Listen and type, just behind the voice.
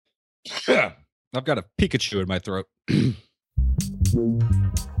I've got a Pikachu in my throat.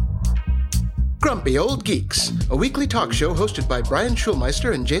 Grumpy Old Geeks, a weekly talk show hosted by Brian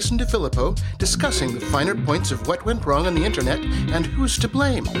Schulmeister and Jason DeFilippo, discussing the finer points of what went wrong on the internet and who's to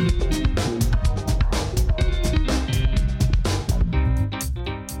blame.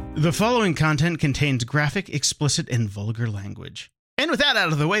 The following content contains graphic, explicit, and vulgar language. And with that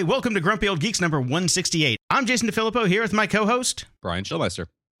out of the way, welcome to Grumpy Old Geeks number 168. I'm Jason DeFilippo here with my co-host, Brian Schulmeister.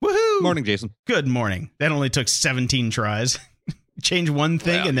 Woohoo! Morning, Jason. Good morning. That only took 17 tries. Change one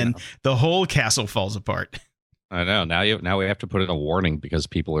thing, and then the whole castle falls apart. I know. Now we have to put in a warning because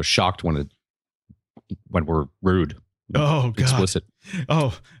people are shocked when we're rude. Oh, God. Explicit.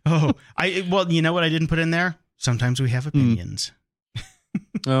 Oh. Well, you know what I didn't put in there? Sometimes we have opinions.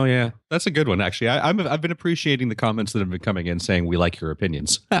 Oh, yeah. That's a good one, actually. I've been appreciating the comments that have been coming in saying we like your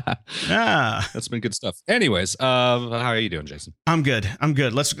opinions. That's been good stuff. Anyways, how are you doing, Jason? I'm good.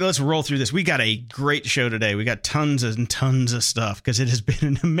 Let's roll through this. We got a great show today. We got tons and tons of stuff because it has been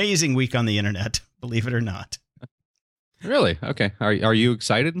an amazing week on the internet, believe it or not. Really? Okay. Are you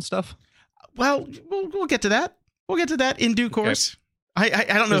excited and stuff? Well, we'll get to that. We'll get to that in due course. Okay.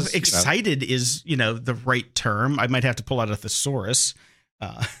 I don't know if excited is, the right term. I might have to pull out a thesaurus.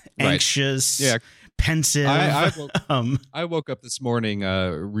 Anxious, pensive. I woke up this morning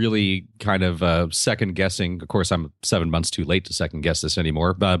really kind of second guessing. Of course, I'm 7 months too late to second guess this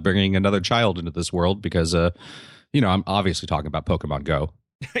anymore. Bringing another child into this world because, I'm obviously talking about Pokemon Go.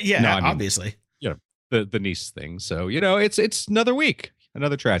 Obviously. The niece thing. So, it's another week,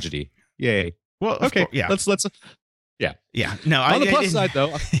 another tragedy. Yay. Well, okay. Yeah. Let's. Yeah. Yeah. No. On the plus side,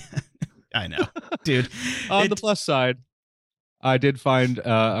 though. I know, dude. On the plus side, I did find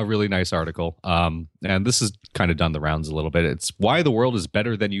a really nice article, and this has kind of done the rounds a little bit. It's Why the World is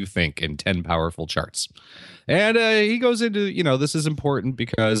Better Than You Think in 10 Powerful Charts. And he goes into, this is important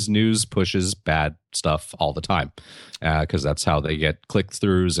because news pushes bad stuff all the time, because that's how they get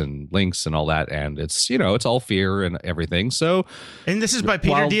click-throughs and links and all that. And it's, it's all fear and everything. So, and this is by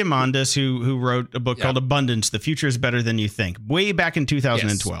Peter Diamandis, who wrote a book called Abundance, The Future is Better Than You Think, way back in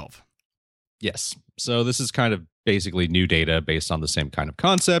 2012. Yes. So this is kind of basically new data based on the same kind of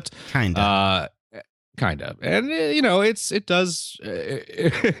concept. Kind of. And, it does,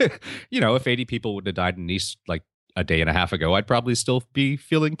 if 80 people would have died in Nice like a day and a half ago, I'd probably still be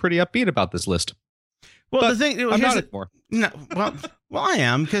feeling pretty upbeat about this list. Well, but the thing, I'm not anymore. No, well, I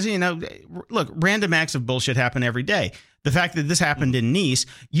am because, look, random acts of bullshit happen every day. The fact that this happened in Nice,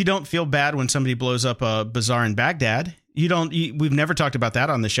 you don't feel bad when somebody blows up a bazaar in Baghdad. We've never talked about that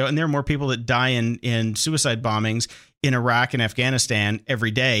on the show. And there are more people that die in suicide bombings in Iraq and Afghanistan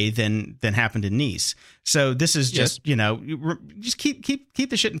every day than happened in Nice. So this is just, just keep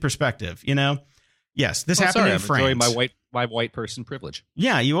the shit in perspective, Yes, this happened in France. I'm enjoying my white person privilege.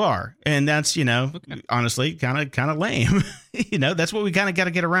 Yeah, you are. And that's, honestly, kind of lame. That's what we kind of got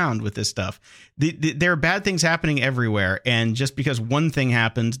to get around with this stuff. There are bad things happening everywhere. And just because one thing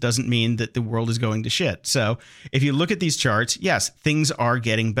happens doesn't mean that the world is going to shit. So if you look at these charts, yes, things are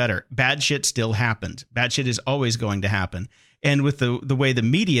getting better. Bad shit still happens. Bad shit is always going to happen. And with the way the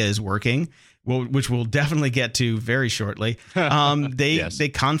media is working, which we'll definitely get to very shortly, they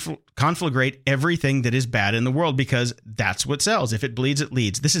conflagrate everything that is bad in the world because that's what sells. If it bleeds, it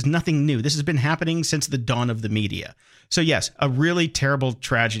leads. This is nothing new. This has been happening since the dawn of the media. So yes, a really terrible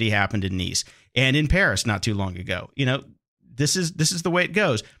tragedy happened in Nice and in Paris not too long ago. This is the way it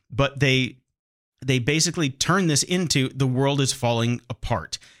goes. But they basically turn this into the world is falling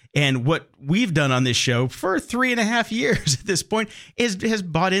apart. And what we've done on this show for 3.5 years at this point has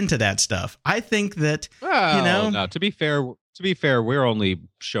bought into that stuff. I think that, no, to be fair, we're only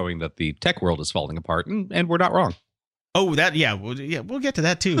showing that the tech world is falling apart and we're not wrong. Oh, we'll get to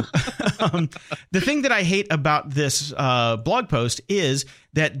that too. The thing that I hate about this blog post is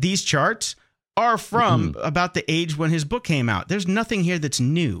that these charts are from about the age when his book came out. There's nothing here that's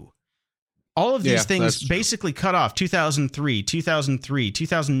new. All of these things basically cut off 2003,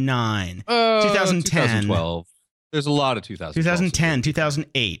 2009, 2010, 2012. There's a lot of 2010,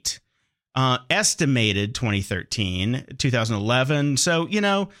 2008, estimated 2013, 2011. So,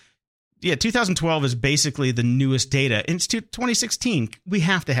 2012 is basically the newest data. It's 2016. We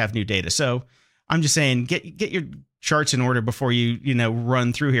have to have new data. So I'm just saying, get your charts in order before you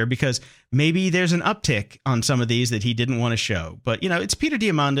run through here, because maybe there's an uptick on some of these that he didn't want to show. But, it's Peter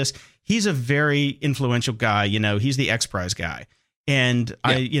Diamandis. He's a very influential guy. He's the X Prize guy. And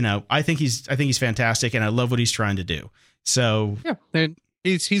I think he's fantastic, and I love what he's trying to do. So yeah, and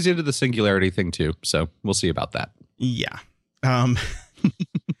he's into the singularity thing too. So we'll see about that. Yeah.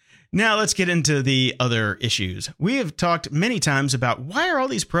 Now let's get into the other issues. We have talked many times about why are all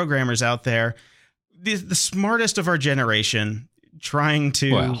these programmers out there, the smartest of our generation, trying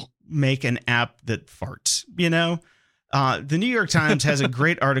to make an app that farts, you know? The New York Times has a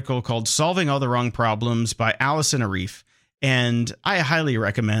great article called Solving All the Wrong Problems by Alison Arif, and I highly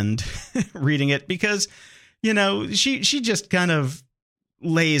recommend reading it because, you know, she just kind of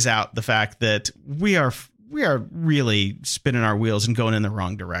lays out the fact that we are really spinning our wheels and going in the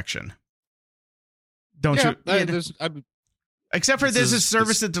wrong direction. Don't you? Except for there's a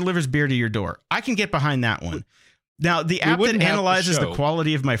service that delivers beer to your door. I can get behind that one. Now, the app that analyzes the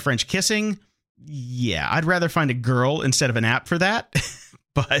quality of my French kissing, yeah, I'd rather find a girl instead of an app for that.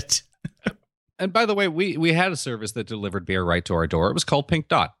 But and by the way, we had a service that delivered beer right to our door. It was called Pink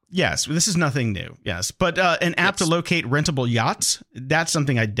Dot. Yes, this is nothing new. Yes, but an app to locate rentable yachts, that's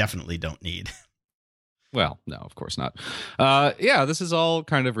something I definitely don't need. Well, no, of course not. Yeah, this is all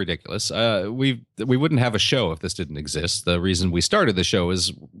kind of ridiculous. We wouldn't have a show if this didn't exist. The reason we started the show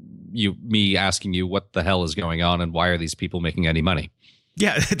is me asking you what the hell is going on and why are these people making any money?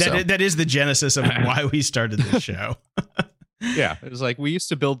 Yeah, that is the genesis of why we started this show. Yeah, it was like we used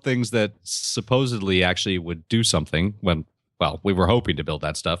to build things that supposedly actually would do something when, well, we were hoping to build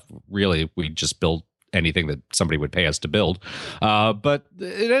that stuff. Really, we just build anything that somebody would pay us to build. But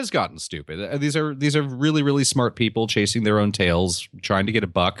it has gotten stupid. These are really, really smart people chasing their own tails, trying to get a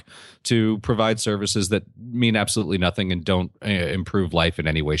buck to provide services that mean absolutely nothing and don't improve life in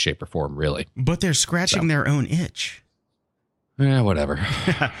any way, shape, or form, really. But they're scratching their own itch. Yeah, whatever.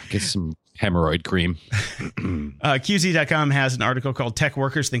 Get some hemorrhoid cream. QZ.com has an article called Tech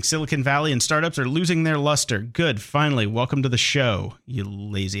Workers Think Silicon Valley and Startups Are Losing Their Luster. Good. Finally, welcome to the show, you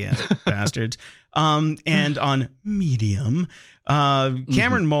lazy ass bastards. And on Medium,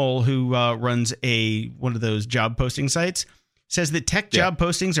 Cameron Mole, who runs one of those job posting sites, says that tech job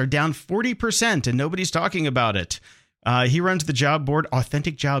postings are down 40% and nobody's talking about it. He runs the job board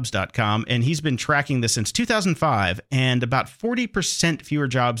AuthenticJobs.com, and he's been tracking this since 2005, and about 40% fewer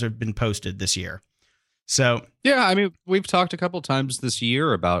jobs have been posted this year. So yeah, I mean, we've talked a couple times this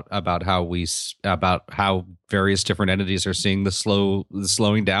year about how various different entities are seeing the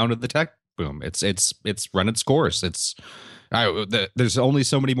slowing down of the tech boom. It's run its course. There's only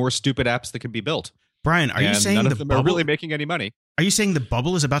so many more stupid apps that can be built. Brian, are you saying none of them are really making any money? Are you saying the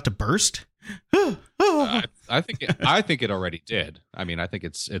bubble is about to burst? I think it already did. I mean, I think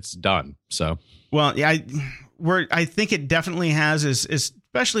it's done. So well, yeah, I think it definitely has,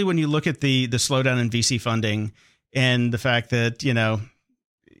 especially when you look at the slowdown in VC funding and the fact that, you know,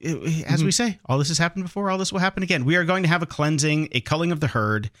 as we say, all this has happened before, all this will happen again. We are going to have a cleansing, a culling of the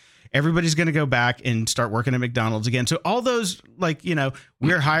herd. Everybody's going to go back and start working at McDonald's again. So all those, like, you know,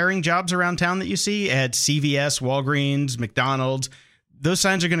 we're hiring jobs around town that you see at CVS, Walgreens, McDonald's, those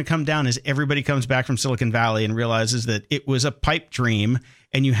signs are going to come down as everybody comes back from Silicon Valley and realizes that it was a pipe dream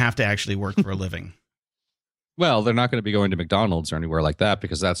and you have to actually work for a living. Well, they're not going to be going to McDonald's or anywhere like that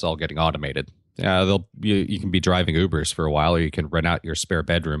because that's all getting automated. Yeah, you can be driving Ubers for a while, or you can rent out your spare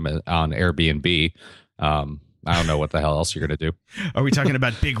bedroom on Airbnb. I don't know what the hell else you're going to do. Are we talking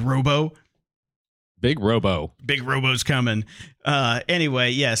about Big Robo? Big Robo. Big Robo's coming.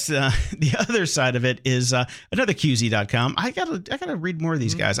 Anyway, yes. The other side of it is another QZ.com. I gotta read more of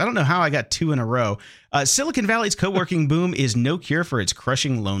these guys. I don't know how I got two in a row. Silicon Valley's co-working boom is no cure for its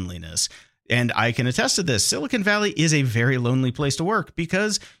crushing loneliness. And I can attest to this. Silicon Valley is a very lonely place to work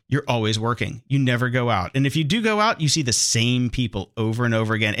because you're always working. You never go out. And if you do go out, you see the same people over and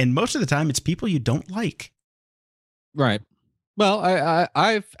over again. And most of the time, it's people you don't like. Right. Well,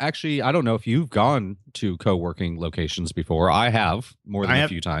 I've actually, I don't know if you've gone to co-working locations before. I have more than a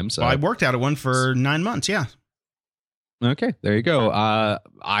few times. Well, I worked out at one for 9 months. Yeah. Okay, there you go.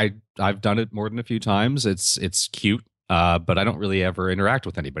 I've done it more than a few times. It's cute. But I don't really ever interact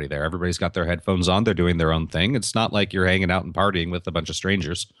with anybody there. Everybody's got their headphones on. They're doing their own thing. It's not like you're hanging out and partying with a bunch of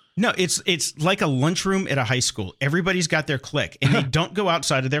strangers. No, it's like a lunchroom at a high school. Everybody's got their clique, and they don't go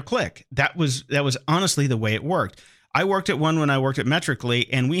outside of their clique. That was honestly the way it worked. I worked at one when I worked at Metrically,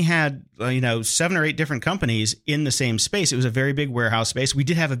 and we had 7 or 8 different companies in the same space. It was a very big warehouse space. We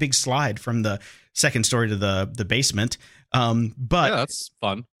did have a big slide from the second story to the basement. But yeah, that's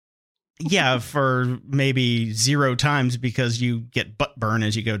fun. Yeah, for maybe 0 times because you get butt burn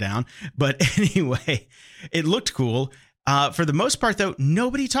as you go down. But anyway, it looked cool. For the most part, though,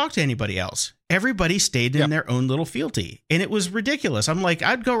 nobody talked to anybody else. Everybody stayed in their own little fealty. And it was ridiculous. I'm like,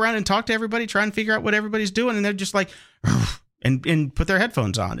 I'd go around and talk to everybody, try and figure out what everybody's doing. And they're just like, and put their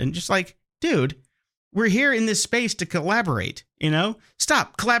headphones on. And just like, dude, we're here in this space to collaborate,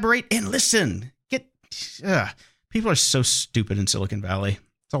 Stop, collaborate, and listen. People are so stupid in Silicon Valley.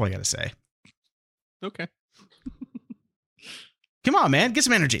 That's all I got to say. Okay. Come on, man. Get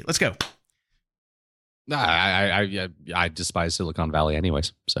some energy. Let's go. Nah, I despise Silicon Valley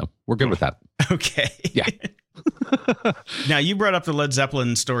anyways, so we're good with that. Okay. Yeah. Now, you brought up the Led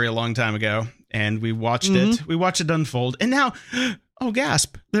Zeppelin story a long time ago, and we watched it. We watched it unfold, and now, oh,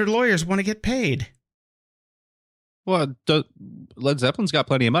 gasp, their lawyers want to get paid. Well, Led Zeppelin's got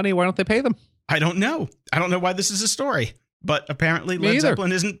plenty of money. Why don't they pay them? I don't know. I don't know why this is a story, but apparently Led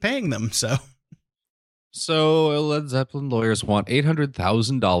Zeppelin isn't paying them, so... So Led Zeppelin lawyers want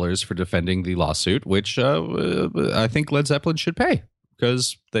 $800,000 for defending the lawsuit, which I think Led Zeppelin should pay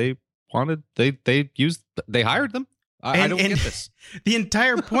because they hired them. I don't get this. The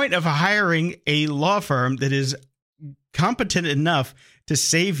entire point of hiring a law firm that is competent enough to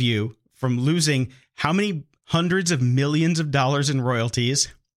save you from losing how many hundreds of millions of dollars in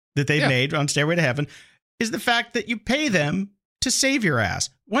royalties that they've made on Stairway to Heaven is the fact that you pay them to save your ass.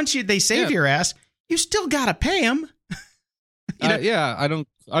 Once they save your ass, you still got to pay them. I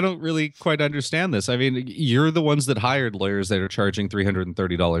don't really quite understand this. I mean, you're the ones that hired lawyers that are charging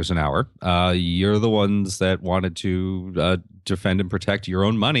 $330 an hour. You're the ones that wanted to defend and protect your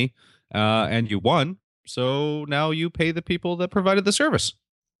own money, and you won. So now you pay the people that provided the service.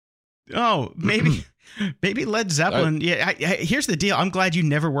 Oh, maybe Led Zeppelin. Here's the deal. I'm glad you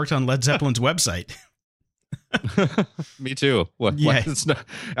never worked on Led Zeppelin's website. Me too. It's not,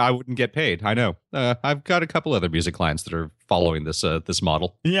 I wouldn't get paid. I know. I've got a couple other music clients that are following this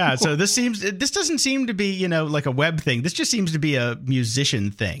model. Yeah. So this doesn't seem to be like a web thing. This just seems to be a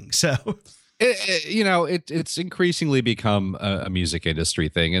musician thing. So it's increasingly become a music industry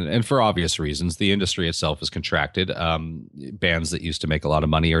thing, and for obvious reasons. The industry itself has contracted. Bands that used to make a lot of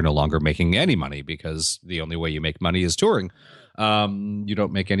money are no longer making any money because the only way you make money is touring. You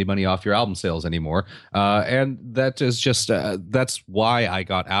don't make any money off your album sales anymore. And that is just, that's why I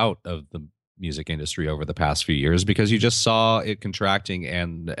got out of the music industry over the past few years, because you just saw it contracting,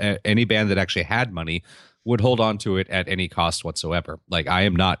 and any band that actually had money would hold on to it at any cost whatsoever. Like, I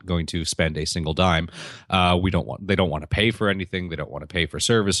am not going to spend a single dime. They don't want to pay for anything. They don't want to pay for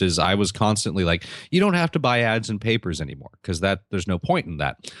services. I was constantly like, you don't have to buy ads and papers anymore because there's no point in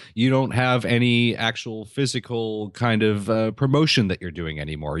that. You don't have any actual physical kind of promotion that you're doing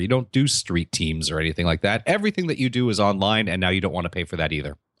anymore. You don't do street teams or anything like that. Everything that you do is online, and now you don't want to pay for that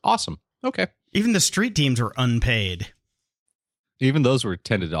either. Awesome. Okay. Even the street teams were unpaid. Even those were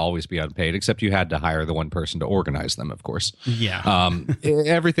tended to always be unpaid, except you had to hire the one person to organize them, of course. Yeah.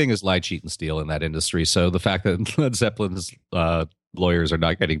 Everything is lie, cheat, and steal in that industry. So the fact that Led Zeppelin's lawyers are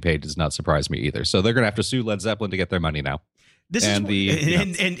not getting paid does not surprise me either. So they're going to have to sue Led Zeppelin to get their money now.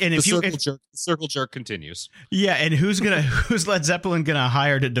 The circle jerk continues. Yeah, and who's Led Zeppelin gonna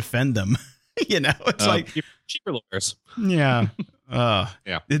hire to defend them? It's like cheaper lawyers. Yeah.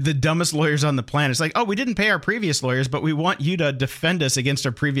 The dumbest lawyers on the planet. It's like, oh, we didn't pay our previous lawyers, but we want you to defend us against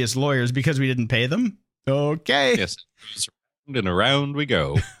our previous lawyers because we didn't pay them. Okay. Yes. Round and around we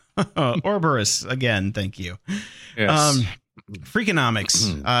go. Ouroboros again. Thank you. Yes.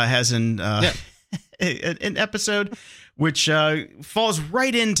 Freakonomics has an episode which falls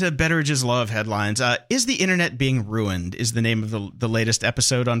right into Betteridge's Law of Headlines. Is the Internet Being Ruined is the name of the latest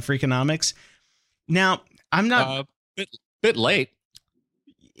episode on Freakonomics. Now, I'm not... bit late.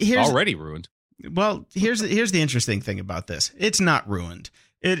 Already ruined. Well, here's the interesting thing about this. It's not ruined.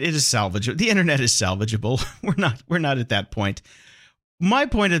 It is salvageable. The internet is salvageable. We're not at that point. My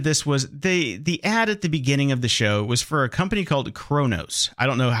point of this was the ad at the beginning of the show was for a company called Kronos. I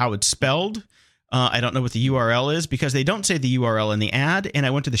don't know how it's spelled. I don't know what the URL is because they don't say the URL in the ad. And I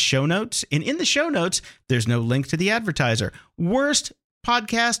went to the show notes, and in the show notes, there's no link to the advertiser. Worst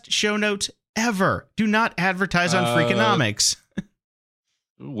podcast show notes ever. Do not advertise on Freakonomics.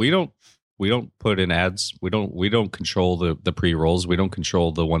 We don't put in ads. We don't control the pre-rolls. We don't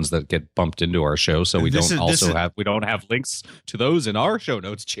control the ones that get bumped into our show. So we don't have links to those in our show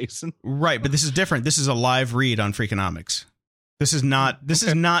notes, Jason. Right, but this is different. This is a live read on Freakonomics. This is not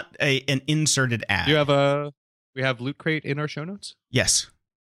an inserted ad. We have Loot Crate in our show notes? Yes.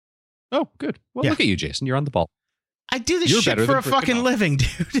 Oh, good. Well, look at you, Jason. You're on the ball. I do this shit for a fucking living,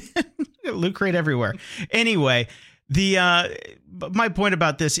 dude. Loot Crate everywhere. Anyway, my point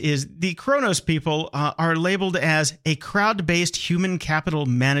about this is the Kronos people are labeled as a crowd-based human capital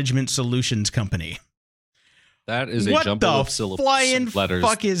management solutions company. That is a jumble of syllables. What the flying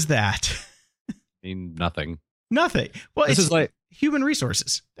fuck is that? I mean, nothing. Nothing. Well, this is like human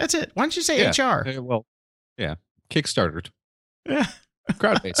resources. That's it. Why don't you say HR? Kickstarted. Yeah.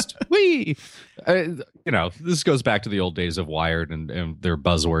 Crowd-based. Whee! This goes back to the old days of Wired and their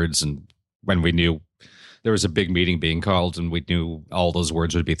buzzwords, and when we knew there was a big meeting being called and we knew all those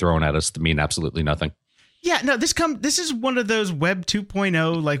words would be thrown at us to mean absolutely nothing. Yeah, no, this is one of those Web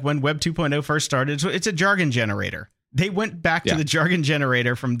 2.0, like when Web 2.0 first started. So it's a jargon generator. They went back to the jargon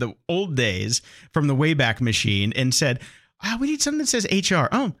generator from the old days, from the Wayback Machine, and said, we need something that says HR.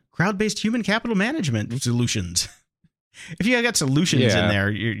 Oh, crowd-based human capital management solutions. If you got solutions in there,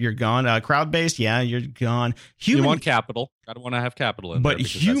 you're gone. Crowd-based, you're gone. You want capital. I don't want to have capital in there. But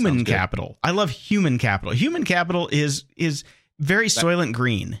human capital. I love human capital. Human capital is very Soylent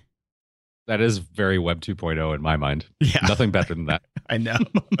Green. That is very Web 2.0 in my mind. Yeah. Nothing better than that. I know.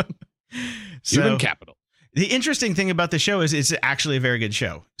 Human capital. The interesting thing about the show is it's actually a very good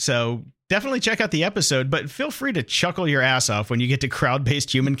show. So definitely check out the episode, but feel free to chuckle your ass off when you get to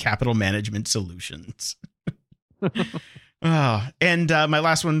crowd-based human capital management solutions. And my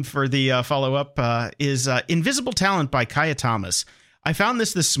last one for the follow-up is Invisible Talent by Kaya Thomas. I found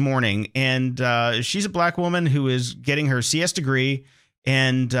this morning, and she's a black woman who is getting her CS degree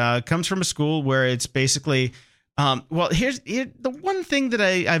and comes from a school where it's basically... here's the one thing that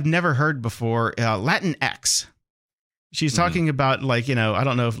I've never heard before, Latinx. She's talking about, like, I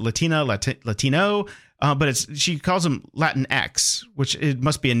don't know if Latino, but she calls them Latinx, which it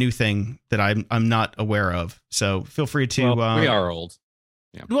must be a new thing that I'm not aware of. So feel free to... Well, we are old.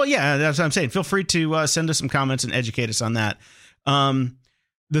 Yeah. Well, yeah, that's what I'm saying. Feel free to send us some comments and educate us on that.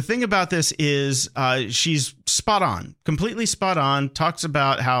 The thing about this is she's spot on, completely spot on, talks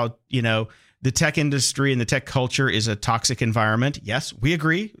about how, the tech industry and the tech culture is a toxic environment. Yes, we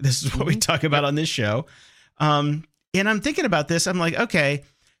agree. This is what we talk about on this show. And I'm thinking about this. I'm like, okay,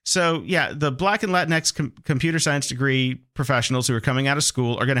 so yeah, the Black and Latinx computer science degree professionals who are coming out of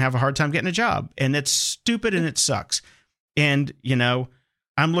school are going to have a hard time getting a job. And it's stupid and it sucks. And,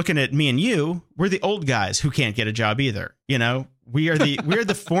 I'm looking at me and you. We're the old guys who can't get a job either. We're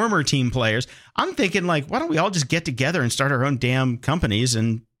the former team players. I'm thinking, like, why don't we all just get together and start our own damn companies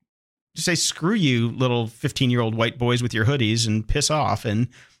and just say, screw you, little 15-year-old white boys with your hoodies, and piss off and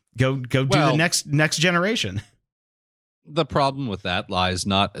go do the next generation. The problem with that lies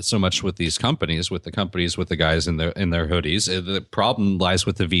not so much with these companies, with the guys in their hoodies. The problem lies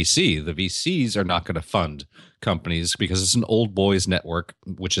with the VC. The VCs are not going to fund companies because it's an old boys network,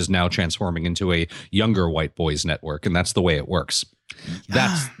 which is now transforming into a younger white boys network, and that's the way it works.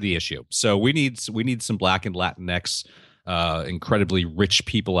 That's the issue. So we need some Black and Latinx, incredibly rich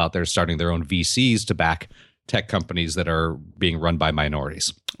people out there starting their own VCs to back tech companies that are being run by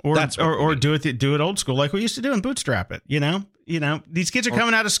minorities. Or do it old school like we used to do and bootstrap it. These kids are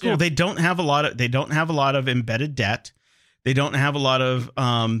coming out of school. Yeah. They don't have a lot of embedded debt. They don't have a lot of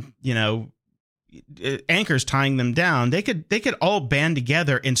anchors tying them down. They could all band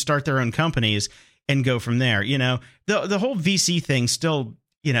together and start their own companies and go from there. The whole VC thing still,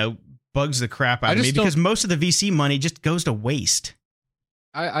 bugs the crap out of me because most of the VC money just goes to waste.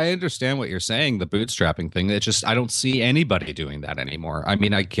 I understand what you're saying, the bootstrapping thing. I don't see anybody doing that anymore. I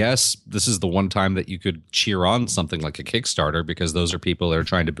mean, I guess this is the one time that you could cheer on something like a Kickstarter because those are people that are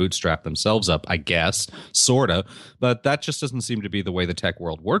trying to bootstrap themselves up, I guess, sort of. But that just doesn't seem to be the way the tech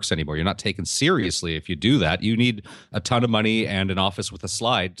world works anymore. You're not taken seriously if you do that. You need a ton of money and an office with a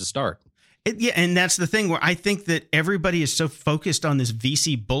slide to start. And that's the thing where I think that everybody is so focused on this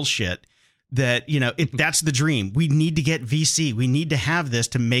VC bullshit that, that's the dream. We need to get VC. We need to have this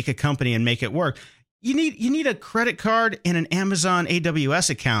to make a company and make it work. You need a credit card and an Amazon AWS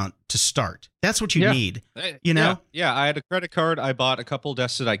account to start. That's what you need. Yeah, I had a credit card. I bought a couple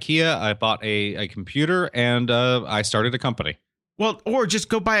desks at IKEA. I bought a computer, and I started a company. Well, or just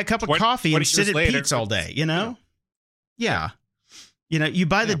go buy a cup of coffee and sit at Pete's all day, Yeah. You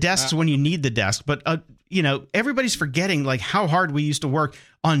buy the desks when you need the desk, but everybody's forgetting like how hard we used to work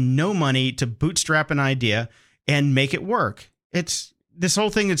on no money to bootstrap an idea and make it work. It's this whole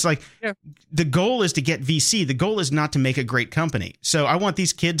thing. It's like the goal is to get VC. The goal is not to make a great company. So I want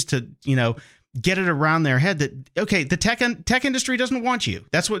these kids to, get it around their head that, okay, the tech industry doesn't want you.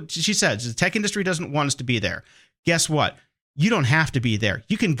 That's what she says. The tech industry doesn't want us to be there. Guess what? You don't have to be there.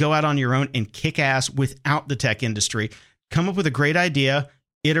 You can go out on your own and kick ass without the tech industry. Come up with a great idea,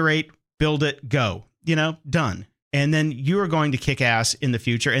 iterate, build it, go, done. And then you are going to kick ass in the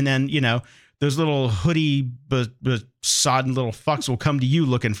future. And then, those little hoodie, sodden little fucks will come to you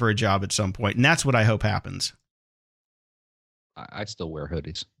looking for a job at some point. And that's what I hope happens. I still wear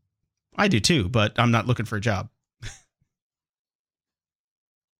hoodies. I do too, but I'm not looking for a job.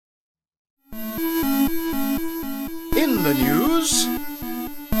 In the news...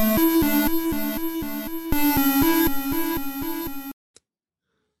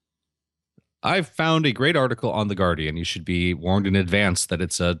 I've found a great article on The Guardian. You should be warned in advance that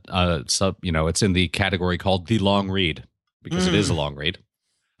it's it's in the category called the long read, because it is a long read.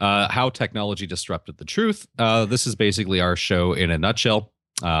 How technology disrupted the truth. This is basically our show in a nutshell,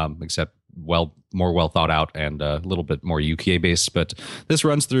 except more well thought out and a little bit more UK based. But this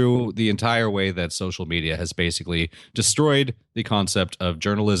runs through the entire way that social media has basically destroyed the concept of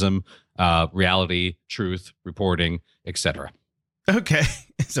journalism, reality, truth, reporting, etc. Okay.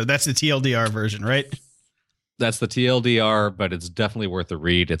 So that's the TLDR version, right? That's the TLDR, but it's definitely worth a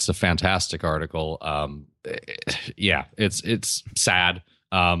read. It's a fantastic article. It's sad.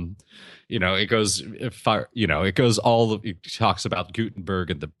 It goes, it talks about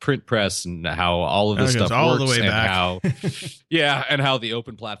Gutenberg and the print press and how all of this stuff all works, the way and back. and how the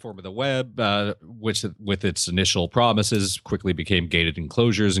open platform of the web, which with its initial promises quickly became gated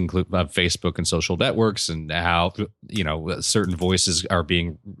enclosures, including Facebook and social networks, and how certain voices are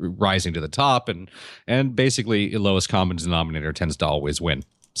being rising to the top, and basically lowest common denominator tends to always win.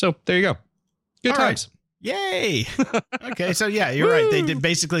 So there you go. Good all times. Right. Yay. Okay. So yeah, you're right. They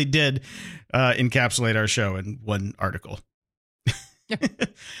basically did encapsulate our show in one article.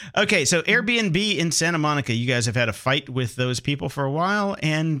 Okay. So Airbnb in Santa Monica, you guys have had a fight with those people for a while.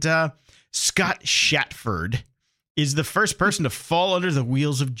 And Scott Shatford is the first person to fall under the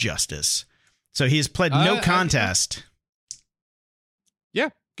wheels of justice. So he has pled no contest. Yeah.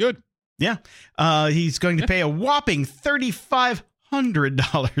 Good. Yeah. He's going to pay a whopping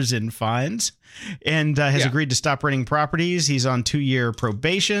 $3,500 in fines, and has agreed to stop renting properties. He's on 2-year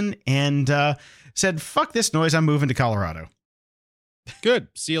probation, and said, fuck this noise, I'm moving to Colorado. Good.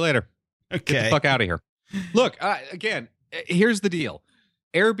 See you later. Okay. Get the fuck out of here. Look, again, here's the deal.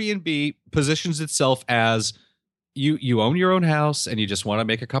 Airbnb positions itself as you own your own house and you just want to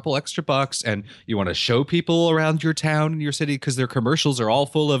make a couple extra bucks and you want to show people around your town and your city, because their commercials are all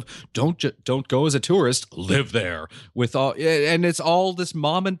full of don't go as a tourist, live there, with all, and it's all this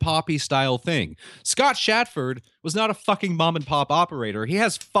mom and poppy style thing. Scott Shatford was not a fucking mom and pop operator. He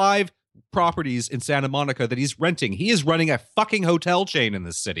has 5 properties in Santa Monica that he's renting. He is running a fucking hotel chain in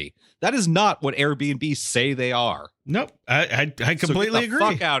this city. That is not what Airbnb say they are. Nope. I completely agree.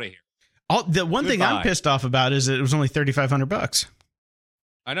 Fuck out of here. The one thing I'm pissed off about is that it was only $3,500.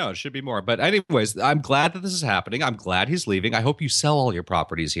 I know it should be more, but anyways, I'm glad that this is happening. I'm glad he's leaving. I hope you sell all your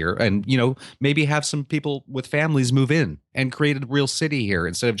properties here, and maybe have some people with families move in and create a real city here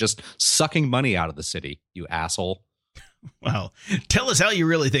instead of just sucking money out of the city. You asshole. Well, tell us how you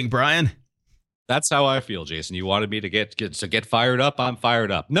really think, Brian. That's how I feel, Jason. You wanted me to get fired up. I'm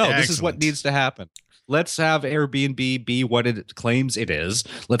fired up. No, Excellent. This is what needs to happen. Let's have Airbnb be what it claims it is.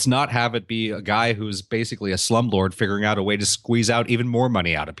 Let's not have it be a guy who's basically a slumlord figuring out a way to squeeze out even more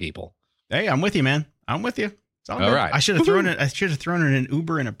money out of people. Hey, I'm with you, man. I'm with you. It's all good. Right. I should have thrown it. I should have thrown in an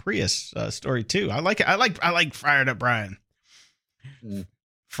Uber and a Prius story too. I like it. I like fired up Brian.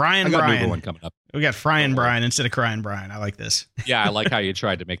 Frying Brian. Uber one coming up. We got Frying Brian instead of Crying Brian. I like this. Yeah, I like how you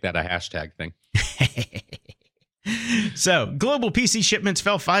tried to make that a hashtag thing. So, global PC shipments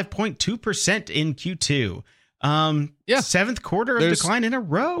fell 5.2% in Q2. 7th quarter of decline in a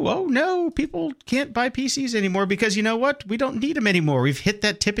row. Oh no, people can't buy PCs anymore because you know what? We don't need them anymore. We've hit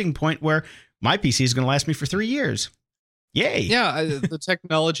that tipping point where my PC is going to last me for 3 years. Yay. Yeah, the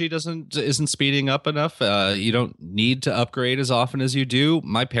technology isn't speeding up enough. You don't need to upgrade as often as you do.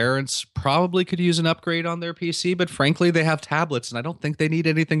 My parents probably could use an upgrade on their PC, but frankly, they have tablets and I don't think they need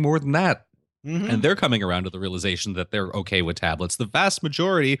anything more than that. Mm-hmm. And they're coming around to the realization that they're okay with tablets. The vast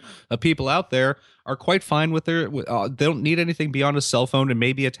majority of people out there are quite fine with they don't need anything beyond a cell phone and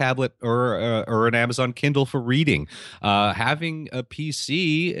maybe a tablet or an Amazon Kindle for reading. Having a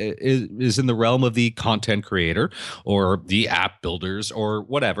PC is in the realm of the content creator or the app builders or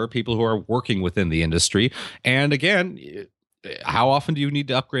whatever, people who are working within the industry. And again, how often do you need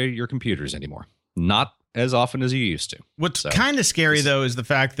to upgrade your computers anymore? Not as often as you used to. What's kind of scary, though, is the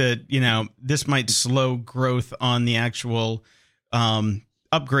fact that, this might slow growth on the actual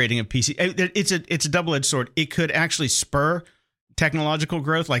upgrading of PC. It's a double-edged sword. It could actually spur technological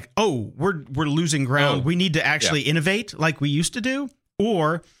growth, like, we're losing ground. We need to actually innovate like we used to do.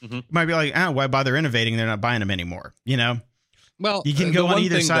 Or it might be like, why bother innovating? They're not buying them anymore. Well, you can go on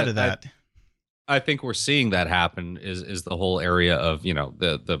either side of that. I think we're seeing that happen is the whole area of,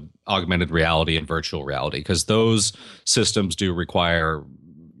 the augmented reality and virtual reality, because those systems do require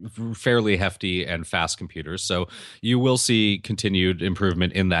fairly hefty and fast computers. So you will see continued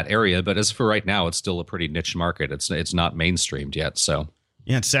improvement in that area. But as for right now, it's still a pretty niche market. It's not mainstreamed yet. So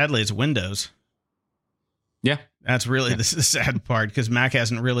yeah, sadly, it's Windows. Yeah. That's really the sad part, because Mac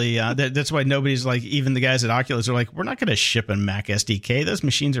hasn't really. That's why nobody's like, even the guys at Oculus are like, we're not going to ship a Mac SDK. Those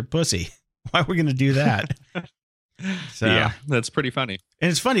machines are pussy. Why are we going to do that? So, yeah, that's pretty funny.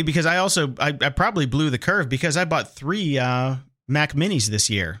 And it's funny because I probably blew the curve because I bought 3 Mac Minis this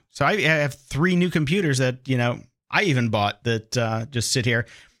year. So I have 3 new computers that, I even bought that just sit here.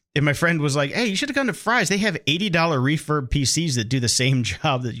 And my friend was like, hey, you should have gone to Fry's. They have $80 refurb PCs that do the same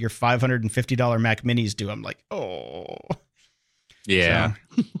job that your $550 Mac Minis do. I'm like, oh. Yeah.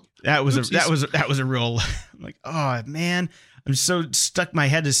 So that was a real I'm like, oh man. I'm so stuck. My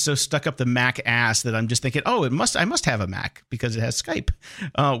head is so stuck up the Mac ass that I'm just thinking, oh, I must have a Mac because it has Skype.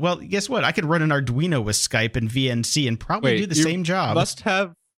 Well, guess what? I could run an Arduino with Skype and VNC and probably do the same job. You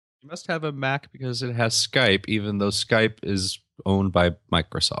must have a Mac because it has Skype, even though Skype is owned by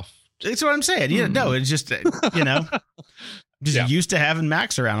Microsoft. That's what I'm saying. No, it's just, used to having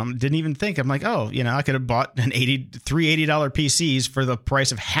Macs around. I didn't even think. I'm like, oh, I could have bought three $80 PCs for the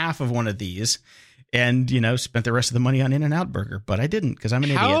price of half of one of these. And, spent the rest of the money on In-N-Out Burger. But I didn't because I'm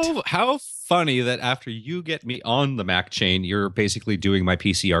an idiot. How funny that after you get me on the Mac chain, you're basically doing my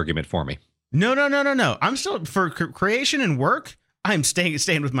PC argument for me. No. I'm still, for creation and work, I'm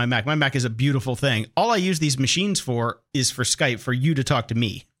staying with my Mac. My Mac is a beautiful thing. All I use these machines for is for Skype, for you to talk to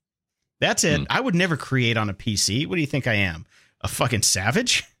me. That's it. I would never create on a PC. What do you think I am? A fucking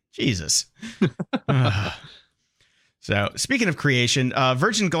savage? Jesus. So, speaking of creation,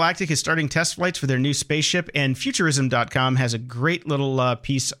 Virgin Galactic is starting test flights for their new spaceship, and Futurism.com has a great little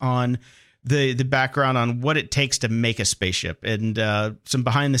piece on the background on what it takes to make a spaceship, and some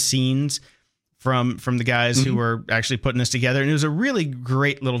behind the scenes from the guys who were actually putting this together. And it was a really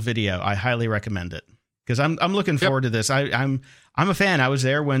great little video. I highly recommend it because I'm looking forward to this. I'm a fan. I was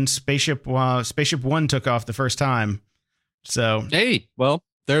there when Spaceship One took off the first time. So hey, well.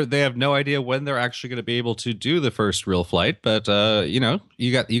 They have no idea when they're actually going to be able to do the first real flight, but you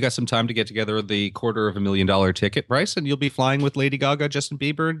got some time to get together the $250,000 ticket price, and you'll be flying with Lady Gaga, Justin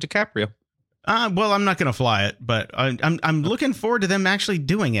Bieber, and DiCaprio. Well, I'm not going to fly it, but I'm looking forward to them actually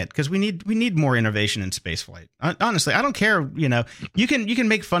doing it because we need more innovation in spaceflight. Honestly, I don't care. You can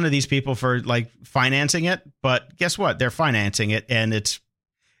make fun of these people for like financing it, but guess what? They're financing it, and it's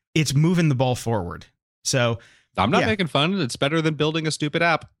moving the ball forward. So. I'm not making fun. It's better than building a stupid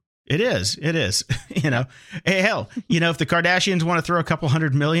app. It is. Hey, hell, if the Kardashians want to throw a couple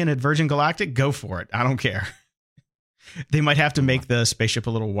 $100 million at Virgin Galactic, go for it. I don't care. They might have to make the spaceship a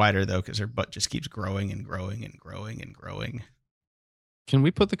little wider, though, because their butt just keeps growing and growing and growing and growing. Can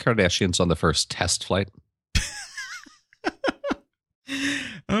we put the Kardashians on the first test flight?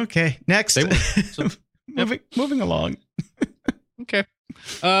 Okay, next. Moving along. Okay.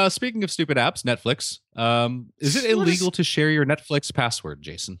 Speaking of stupid apps, Netflix. Is it illegal to share your Netflix password,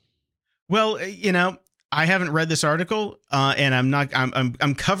 Jason? Well, I haven't read this article, and I'm not.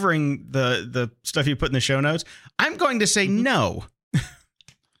 I'm covering the stuff you put in the show notes. I'm going to say no.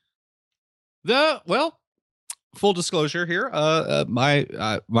 Full disclosure here.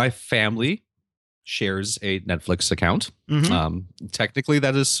 My family shares a Netflix account. Technically,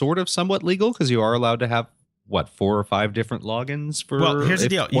 that is sort of somewhat legal because you are allowed to have 4 or 5 different logins for. Well, here's the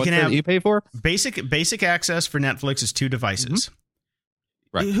deal: you can have you pay for basic access for Netflix is 2 devices.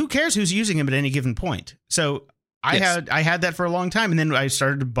 Right. Who cares who's using them at any given point? So I had that for a long time, and then I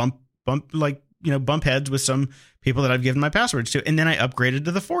started to bump heads with some people that I've given my passwords to, and then I upgraded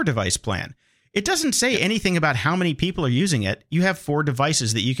to the 4 device plan. It doesn't say anything about how many people are using it. You have 4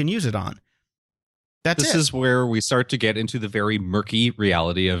 devices that you can use it on. This is where we start to get into the very murky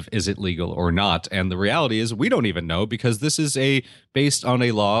reality of is it legal or not, and the reality is we don't even know because this is based on a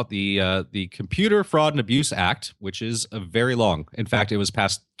law, the Computer Fraud and Abuse Act, which is very long. In fact, it was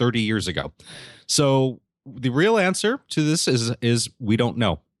passed 30 years ago. So the real answer to this is we don't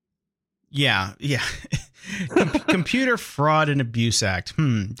know. Yeah. Computer Fraud and Abuse Act.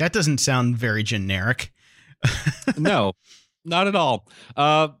 That doesn't sound very generic. No. Not at all.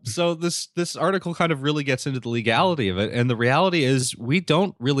 So this article kind of really gets into the legality of it. And the reality is we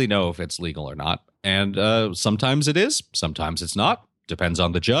don't really know if it's legal or not. And sometimes it is, sometimes it's not. Depends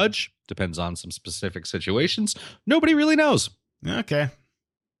on the judge, depends on some specific situations. Nobody really knows. Okay.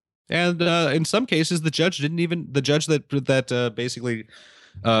 And in some cases, the judge that basically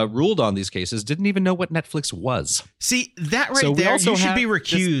ruled on these cases didn't even know what Netflix was. See, that right there, you should be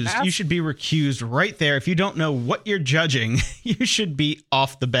recused. You should be recused right there. If you don't know what you're judging, you should be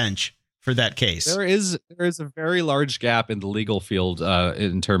off the bench for that case. There is a very large gap in the legal field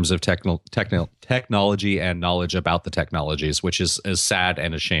in terms of technology and knowledge about the technologies, which is sad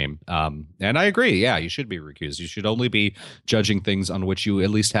and a shame. And I agree. Yeah, you should be recused. You should only be judging things on which you at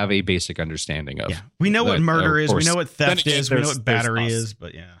least have a basic understanding of. Yeah. We know what murder is. We know what theft is. We know what battery is.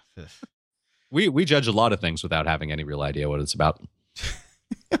 But yeah. We judge a lot of things without having any real idea what it's about.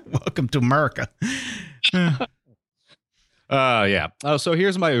 Welcome to America. Yeah. Oh, so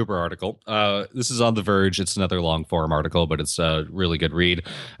here's my Uber article. This is on The Verge. It's another long form article, but it's a really good read.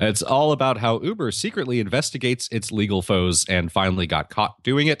 It's all about how Uber secretly investigates its legal foes and finally got caught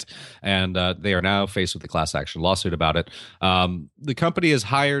doing it. And they are now faced with a class action lawsuit about it. The company has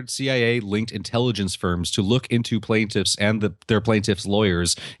hired CIA-linked intelligence firms to look into plaintiffs and their plaintiffs'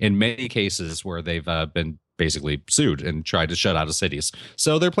 lawyers in many cases where they've been basically sued and tried to shut out of cities.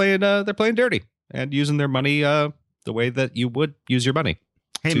 So they're playing dirty and using their money the way that you would use your money.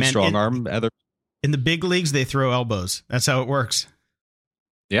 Hey, to man, strong arm in the big leagues, they throw elbows. That's how it works.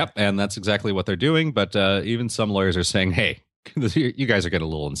 Yep, and that's exactly what they're doing. But even some lawyers are saying, "Hey, you guys are getting a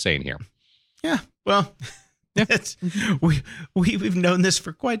little insane here." Yeah, well, we've known this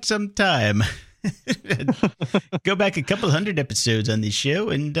for quite some time. Go back a couple hundred episodes on this show,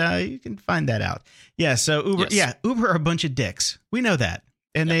 and you can find that out. Yeah, so Uber, Uber are a bunch of dicks. We know that.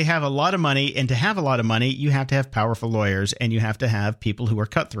 And they have a lot of money, and to have a lot of money, you have to have powerful lawyers, and you have to have people who are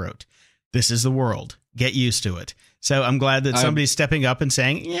cutthroat. This is the world. Get used to it. So I'm glad that somebody's stepping up and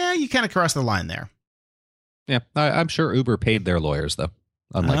saying, yeah, you kind of crossed the line there. Yeah, I'm sure Uber paid their lawyers, though,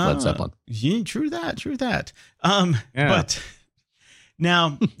 unlike Led Zeppelin. Yeah, true that. But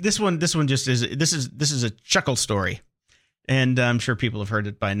now this one just is this is a chuckle story. And I'm sure people have heard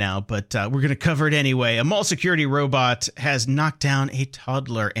it by now, but we're going to cover it anyway. A mall security robot has knocked down a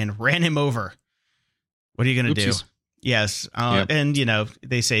toddler and ran him over. What are you going to do? Yes. And,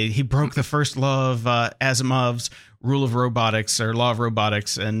 they say he broke the first law of Asimov's rule of robotics or law of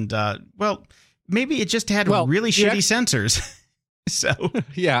robotics. And, maybe it just had really shitty sensors. So,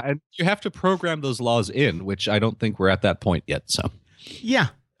 yeah. And you have to program those laws in, which I don't think we're at that point yet. So, yeah,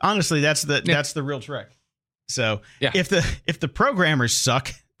 honestly, that's the real trick. So if the programmers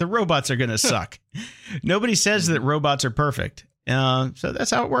suck, the robots are going to suck. Nobody says that robots are perfect. So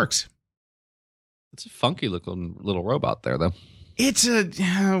that's how it works. It's a funky looking little robot there, though. It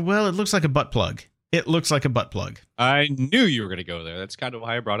looks like a butt plug. It looks like a butt plug. I knew you were going to go there. That's kind of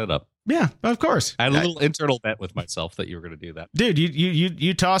why I brought it up. Yeah, of course. I had a little internal bet with myself that you were going to do that. Dude,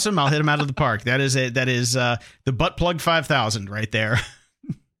 you toss him, I'll hit him out of the park. That is the butt plug 5000 right there.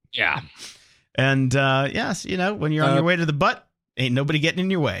 Yeah. And yes, when you're on your way to the butt, ain't nobody getting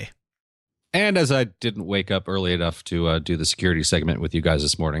in your way. And as I didn't wake up early enough to do the security segment with you guys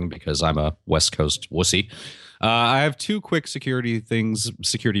this morning because I'm a West Coast wussy, I have two quick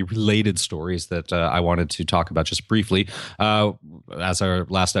security-related stories that I wanted to talk about just briefly. As our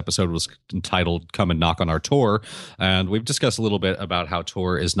last episode was entitled Come and Knock on Our Tor, and we've discussed a little bit about how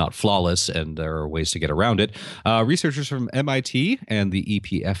Tor is not flawless and there are ways to get around it. Researchers from MIT and the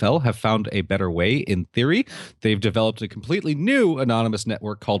EPFL have found a better way in theory. They've developed a completely new anonymous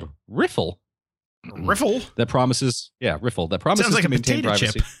network called Riffle. Riffle? Riffle. That promises sounds like to a maintain potato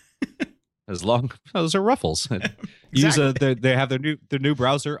privacy. chip. As long those are Ruffles. Exactly. They have their new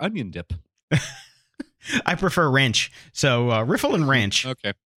browser Onion Dip. I prefer Ranch. So Riffle and Ranch.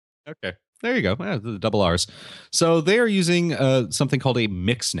 Okay. There you go. The double R's. So they are using something called a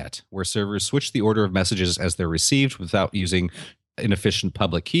mixnet, where servers switch the order of messages as they're received without using inefficient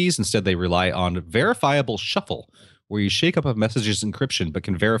public keys. Instead, they rely on verifiable shuffle, where you shake up a message's encryption but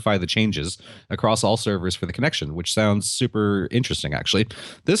can verify the changes across all servers for the connection, which sounds super interesting, actually.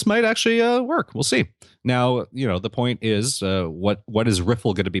 This might actually work. We'll see. Now, the point is, what is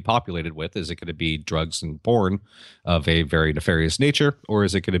Riffle going to be populated with? Is it going to be drugs and porn of a very nefarious nature, or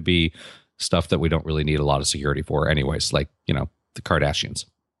is it going to be stuff that we don't really need a lot of security for anyways, like, the Kardashians?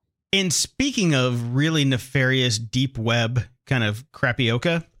 And speaking of really nefarious deep web kind of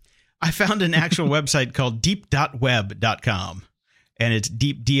crappyoka, I found an actual website called deep.web.com, and it's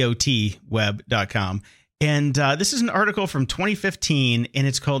deepdotweb.com. And this is an article from 2015, and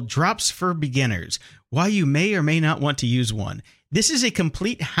it's called Drops for Beginners, Why You May or May Not Want to Use One. This is a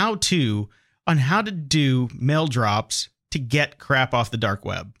complete how-to on how to do mail drops to get crap off the dark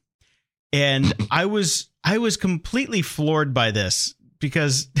web. And I was completely floored by this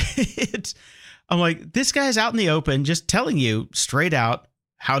because I'm like, this guy's out in the open just telling you straight out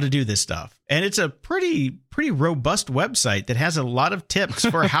how to do this stuff. And it's a pretty robust website that has a lot of tips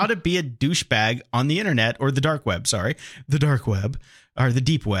for how to be a douchebag on the internet, or the dark web, the dark web or the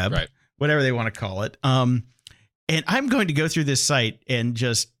deep web, right, whatever they want to call it. And I'm going to go through this site and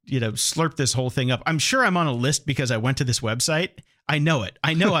just, slurp this whole thing up. I'm sure I'm on a list because I went to this website. I know it.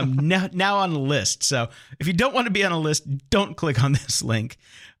 I know I'm now on a list. So if you don't want to be on a list, don't click on this link.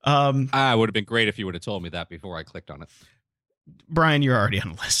 I would have been great if you would have told me that before I clicked on it. Brian, you're already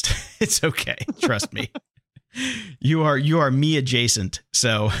on a list. It's okay. Trust me. You are me adjacent,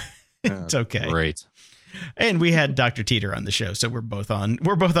 so it's okay. Great. And we had Dr. Teeter on the show, so we're both on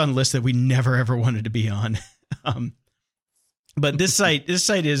lists that we never ever wanted to be on. But this site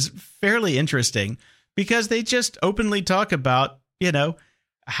is fairly interesting because they just openly talk about,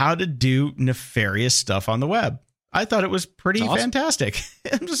 how to do nefarious stuff on the web. I thought it was pretty fantastic.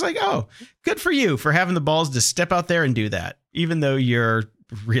 I'm just like, oh, good for you for having the balls to step out there and do that, even though you're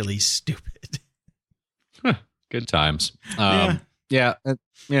really stupid. Good times. Yeah.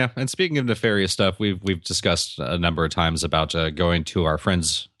 And speaking of nefarious stuff, we've discussed a number of times about going to our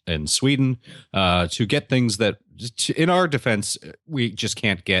friends in Sweden to get things that, in our defense, we just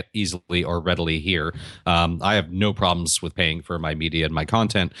can't get easily or readily here. I have no problems with paying for my media and my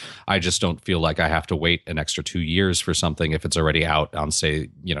content. I just don't feel like I have to wait an extra 2 years for something if it's already out on, say,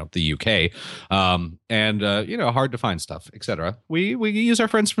 the UK. Hard to find stuff, etc. We use our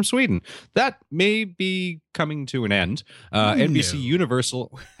friends from Sweden. That may be coming to an end. NBC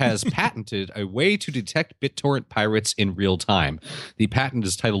Universal has patented a way to detect BitTorrent pirates in real time. The patent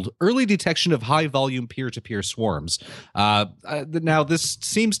is titled Early Detection of High Volume Peer-to-Peer Swarms. Now, this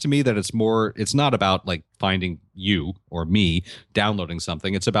seems to me that it's not about like finding you or me downloading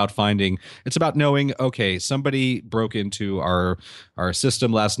something. It's about knowing, okay, somebody broke into our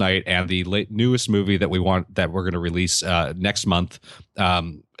system last night and the newest movie that we're going to release next month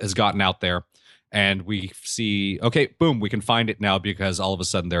has gotten out there. And we see, okay, boom, we can find it now because all of a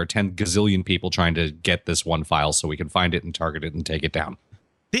sudden there are 10 gazillion people trying to get this one file, so we can find it and target it and take it down.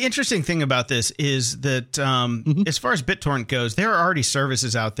 The interesting thing about this is that as far as BitTorrent goes, there are already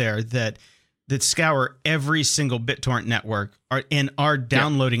services out there that scour every single BitTorrent network and are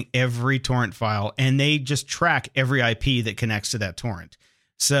downloading every torrent file, and they just track every IP that connects to that torrent.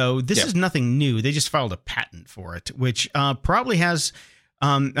 So this is nothing new. They just filed a patent for it, which probably has...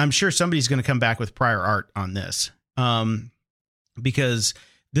 I'm sure somebody's going to come back with prior art on this because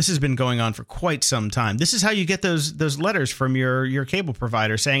this has been going on for quite some time. This is how you get those letters from your cable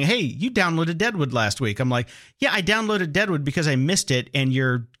provider saying, hey, you downloaded Deadwood last week. I'm like, yeah, I downloaded Deadwood because I missed it and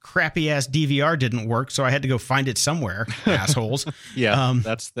your crappy ass DVR didn't work. So I had to go find it somewhere, assholes. Yeah,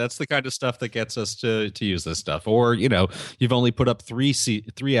 that's the kind of stuff that gets us to use this stuff. Or, you've only put up three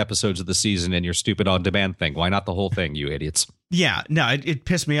episodes of the season in your stupid on-demand thing. Why not the whole thing, you idiots? Yeah, no, it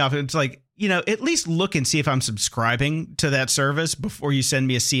pissed me off. It's like, at least look and see if I'm subscribing to that service before you send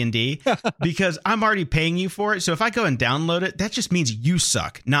me a C&D because I'm already paying you for it. So if I go and download it, that just means you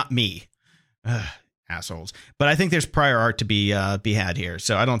suck, not me. Assholes. But I think there's prior art to be had here.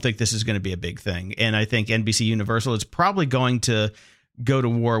 So I don't think this is going to be a big thing. And I think NBC Universal is probably going to go to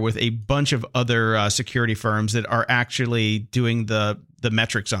war with a bunch of other security firms that are actually doing the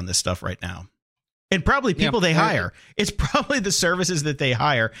metrics on this stuff right now. And probably people they hire. It's probably the services that they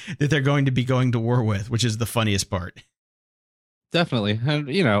hire that they're going to be going to war with, which is the funniest part. Definitely. And,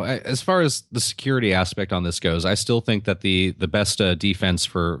 as far as the security aspect on this goes, I still think that the best defense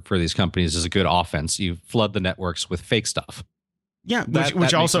for these companies is a good offense. You flood the networks with fake stuff. Yeah,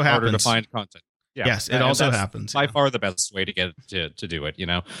 which also happens. Harder to find content. Yeah, yes, it also happens. By far the best way to get to do it.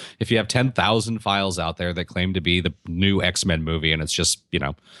 If you have 10,000 files out there that claim to be the new X-Men movie and it's just,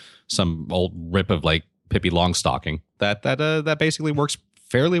 some old rip of like Pippi Longstocking, that basically works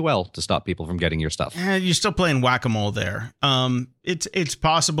fairly well to stop people from getting your stuff. You're still playing whack-a-mole there. It's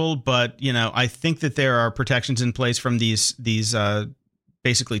possible, but I think that there are protections in place from these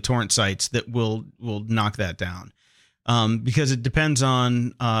basically torrent sites that will knock that down. Because it depends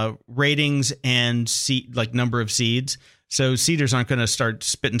on ratings and number of seeds. So seeders aren't going to start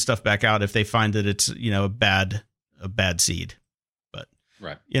spitting stuff back out if they find that it's a bad seed.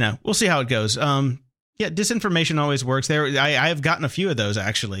 Right. We'll see how it goes. Disinformation always works. I have gotten a few of those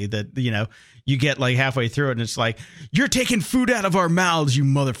actually that, you get like halfway through it and it's like, you're taking food out of our mouths, you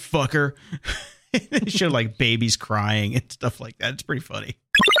motherfucker. They show like babies crying and stuff like that. It's pretty funny.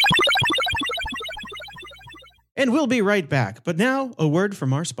 And we'll be right back. But now a word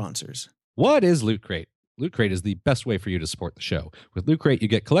from our sponsors. What is Loot Crate? Loot Crate is the best way for you to support the show. With Loot Crate, you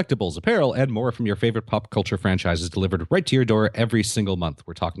get collectibles, apparel, and more from your favorite pop culture franchises delivered right to your door every single month.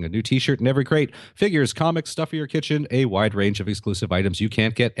 We're talking a new t-shirt in every crate, figures, comics, stuff for your kitchen, a wide range of exclusive items you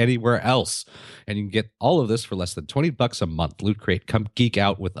can't get anywhere else. And you can get all of this for less than $20 a month. Loot Crate, come geek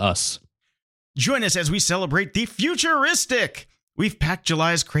out with us. Join us as we celebrate the futuristic. We've packed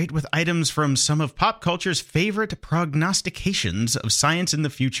July's crate with items from some of pop culture's favorite prognostications of science in the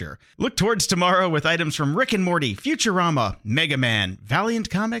future. Look towards tomorrow with items from Rick and Morty, Futurama, Mega Man, Valiant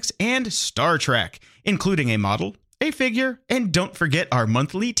Comics, and Star Trek, including a model, a figure, and don't forget our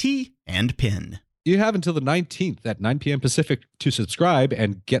monthly tee and pin. You have until the 19th at 9 p.m. Pacific to subscribe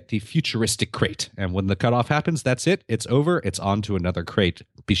and get the futuristic crate. And when the cutoff happens, that's it. It's over. It's on to another crate.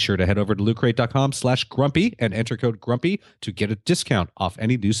 Be sure to head over to lootcrate.com/grumpy and enter code grumpy to get a discount off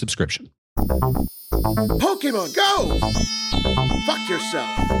any new subscription. Pokemon, go! Fuck yourself.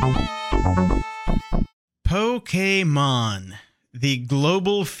 Pokemon, the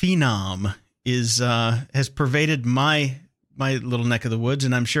global phenom, has pervaded my little neck of the woods,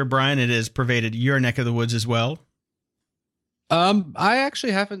 and I'm sure, Brian, it has pervaded your neck of the woods as well. I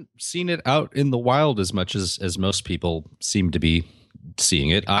actually haven't seen it out in the wild as much as most people seem to be seeing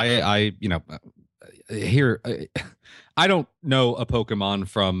it. I don't know a Pokemon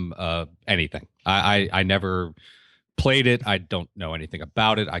from anything. I never played it. I don't know anything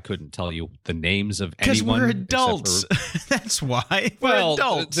about it. I couldn't tell you the names of anyone. Because we're adults. That's why. We're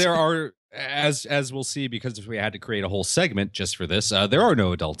adults. There are, as we'll see, because we had to create a whole segment just for this, there are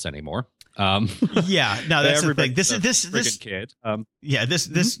no adults anymore. Yeah, no, that's the thing. This kid.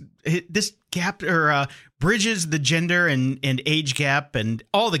 This gap or bridges the gender and age gap and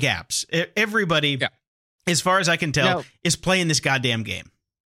all the gaps. Everybody, as far as I can tell, is playing this goddamn game.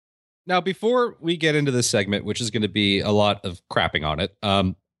 Now, before we get into this segment, which is going to be a lot of crapping on it,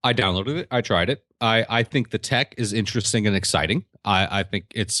 I downloaded it. I tried it. I think the tech is interesting and exciting. I think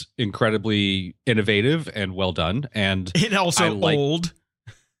it's incredibly innovative and well done. And also old.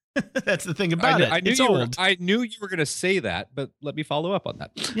 That's the thing about it. It's old. I knew you were going to say that, but let me follow up on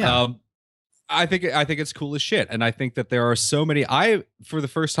that. Yeah. I think it's cool as shit, and I think that there are so many. For the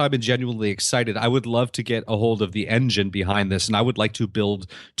first time, am genuinely excited. I would love to get a hold of the engine behind this, and I would like to build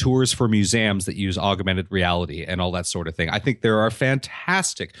tours for museums that use augmented reality and all that sort of thing. I think there are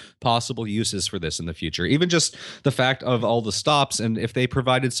fantastic possible uses for this in the future. Even just the fact of all the stops, and if they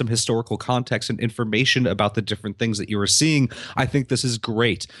provided some historical context and information about the different things that you were seeing, I think this is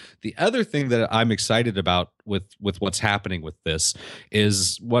great. The other thing that I'm excited about with what's happening with this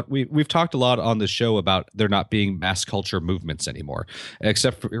is what we've talked a lot on the show about there not being mass culture movements anymore,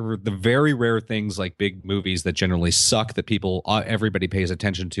 except for the very rare things like big movies that generally suck that everybody pays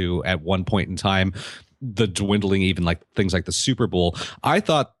attention to at one point in time, the dwindling, even like things like the Super Bowl. I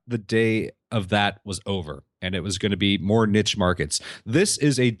thought the day of that was over and it was going to be more niche markets. This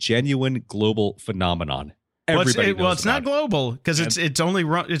is a genuine global phenomenon. It's not global because it's only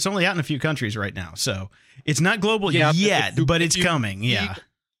out in a few countries right now. So it's not global yet, but it's coming. Yeah.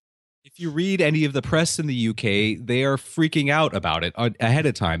 If you read any of the press in the UK, they are freaking out about it ahead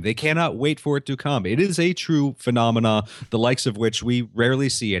of time. They cannot wait for it to come. It is a true phenomena, the likes of which we rarely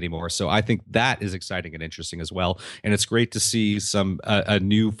see anymore. So I think that is exciting and interesting as well. And it's great to see a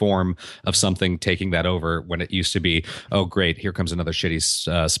new form of something taking that over when it used to be, oh, great, here comes another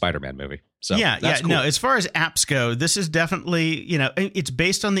shitty Spider-Man movie. So that's cool. No, as far as apps go, this is definitely, it's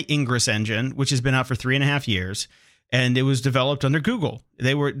based on the Ingress engine, which has been out for 3.5 years. And it was developed under Google.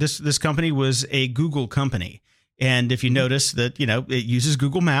 This company was a Google company. And if you notice that, it uses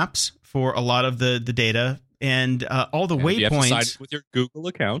Google Maps for a lot of the data and all the waypoints. You have to sign in with your Google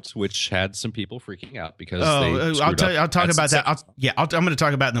account, which had some people freaking out because I'll talk about that. I'm going to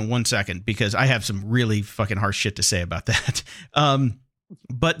talk about it in 1 second because I have some really fucking harsh shit to say about that.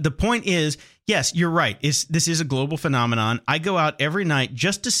 But the point is, yes, you're right. This is a global phenomenon. I go out every night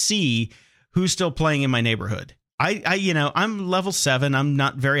just to see who's still playing in my neighborhood. I'm level 7. I'm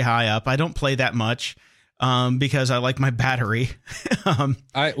not very high up. I don't play that much because I like my battery.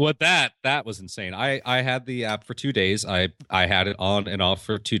 That was insane. I had the app for 2 days. I had it on and off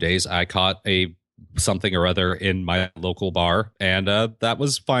for 2 days. I caught something or other in my local bar, and that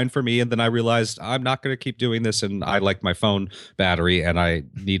was fine for me. And then I realized I'm not going to keep doing this, and I like my phone battery, and I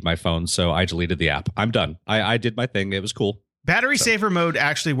need my phone, so I deleted the app. I'm done. I did my thing. It was cool. Battery saver mode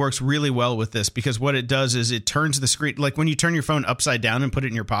actually works really well with this because what it does is it turns the screen, like when you turn your phone upside down and put it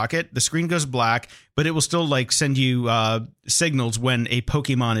in your pocket, the screen goes black, but it will still like send you signals when a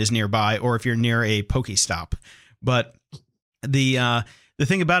Pokemon is nearby or if you're near a Pokestop. But the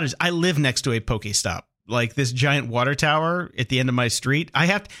thing about it is I live next to a Pokestop, like this giant water tower at the end of my street.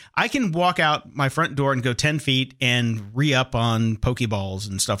 I can walk out my front door and go 10 feet and re-up on Pokeballs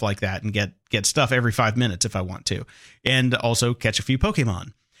and stuff like that and get stuff every 5 minutes if I want to, and also catch a few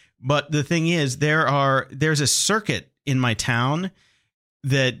Pokemon. But the thing is, there's a circuit in my town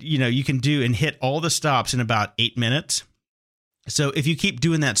that you can do and hit all the stops in about 8 minutes. So if you keep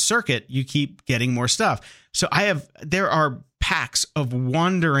doing that circuit, you keep getting more stuff. So there are packs of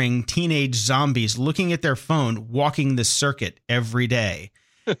wandering teenage zombies looking at their phone, walking the circuit every day.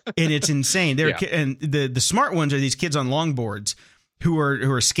 And it's insane. And the smart ones are these kids on longboards who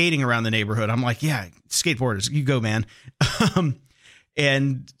are skating around the neighborhood. I'm like, yeah, skateboarders, you go, man.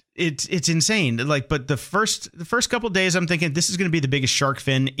 And it's insane. Like, but the first couple of days, I'm thinking this is going to be the biggest shark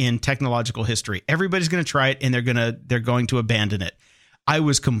fin in technological history. Everybody's going to try it, and they're going to abandon it. I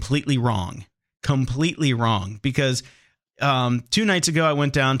was completely wrong, because 2 nights ago I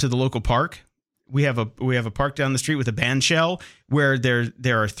went down to the local park. We have a park down the street with a band shell where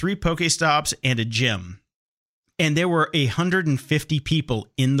there are 3 Pokestops and a gym, and there were 150 people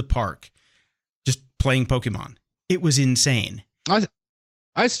in the park just playing Pokemon. It was insane.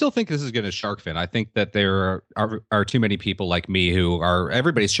 I still think this is going to shark fin. I think that there are too many people like me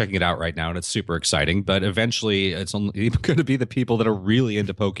everybody's checking it out right now, and it's super exciting. But eventually, it's only going to be the people that are really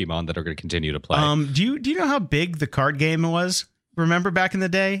into Pokemon that are going to continue to play. Do you know how big the card game was? Remember back in the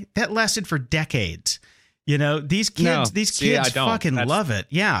day? That lasted for decades. You know, these kids fucking love it.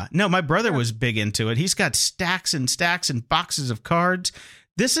 Yeah. No, my brother was big into it. He's got stacks and stacks and boxes of cards.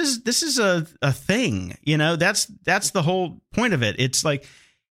 This is a thing. You know, that's the whole point of it. It's like,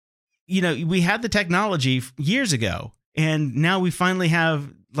 you know, we had the technology years ago, and now we finally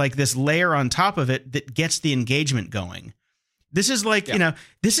have like this layer on top of it that gets the engagement going. This is like, you know,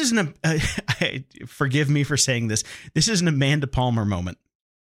 this isn't forgive me for saying this. This is an Amanda Palmer moment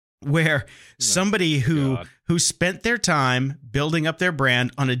where somebody who spent their time building up their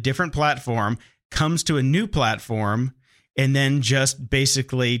brand on a different platform comes to a new platform and then just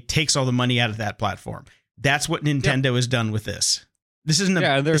basically takes all the money out of that platform. That's what Nintendo has done with this. This isn't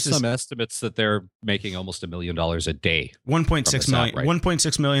and there's some estimates that they're making almost $1 million a day. 1.6 million, right?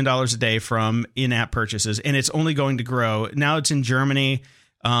 $1.6 million a day from in-app purchases, and it's only going to grow. Now it's in Germany.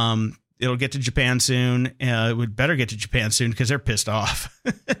 It'll get to Japan soon. It would better get to Japan soon because they're pissed off.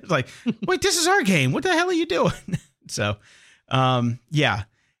 Like, wait, this is our game. What the hell are you doing? So,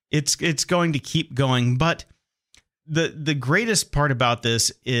 it's going to keep going. But the greatest part about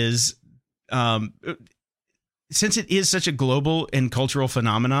this is, since it is such a global and cultural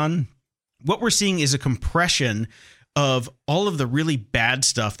phenomenon, what we're seeing is a compression of all of the really bad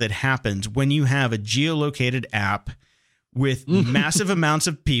stuff that happens when you have a geolocated app with massive amounts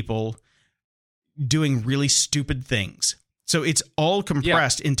of people doing really stupid things. So it's all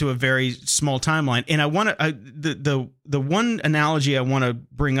compressed into a very small timeline. And I want to, the one analogy I want to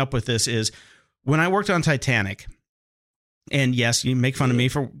bring up with this is when I worked on Titanic, and yes, you make fun of me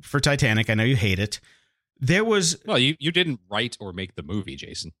for Titanic. I know you hate it. There was you didn't write or make the movie,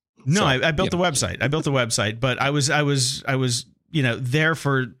 Jason. No, so, I built the website. I built the website, but I was there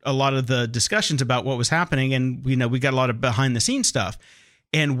for a lot of the discussions about what was happening, and we got a lot of behind the scenes stuff.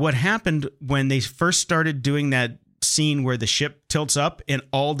 And what happened when they first started doing that scene where the ship tilts up and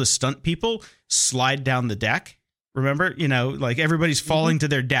all the stunt people slide down the deck? Remember, like everybody's falling to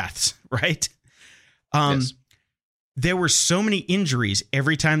their deaths, right? Yes. There were so many injuries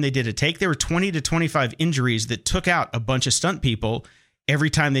every time they did a take. There were 20 to 25 injuries that took out a bunch of stunt people every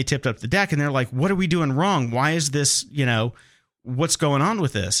time they tipped up the deck. And they're like, what are we doing wrong? Why is this, what's going on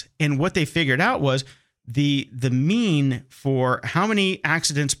with this? And what they figured out was the mean for how many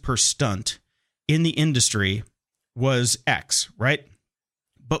accidents per stunt in the industry was X, right?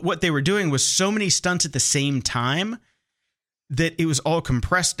 But what they were doing was so many stunts at the same time that it was all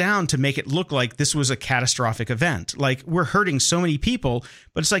compressed down to make it look like this was a catastrophic event. Like, we're hurting so many people,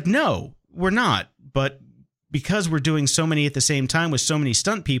 but it's like, no, we're not. But because we're doing so many at the same time with so many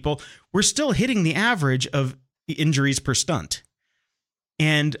stunt people, we're still hitting the average of injuries per stunt.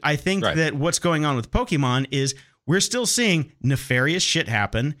 And I think that what's going on with Pokemon is we're still seeing nefarious shit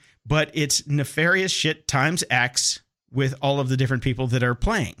happen, but it's nefarious shit times X with all of the different people that are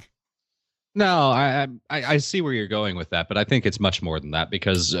playing. No, I see where you're going with that, but I think it's much more than that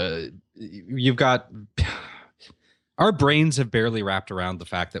because you've got our brains have barely wrapped around the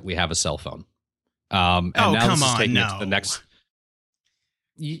fact that we have a cell phone. And now come this is on, taking no. it to the next.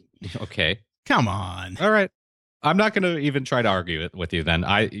 Okay, come on. All right. I'm not going to even try to argue it with you then.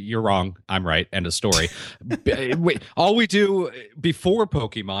 You're wrong. I'm right. End of story. Wait, all we do before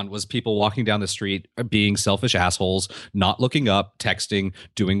Pokemon was people walking down the street being selfish assholes, not looking up, texting,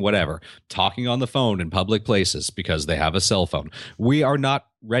 doing whatever, talking on the phone in public places because they have a cell phone. We are not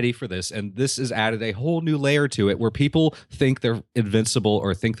ready for this, and this has added a whole new layer to it where people think they're invincible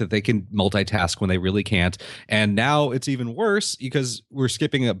or think that they can multitask when they really can't. And now it's even worse because we're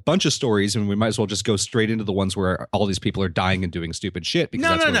skipping a bunch of stories, and we might as well just go straight into the ones where all these people are dying and doing stupid shit because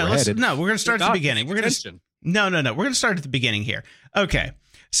that's where we're headed. No, we're going to start at the beginning. We're going to No. We're going to start at the beginning here. Okay.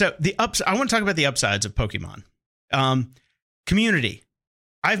 So I want to talk about the upsides of Pokemon. Community.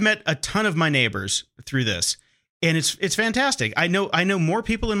 I've met a ton of my neighbors through this. And it's fantastic. I know more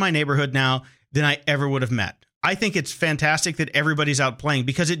people in my neighborhood now than I ever would have met. I think it's fantastic that everybody's out playing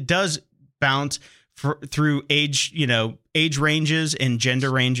because it does bounce through age ranges and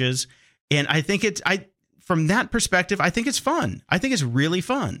gender ranges. And I think from that perspective, I think it's fun. I think it's really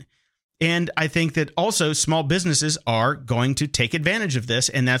fun. And I think that also small businesses are going to take advantage of this.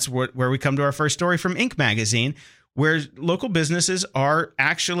 And that's where we come to our first story from Inc. magazine, where local businesses are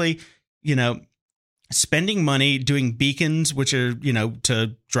actually, spending money doing beacons, which are,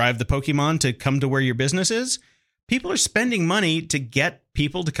 to drive the Pokemon to come to where your business is. People are spending money to get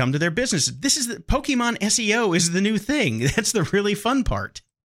people to come to their business. This is Pokemon SEO is the new thing. That's the really fun part.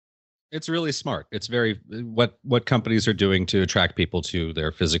 It's really smart. It's very what companies are doing to attract people to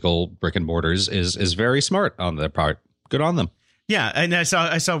their physical brick and mortars is very smart on their part. Good on them. Yeah, and I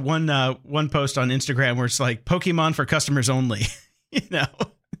saw one post on Instagram where it's like Pokemon for customers only. You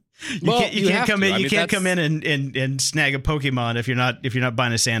can't come in. You can't come in and snag a Pokemon if you're not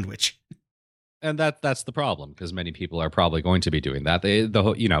buying a sandwich. And that's the problem, because many people are probably going to be doing that.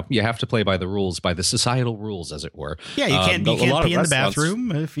 You have to play by the rules, by the societal rules, as it were. Yeah, you can't pee in the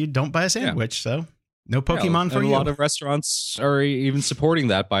bathroom if you don't buy a sandwich. Yeah. So no Pokemon for you. A lot of restaurants are even supporting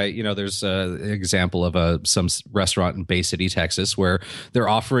that by, there's an example of some restaurant in Bay City, Texas, where they're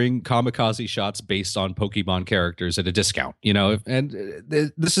offering kamikaze shots based on Pokemon characters at a discount, and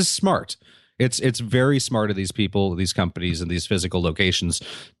this is smart. It's very smart of these people, these companies, and these physical locations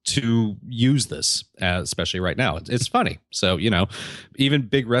to use this, especially right now. It's funny. So, even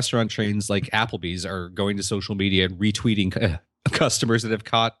big restaurant chains like Applebee's are going to social media and retweeting customers that have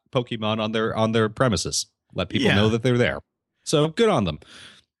caught Pokemon on their premises. Let people know that they're there. So good on them.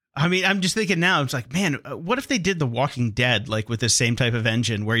 I mean, I'm just thinking now, it's like, man, what if they did The Walking Dead, like with this same type of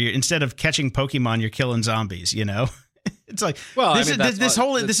engine where instead of catching Pokemon, you're killing zombies, It's like, well,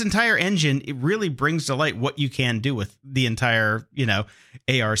 this entire engine, it really brings to light what you can do with the entire,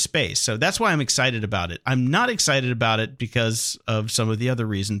 AR space. So that's why I'm excited about it. I'm not excited about it because of some of the other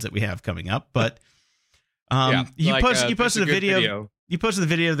reasons that we have coming up. But you posted a video. You posted the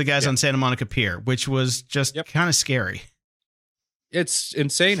video of the guys on Santa Monica Pier, which was just kind of scary. It's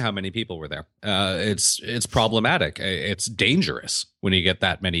insane how many people were there. It's problematic. It's dangerous when you get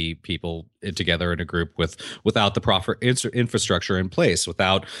that many people together in a group without the proper infrastructure in place,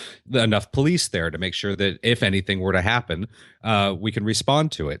 without enough police there to make sure that if anything were to happen, we can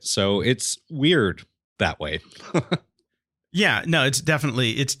respond to it. So it's weird that way. Yeah, no, it's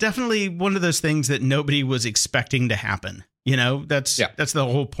definitely one of those things that nobody was expecting to happen. That's the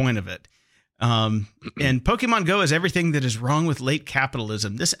whole point of it. And Pokemon Go is everything that is wrong with late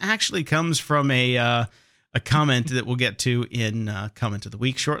capitalism. This actually comes from a comment that we'll get to in Comment of the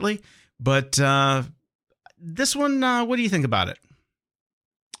Week shortly. But this one, what do you think about it?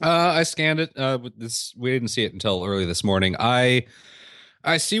 I scanned it. We didn't see it until early this morning.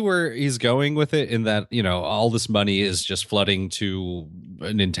 I see where he's going with it, in that, all this money is just flooding to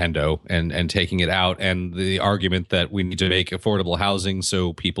Nintendo and taking it out. And the argument that we need to make affordable housing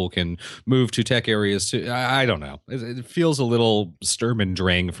so people can move to tech areas I don't know. It feels a little Sturm und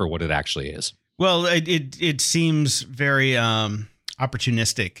Drang for what it actually is. Well, it seems very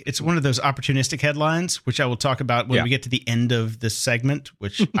opportunistic. It's one of those opportunistic headlines, which I will talk about when we get to the end of this segment,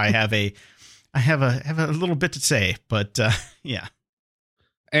 which I have a little bit to say, but yeah.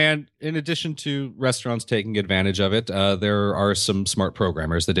 And in addition to restaurants taking advantage of it, there are some smart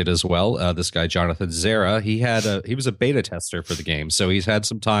programmers that did as well. This guy, Jonathan Zera, he was a beta tester for the game, so he's had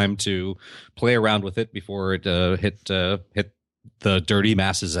some time to play around with it before it hit the dirty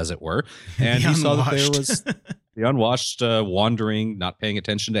masses, as it were. And he saw that there was the unwashed, wandering, not paying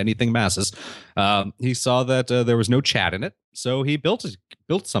attention to anything masses. He saw that there was no chat in it, so he built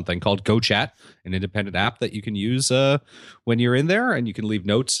something called GoChat, an independent app that you can use when you're in there, and you can leave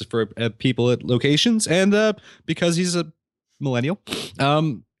notes for people at locations. And because he's a millennial,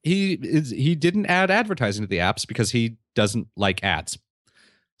 he didn't add advertising to the apps because he doesn't like ads.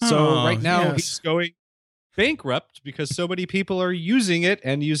 So right now he's going bankrupt because so many people are using it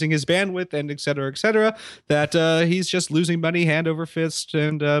and using his bandwidth and et cetera, that he's just losing money hand over fist.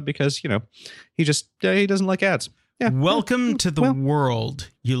 And because, he doesn't like ads. Yeah. Welcome to the world,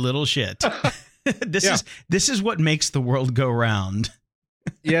 you little shit. This is what makes the world go round.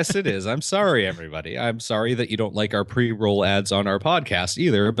 Yes, it is. I'm sorry, everybody. I'm sorry that you don't like our pre-roll ads on our podcast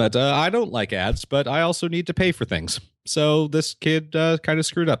either, but I don't like ads, but I also need to pay for things. So this kid kind of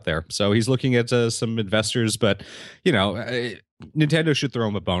screwed up there. So he's looking at some investors, but, Nintendo should throw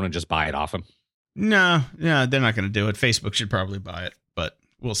him a bone and just buy it off him. No, they're not going to do it. Facebook should probably buy it, but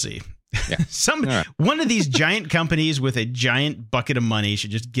we'll see. Yeah. One of these giant companies with a giant bucket of money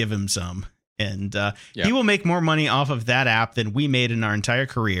should just give him some. And he will make more money off of that app than we made in our entire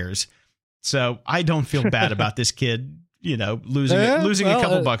careers. So I don't feel bad about this kid, losing a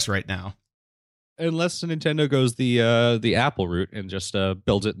couple bucks right now. Nintendo goes the Apple route and just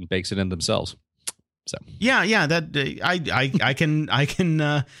builds it and bakes it in themselves. So yeah, that I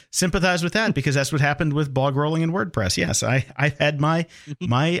can sympathize with that, because that's what happened with blog rolling and WordPress. Yes, I've had my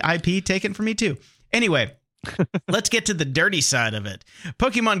IP taken from me too. Anyway, let's get to the dirty side of it.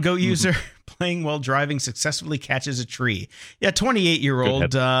 Pokemon Go user playing while driving successfully catches a tree. Yeah,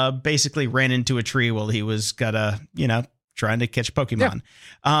 28-year-old basically ran into a tree while he was trying to catch Pokemon.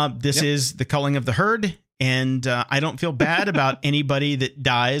 This is the culling of the herd, and I don't feel bad about anybody that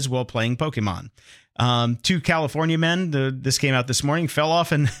dies while playing Pokemon. 2 California men, this came out this morning, fell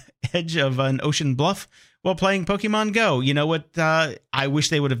off an edge of an ocean bluff while playing Pokemon Go. You know what? I wish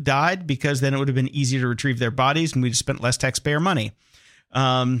they would have died, because then it would have been easier to retrieve their bodies and we'd have spent less taxpayer money.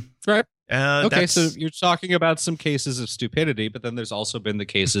 Right. Okay, so you're talking about some cases of stupidity, but then there's also been the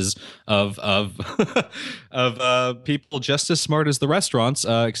cases of people just as smart as the restaurants,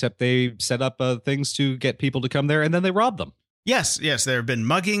 except they set up things to get people to come there and then they rob them. Yes. There have been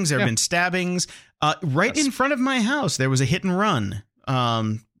muggings. There have been stabbings. Right in front of my house, there was a hit and run,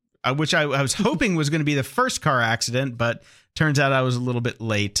 which I was hoping was going to be the first car accident, but turns out I was a little bit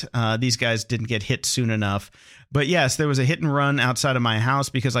late. These guys didn't get hit soon enough. But yes, there was a hit and run outside of my house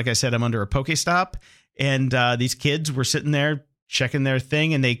because, like I said, I'm under a Pokestop, and these kids were sitting there checking their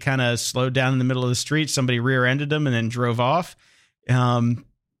thing, and they kind of slowed down in the middle of the street. Somebody rear-ended them and then drove off. You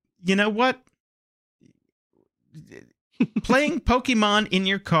know what? Playing Pokemon in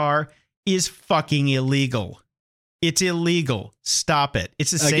your car is fucking illegal. It's illegal. Stop it. It's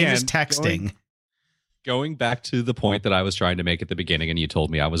the same as texting. Going back to the point that I was trying to make at the beginning, and you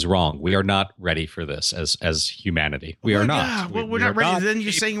told me I was wrong. We are not ready for this as humanity. We are not. Well, we're not ready. Then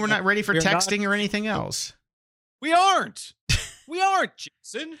you're saying we're not ready for texting or anything else. We aren't. We aren't,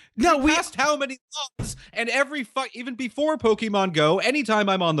 Jason. No, we passed how many laws? And even before Pokemon Go, anytime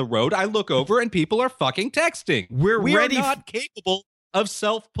I'm on the road, I look over and people are fucking texting. We are not capable of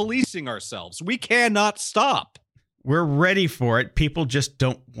self-policing ourselves. We cannot stop. We're ready for it. People just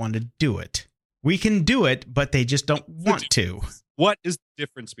don't want to do it. We can do it, but they just don't want to. What is the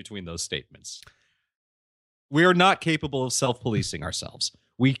difference between those statements? We are not capable of self-policing ourselves.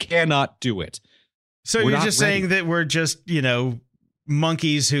 We cannot do it. So you're just saying that we're just,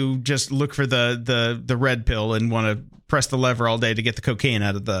 monkeys who just look for the red pill and want to press the lever all day to get the cocaine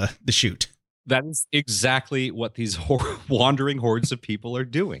out of the chute. That is exactly what these wandering hordes of people are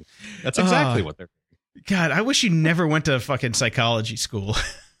doing. That's exactly what they're doing. God, I wish you never went to fucking psychology school.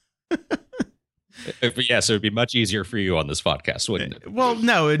 Yes, it would be much easier for you on this podcast, wouldn't it? Well,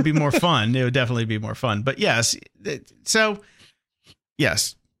 no, it'd be more fun. It would definitely be more fun. But yes. So,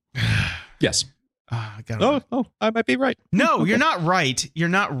 yes. Yes. I might be right. No, okay. You're not right. You're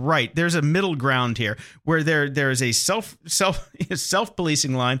not right. There's a middle ground here where there is a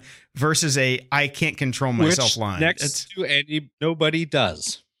self-policing line versus a I can't control myself line. Nobody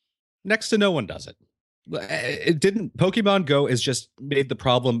does. Next to no one does it. It didn't. Pokemon Go has just made the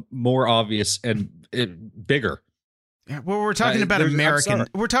problem more obvious and bigger. Well, we're talking about American.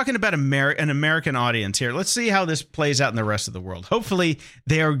 We're talking about an American audience here. Let's see how this plays out in the rest of the world. Hopefully,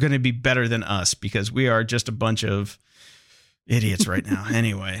 they are going to be better than us because we are just a bunch of idiots right now.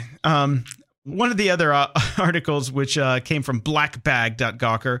 Anyway, one of the other articles, which came from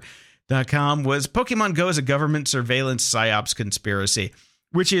blackbag.gawker.com, was Pokemon Go is a government surveillance psyops conspiracy,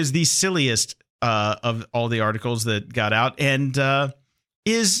 which is the silliest of all the articles that got out and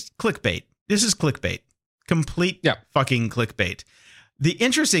is clickbait. This is clickbait. Complete fucking clickbait. The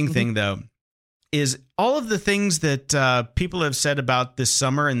interesting thing, though, is all of the things that people have said about this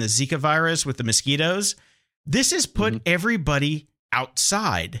summer and the Zika virus with the mosquitoes. This has put everybody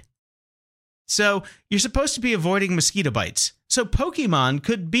outside. So you're supposed to be avoiding mosquito bites. So Pokemon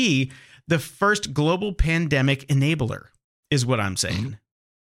could be the first global pandemic enabler, is what I'm saying.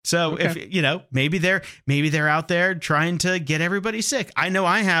 So if maybe they're out there trying to get everybody sick. I know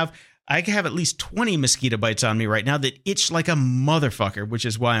I have at least 20 mosquito bites on me right now that itch like a motherfucker, which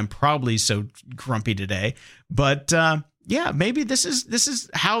is why I'm probably so grumpy today. But maybe this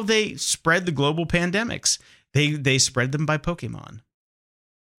is how they spread the global pandemics. They spread them by Pokemon.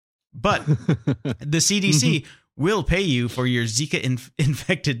 But the CDC will pay you for your Zika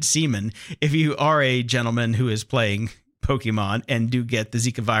infected semen if you are a gentleman who is playing Pokemon and do get the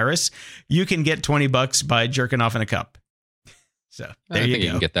Zika virus. You can get $20 by jerking off in a cup. So there you go. You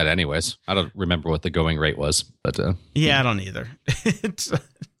can get that anyways. I don't remember what the going rate was, but I don't either.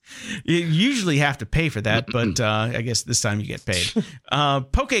 You usually have to pay for that, but I guess this time you get paid.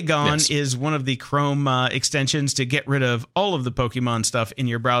 Pokegon is one of the Chrome extensions to get rid of all of the Pokemon stuff in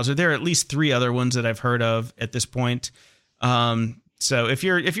your browser. There are at least 3 other ones that I've heard of at this point. So if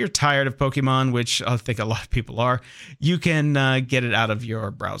you're tired of Pokemon, which I think a lot of people are, you can get it out of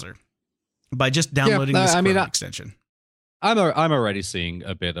your browser by just downloading this Chrome extension. I'm already seeing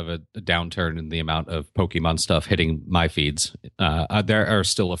a bit of a downturn in the amount of Pokemon stuff hitting my feeds. There are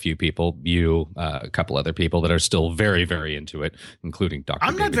still a few people, a couple other people that are still very, very into it, including Dr.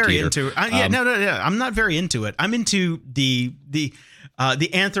 I'm not very into it. I'm not very into it. I'm into the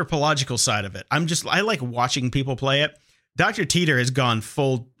anthropological side of it. I like watching people play it. Dr. Teeter has gone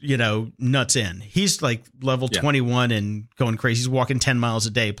full, nuts in. He's like level 21 and going crazy. He's walking 10 miles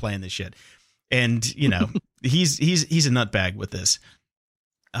a day playing this shit. And, he's a nutbag with this.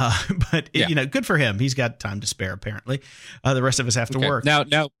 But good for him. He's got time to spare, apparently. The rest of us have to work.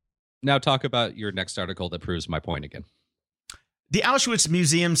 Now talk about your next article that proves my point again. The Auschwitz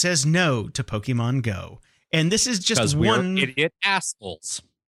Museum says no to Pokemon Go. And this is just one idiot assholes.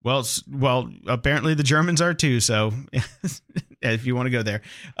 Well, apparently the Germans are too. So if you want to go there.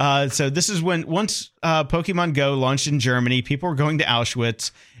 So this is once Pokemon Go launched in Germany, people were going to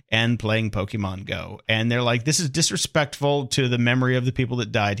Auschwitz and playing Pokemon Go. And they're like, this is disrespectful to the memory of the people that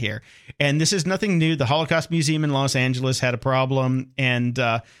died here. And this is nothing new. The Holocaust Museum in Los Angeles had a problem. And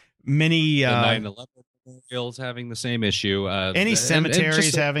many... 9/11 memorials having the same issue. Any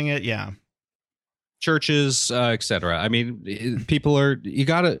cemeteries having it, yeah. Churches, etc. I mean, people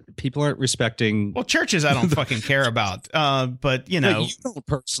aren't respecting. Well, churches I don't fucking care about. But you don't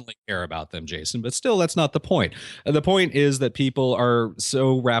personally care about them, Jason. But still, that's not the point. The point is that people are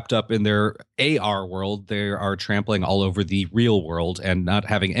so wrapped up in their AR world, they are trampling all over the real world and not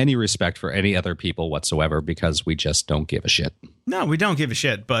having any respect for any other people whatsoever because we just don't give a shit. No, we don't give a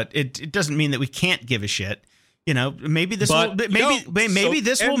shit. But it doesn't mean that we can't give a shit. Maybe this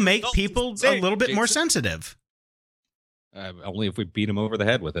will make people a little bit more sensitive. Only if we beat them over the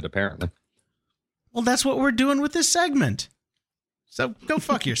head with it, apparently. Well, that's what we're doing with this segment. So go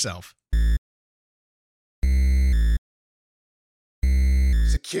fuck yourself.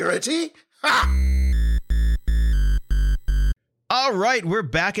 Security? Ha! All right, we're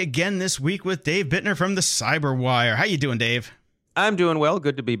back again this week with Dave Bittner from the Cyberwire. How you doing, Dave? I'm doing well.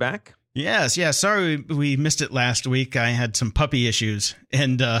 Good to be back. Yes. Sorry we missed it last week. I had some puppy issues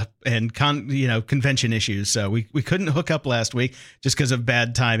and convention issues, so we couldn't hook up last week just because of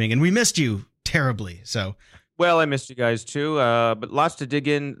bad timing, and we missed you terribly. So, well, I missed you guys too. But lots to dig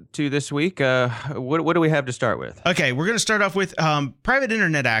into this week. What do we have to start with? Okay, we're going to start off with private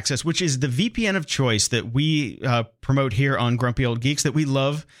internet access, which is the VPN of choice that we promote here on Grumpy Old Geeks that we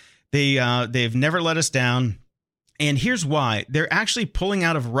love. They've never let us down. And here's why. They're actually pulling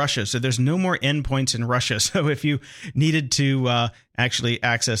out of Russia, so there's no more endpoints in Russia. So if you needed to actually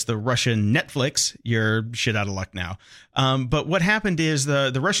access the Russian Netflix, you're shit out of luck now. But what happened is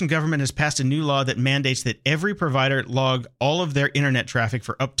the Russian government has passed a new law that mandates that every provider log all of their internet traffic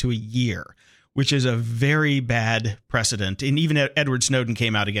for up to a year, which is a very bad precedent. And even Edward Snowden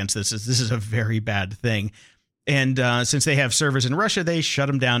came out against this. This is a very bad thing. And since they have servers in Russia, they shut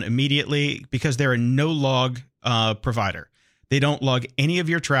them down immediately because they're a no-log provider. They don't log any of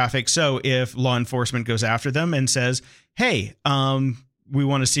your traffic. So if law enforcement goes after them and says, hey, we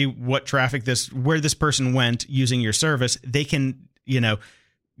want to see what traffic where this person went using your service, they can,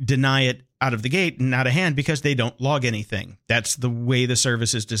 deny it out of the gate and out of hand because they don't log anything. That's the way the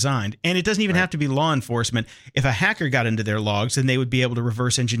service is designed. And it doesn't even have to be law enforcement. If a hacker got into their logs, then they would be able to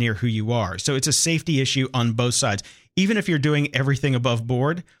reverse engineer who you are. So it's a safety issue on both sides. Even if you're doing everything above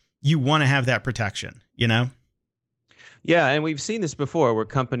board, you want to have that protection, Yeah, and we've seen this before, where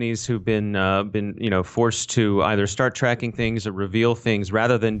companies who've been forced to either start tracking things or reveal things,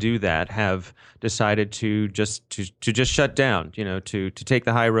 rather than do that, have decided to just shut down. To take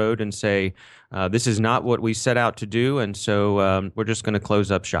the high road and say this is not what we set out to do, and so we're just going to close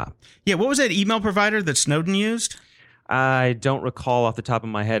up shop. Yeah, what was that email provider that Snowden used? I don't recall off the top of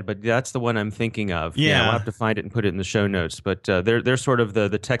my head, but that's the one I'm thinking of. Yeah, I'll have to find it and put it in the show notes. But they're sort of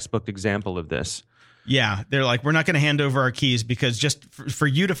the textbook example of this. Yeah, they're like, we're not going to hand over our keys because just for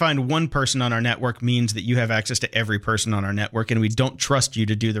you to find one person on our network means that you have access to every person on our network, and we don't trust you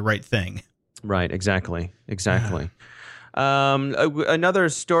to do the right thing. Right, exactly. Another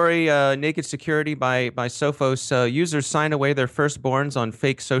story, Naked Security by Sophos. Users sign away their firstborns on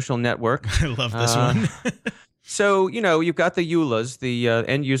fake social network. I love this one. So, you've got the EULAs, the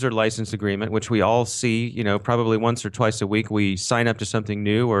end user license agreement, which we all see, probably once or twice a week. We sign up to something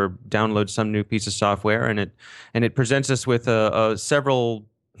new or download some new piece of software, and it presents us with several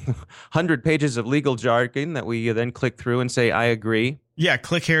hundred pages of legal jargon that we then click through and say, I agree. Yeah,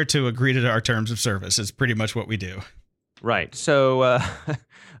 click here to agree to our terms of service is pretty much what we do. Right. So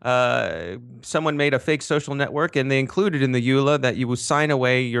someone made a fake social network, and they included in the EULA that you will sign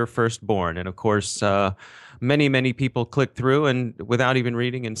away your firstborn. And of course, many people clicked through and without even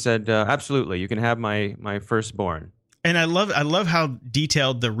reading and said, absolutely, you can have my firstborn. And I love how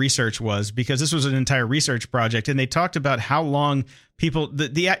detailed the research was, because this was an entire research project, and they talked about how long people,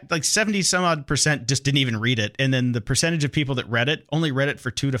 the like 70 some odd % just didn't even read it. And then the percentage of people that read it only read it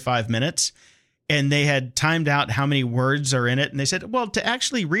for 2 to 5 minutes. And they had timed out how many words are in it. And they said, well, to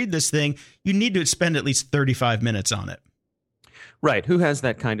actually read this thing, you need to spend at least 35 minutes on it. Right. Who has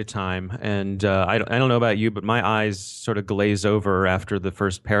that kind of time? And I don't know about you, but my eyes sort of glaze over after the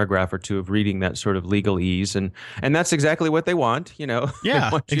first paragraph or two of reading that sort of legalese. And that's exactly what they want, you know.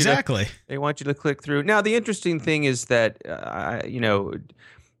 Yeah, exactly. They want you to click through. Now, the interesting thing is that,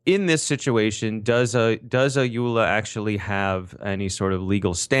 in this situation, does a EULA actually have any sort of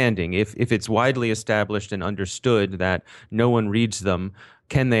legal standing? If it's widely established and understood that no one reads them,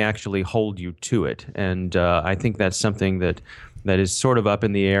 can they actually hold you to it? And I think that's something that is sort of up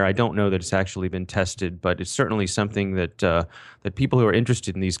in the air. I don't know that it's actually been tested, but it's certainly something that that people who are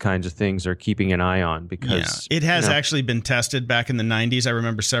interested in these kinds of things are keeping an eye on, because it has actually been tested back in the 90s. I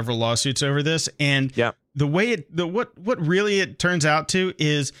remember several lawsuits over this, and the way what really it turns out to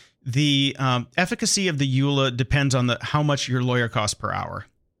is the efficacy of the EULA depends on how much your lawyer costs per hour.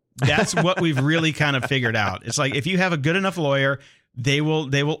 That's what we've really kind of figured out. It's like, if you have a good enough lawyer, they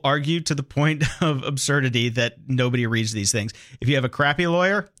will argue to the point of absurdity that nobody reads these things. If you have a crappy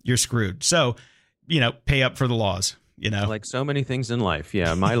lawyer, you're screwed. So, pay up for the laws, Like so many things in life.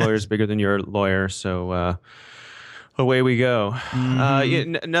 Yeah, my lawyer's bigger than your lawyer, so away we go.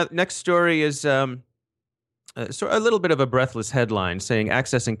 Next story is so a little bit of a breathless headline saying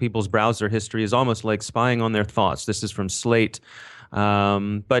accessing people's browser history is almost like spying on their thoughts. This is from Slate.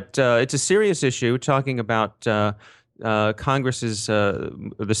 But it's a serious issue, talking about Congress's,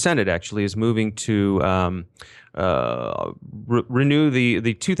 the Senate actually is moving to renew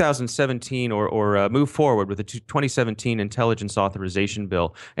the 2017 or move forward with the 2017 Intelligence Authorization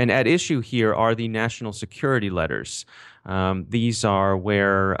Bill. And at issue here are the national security letters. These are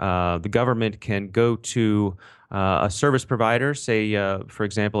where the government can go to a service provider, say, for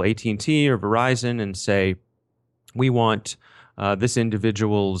example, AT&T or Verizon, and say, we want this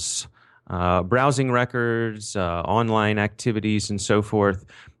individual's browsing records, online activities, and so forth.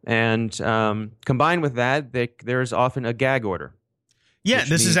 And combined with that, there's often a gag order. Yeah,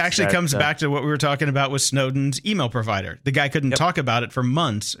 this is actually comes back to what we were talking about with Snowden's email provider. The guy couldn't talk about it for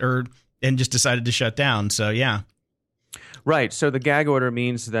months and just decided to shut down. So, yeah. Right. So the gag order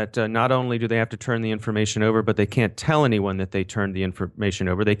means that not only do they have to turn the information over, but they can't tell anyone that they turned the information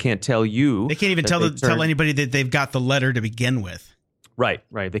over. They can't tell you. They can't even tell anybody that they've got the letter to begin with. Right.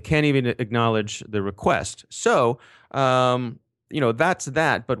 They can't even acknowledge the request. So, that's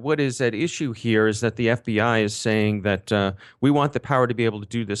that. But what is at issue here is that the FBI is saying that we want the power to be able to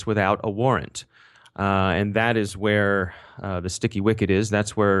do this without a warrant. And that is where the sticky wicket is.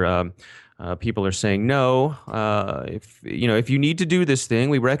 That's where people are saying, no, if you need to do this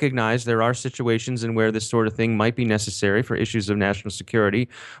thing, we recognize there are situations in where this sort of thing might be necessary for issues of national security,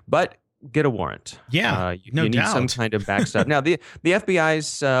 but get a warrant. Yeah, you need some kind of backstop. Now, the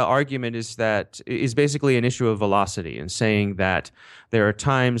FBI's argument is basically an issue of velocity, and saying that there are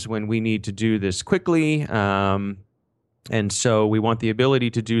times when we need to do this quickly, and so we want the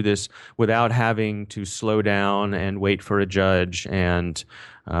ability to do this without having to slow down and wait for a judge and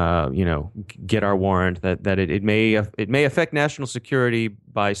get our warrant. That it may affect national security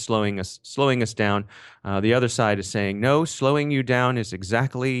by slowing us down. The other side is saying, no, slowing you down is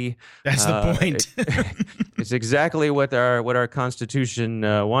exactly that's the point. It's exactly what our Constitution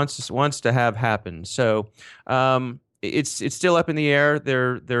wants to have happen. So it's still up in the air.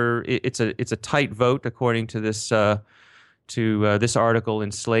 It's a tight vote according to this. This article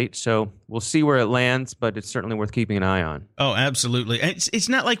in Slate. So we'll see where it lands, but it's certainly worth keeping an eye on. Oh, absolutely. It's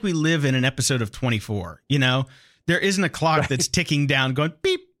not like we live in an episode of 24, There isn't a clock that's ticking down going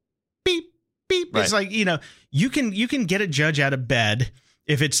beep, beep, beep. Right. It's like, you can get a judge out of bed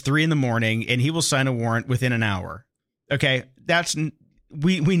if it's 3 a.m. and he will sign a warrant within an hour. Okay,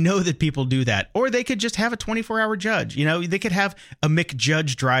 we know that people do that. Or they could just have a 24-hour judge. They could have a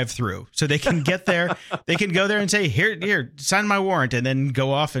McJudge drive-through, so they can get there. They can go there and say, here, sign my warrant, and then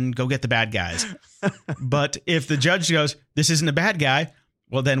go off and go get the bad guys. But if the judge goes, this isn't a bad guy,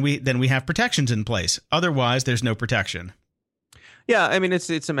 well, then we have protections in place. Otherwise, there's no protection. Yeah, I mean,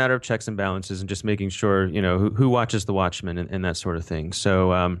 it's a matter of checks and balances and just making sure, who watches the Watchmen and that sort of thing.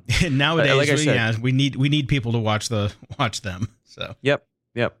 So nowadays, like I said, we need people to watch them. So yep.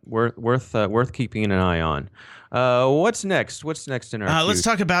 Yep, worth keeping an eye on. What's next? What's next in our queue? Let's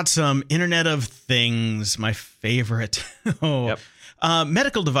talk about some Internet of Things, my favorite. Yep.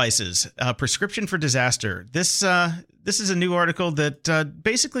 Medical devices, prescription for disaster. This is a new article that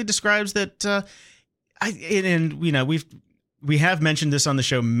basically describes that. We have mentioned this on the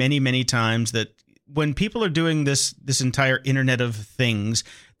show many times, that when people are doing this entire Internet of Things,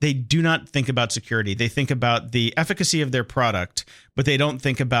 they do not think about security. They think about the efficacy of their product, but they don't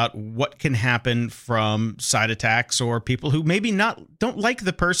think about what can happen from side attacks or people who maybe don't like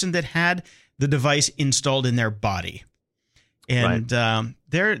the person that had the device installed in their body. And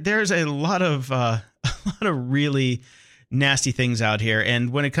there's a lot of really nasty things out here.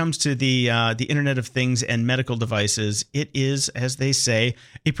 And when it comes to the Internet of Things and medical devices, it is, as they say,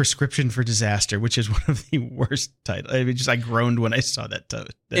 a prescription for disaster, which is one of the worst titles. I mean, I groaned when I saw that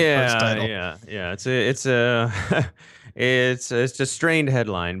first title. Yeah. It's a strained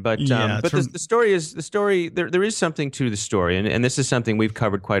headline, but the story. There is something to the story, and this is something we've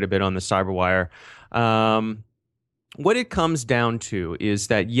covered quite a bit on the Cyberwire. What it comes down to is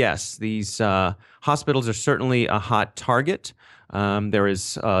that, yes, these hospitals are certainly a hot target. There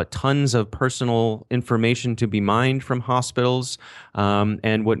is tons of personal information to be mined from hospitals.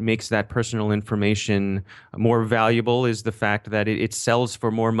 And what makes that personal information more valuable is the fact that it sells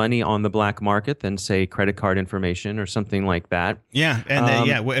for more money on the black market than, say, credit card information or something like that. Yeah. And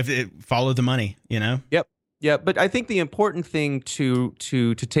if it follow the money, you know? Yep. Yeah, but I think the important thing to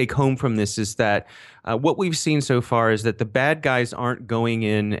take home from this is that what we've seen so far is that the bad guys aren't going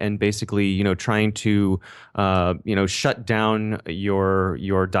in and basically, trying to, shut down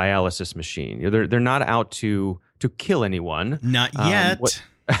your dialysis machine. They're not out to kill anyone. Not yet.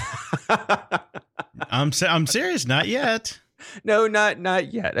 I'm serious. Not yet. No,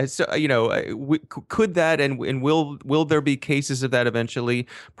 not yet. So, could that and will there be cases of that eventually?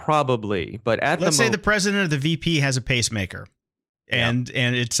 Probably. But let's say the president or the VP has a pacemaker, and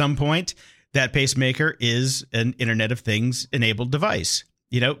at some point that pacemaker is an Internet of Things enabled device.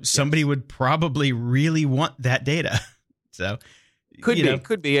 Somebody would probably really want that data. So.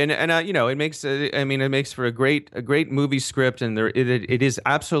 Could be, and it makes it makes for a great movie script, and it is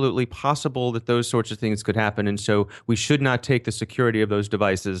absolutely possible that those sorts of things could happen, and so we should not take the security of those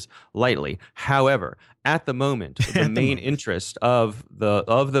devices lightly. However, at the moment, the main interest of the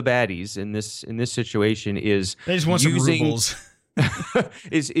baddies in this situation is they just want some rubles.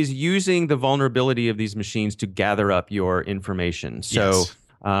 is using the vulnerability of these machines to gather up your information. So. Yes.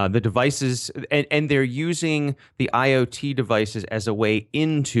 The devices, and they're using the IoT devices as a way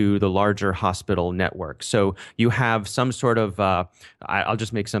into the larger hospital network. So you have some sort of, I'll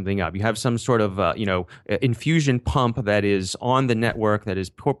just make something up. You have some sort of, infusion pump that is on the network that is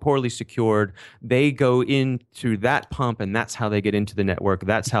poorly secured. They go in through that pump, and that's how they get into the network.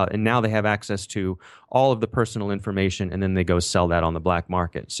 And now they have access to all of the personal information, and then they go sell that on the black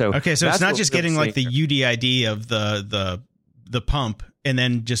market. So it's not just getting like the UDID of the pump and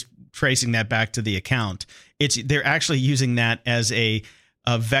then just tracing that back to the account. They're actually using that as a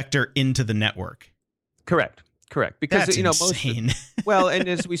vector into the network. Correct. Because that's insane. Well, and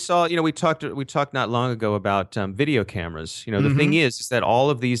as we saw, we talked not long ago about video cameras. The thing is that all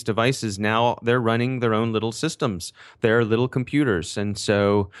of these devices now, they're running their own little systems. They're little computers, and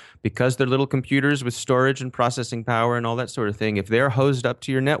so because they're little computers with storage and processing power and all that sort of thing, if they're hosed up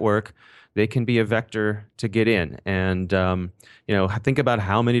to your network, they can be a vector to get in. And, think about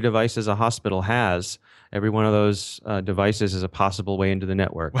how many devices a hospital has. Every one of those devices is a possible way into the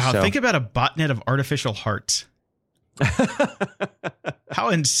network. Wow, think about a botnet of artificial hearts. How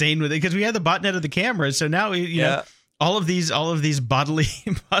insane would it? Because we had the botnet of the cameras, so now all of these bodily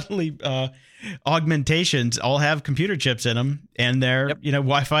augmentations all have computer chips in them, and they're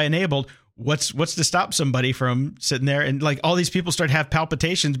Wi-Fi enabled. What's to stop somebody from sitting there and like all these people start to have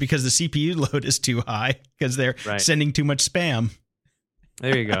palpitations because the CPU load is too high because they're sending too much spam.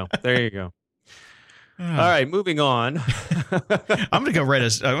 There you go. All right, moving on. I'm gonna go write a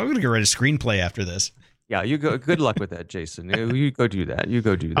screenplay after this. Yeah, you go. Good luck with that, Jason. You go do that. I'm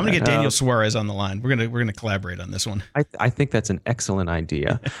gonna get Daniel Suarez on the line. We're gonna collaborate on this one. I think that's an excellent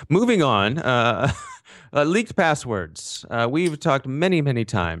idea. Moving on. Leaked passwords. We've talked many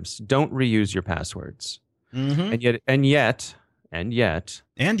times. Don't reuse your passwords. Mm-hmm. And yet,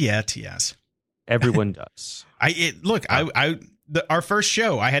 yes, everyone does. Our first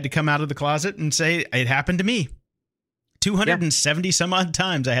show, I had to come out of the closet and say it happened to me. 270 some odd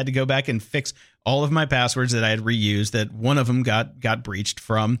times I had to go back and fix all of my passwords that I had reused. That one of them got breached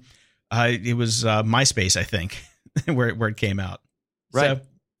from. It was MySpace, I think, where it came out.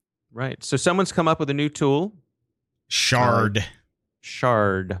 Right. So someone's come up with a new tool. Shard.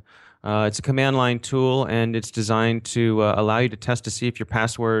 Shard. It's a command line tool, and it's designed to allow you to test to see if your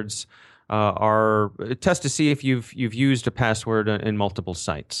passwords test to see if you've used a password in multiple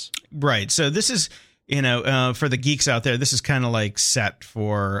sites. Right. So this is, for the geeks out there, this is kind of like set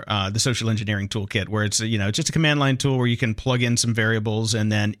for the social engineering toolkit, where it's just a command line tool where you can plug in some variables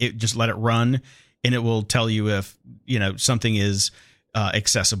and then it just let it run, and it will tell you if something is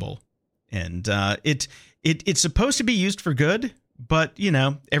accessible. And it's supposed to be used for good, but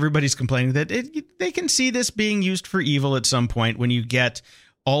everybody's complaining that they can see this being used for evil at some point when you get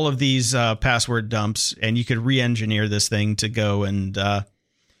all of these password dumps, and you could re-engineer this thing to go and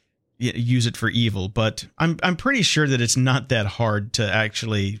use it for evil. But I'm pretty sure that it's not that hard to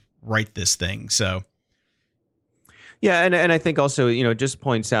actually write this thing. So. Yeah, and I think also, it just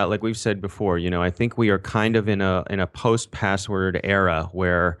points out, like we've said before, I think we are kind of in a post-password era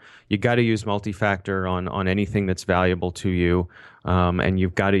where you got to use multi-factor on anything that's valuable to you, and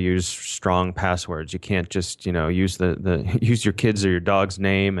you've got to use strong passwords. You can't just use use your kids or your dog's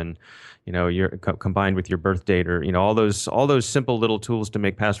name and you're combined with your birth date, or all those simple little tools to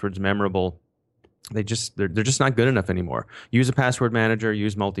make passwords memorable. They're just not good enough anymore. Use a password manager.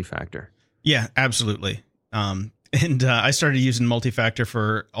 Use multi-factor. Yeah, absolutely. And I started using multi-factor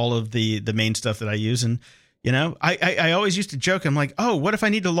for all of the main stuff that I use. And, I always used to joke. I'm like, oh, what if I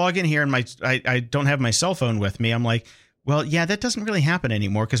need to log in here and I don't have my cell phone with me? I'm like, well, yeah, that doesn't really happen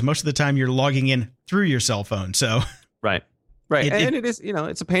anymore because most of the time you're logging in through your cell phone. So Right. And it is,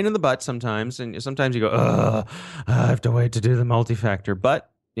 it's a pain in the butt sometimes. And sometimes you go, I have to wait to do the multi-factor.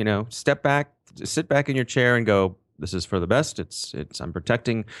 But, step back, sit back in your chair and go, this is for the best. I'm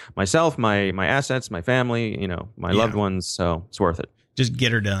protecting myself, my assets, my family, my loved ones. So it's worth it. Just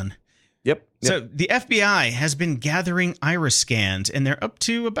get her done. Yep. So the FBI has been gathering iris scans, and they're up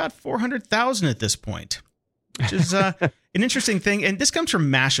to about 400,000 at this point, which is an interesting thing. And this comes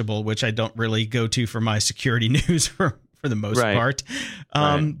from Mashable, which I don't really go to for my security news for the most part.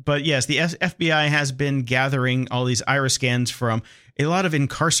 But yes, the FBI has been gathering all these iris scans from a lot of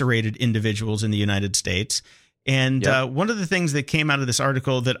incarcerated individuals in the United States. And one of the things that came out of this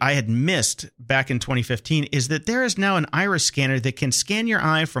article that I had missed back in 2015 is that there is now an iris scanner that can scan your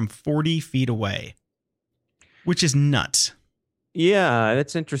eye from 40 feet away, which is nuts. Yeah,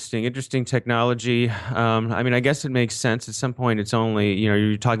 that's interesting. Interesting technology. I guess it makes sense. At some point, it's only,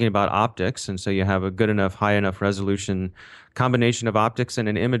 you're talking about optics. And so you have a good enough, high enough resolution combination of optics and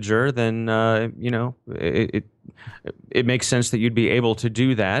an imager, then, it makes sense that you'd be able to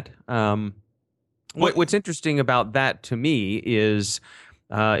do that. What's interesting about that to me is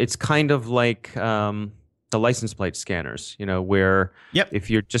it's kind of like the license plate scanners, where if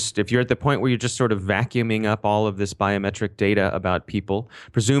you're at the point where you're just sort of vacuuming up all of this biometric data about people,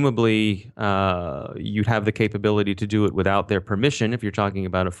 presumably you'd have the capability to do it without their permission if you're talking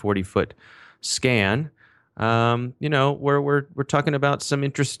about a 40-foot scan. We're talking about some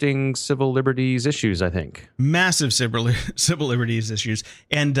interesting civil liberties issues, I think. Massive civil liberties issues.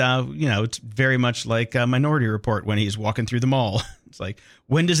 And, it's very much like Minority Report when he's walking through the mall. It's like,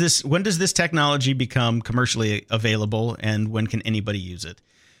 when does this technology become commercially available, and when can anybody use it?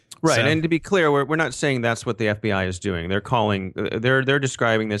 Right. So, and to be clear, we're not saying that's what the FBI is doing. They're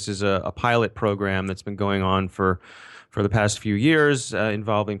describing this as a pilot program that's been going on for the past few years,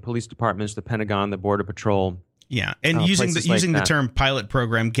 involving police departments, the Pentagon, the Border Patrol. Yeah, and using the term pilot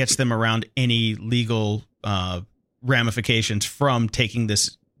program gets them around any legal ramifications from taking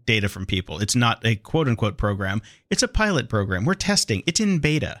this data from people. It's not a quote unquote program. It's a pilot program. We're testing. It's in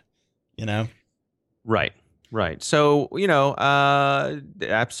beta, Right. So,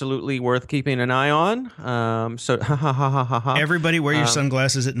 absolutely worth keeping an eye on. Everybody wear your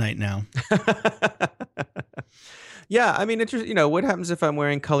sunglasses at night now. Yeah, what happens if I'm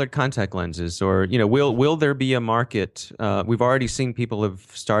wearing colored contact lenses, or will there be a market? We've already seen people have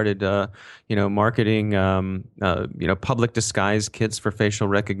started, marketing, public disguise kits for facial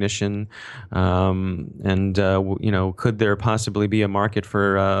recognition, and could there possibly be a market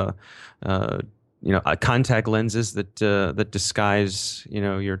for contact lenses that disguise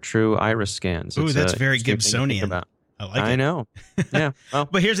your true iris scans? Ooh, that's very Gibsonian. I like it. I know. Yeah. Well,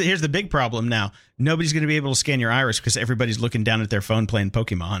 but here's the big problem now. Nobody's going to be able to scan your iris because everybody's looking down at their phone playing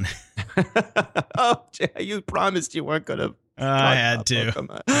Pokemon. Oh, Jay, you promised you weren't going to. I had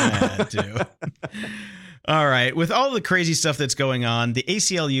to. All right. With all the crazy stuff that's going on, the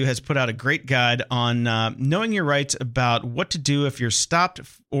ACLU has put out a great guide on knowing your rights about what to do if you're stopped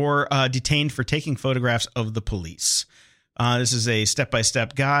or detained for taking photographs of the police. This is a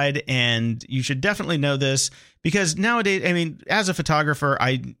step-by-step guide, and you should definitely know this because nowadays, as a photographer,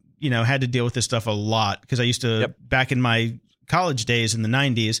 I had to deal with this stuff a lot because I used to, back in my college days in the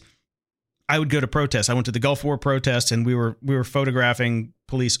 90s, I would go to protests. I went to the Gulf War protests, and we were photographing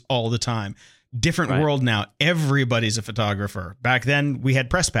police all the time. Different world now. Everybody's a photographer. Back then, we had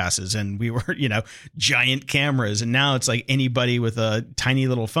press passes, and we were, giant cameras. And now it's like anybody with a tiny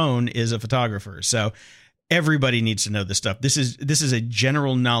little phone is a photographer. So everybody needs to know this stuff. This is a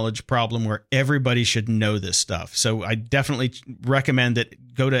general knowledge problem where everybody should know this stuff. So I definitely recommend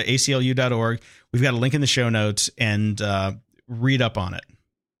that go to aclu.org. We've got a link in the show notes, and read up on it.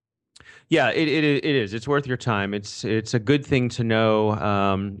 Yeah, it is. It's worth your time. It's a good thing to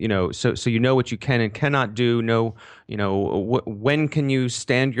know. So you know what you can and cannot do. Know when can you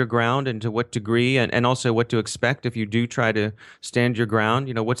stand your ground and to what degree, and also what to expect if you do try to stand your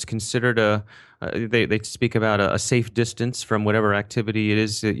ground. What's considered they speak about a safe distance from whatever activity it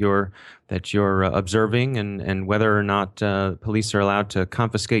is that you're observing, and whether or not police are allowed to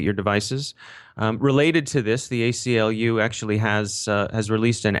confiscate your devices. Related to this, the ACLU actually has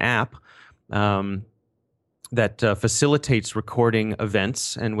released an app that facilitates recording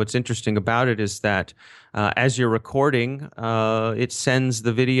events. And what's interesting about it is that as you're recording, it sends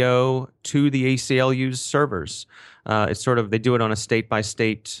the video to the ACLU's servers. It's they do it on a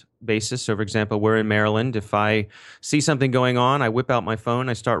state-by-state basis. So, for example, we're in Maryland. If I see something going on, I whip out my phone,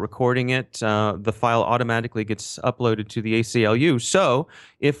 I start recording it. The file automatically gets uploaded to the ACLU. So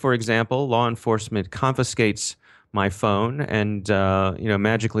if, for example, law enforcement confiscates my phone, and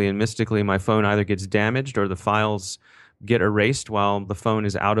magically and mystically my phone either gets damaged or the files get erased while the phone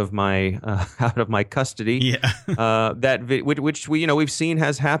is out of my custody. Yeah. Which we've seen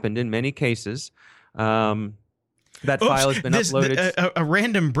has happened in many cases. That file has been uploaded. A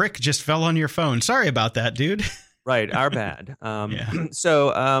random brick just fell on your phone. Sorry about that, dude. Right, our bad. Yeah.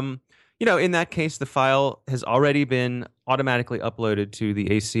 So in that case, the file has already been automatically uploaded to the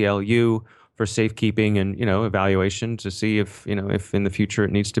ACLU for safekeeping and evaluation to see if in the future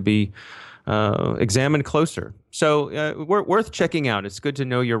it needs to be examined closer. So worth checking out. It's good to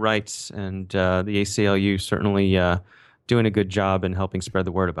know your rights, and the ACLU certainly doing a good job in helping spread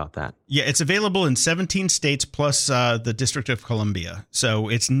the word about that. Yeah, it's available in 17 states plus the District of Columbia. So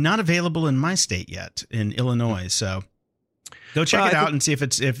it's not available in my state yet, in Illinois. So go check it out and see if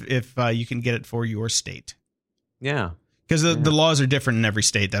you can get it for your state. Yeah. Because the laws are different in every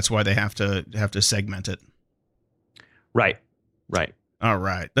state. That's why they have to segment it. Right. All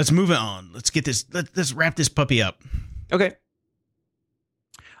right. Let's move on. Let's get this. Let's wrap this puppy up. Okay.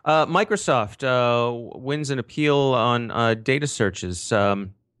 Microsoft wins an appeal on data searches.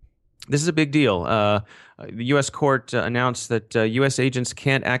 This is a big deal. The U.S. court announced that U.S. agents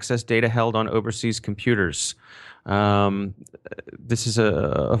can't access data held on overseas computers. This is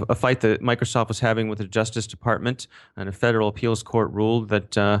a fight that Microsoft was having with the Justice Department, and a federal appeals court ruled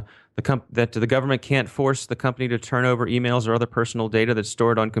that the government can't force the company to turn over emails or other personal data that's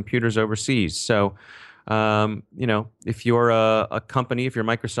stored on computers overseas. So, if you're a company, if you're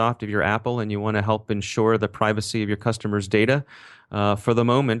Microsoft, if you're Apple, and you want to help ensure the privacy of your customers' data, for the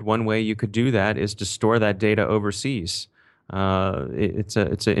moment, one way you could do that is to store that data overseas. It's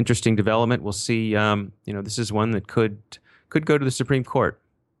an interesting development. We'll see. This is one that could go to the Supreme Court.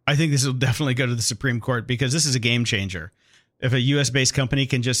 I think this will definitely go to the Supreme Court, because this is a game changer. If a U.S.-based company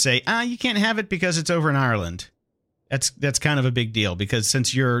can just say, you can't have it because it's over in Ireland, that's kind of a big deal, because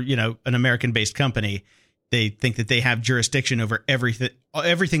since you're an American-based company, they think that they have jurisdiction over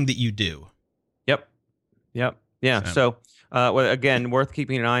everything that you do. Yep. Yeah. So again, worth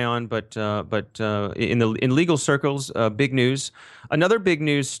keeping an eye on, but in legal circles, big news. Another big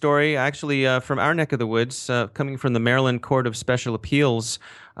news story, actually, from our neck of the woods, coming from the Maryland Court of Special Appeals.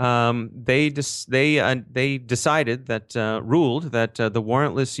 They decided that ruled that the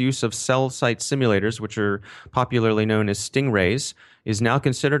warrantless use of cell site simulators, which are popularly known as stingrays, is now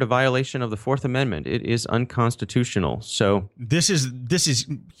considered a violation of the Fourth Amendment. It is unconstitutional. So this is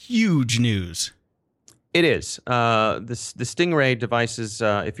huge news. It is. The Stingray devices,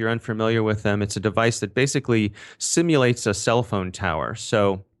 if you're unfamiliar with them, it's a device that basically simulates a cell phone tower.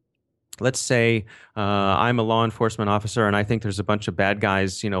 So let's say I'm a law enforcement officer, and I think there's a bunch of bad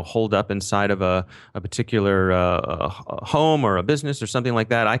guys, holed up inside of a particular home or a business or something like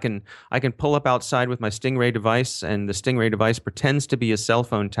that. I can pull up outside with my Stingray device, and the Stingray device pretends to be a cell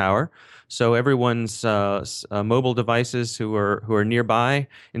phone tower. So everyone's mobile devices who are nearby,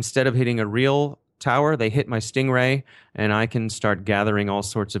 instead of hitting a real tower, they hit my Stingray, and I can start gathering all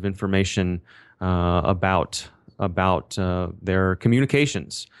sorts of information about their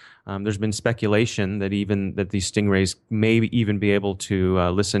communications. There's been speculation that these stingrays may even be able to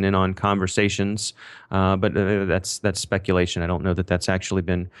listen in on conversations, but that's speculation. I don't know that that's actually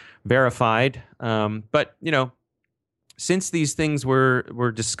been verified. But since these things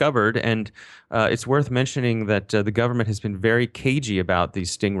were discovered, and it's worth mentioning that the government has been very cagey about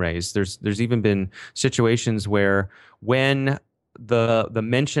these stingrays. There's even been situations where when the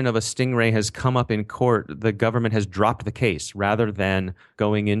mention of a stingray has come up in court, the government has dropped the case rather than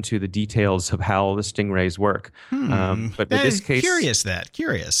going into the details of how the stingrays work. But with this case,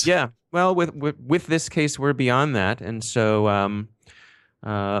 curious. Yeah. Well, with this case, we're beyond that, and so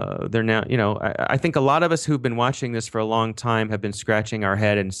they're now. I think a lot of us who've been watching this for a long time have been scratching our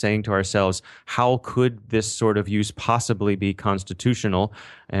head and saying to ourselves, "How could this sort of use possibly be constitutional?"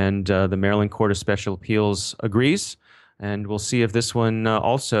 And the Maryland Court of Special Appeals agrees. And we'll see if this one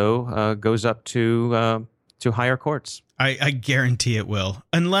also goes up to higher courts. I guarantee it will,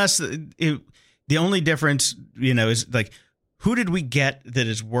 unless the only difference, is like, who did we get that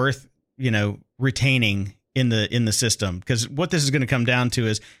is worth, retaining in the system? Because what this is going to come down to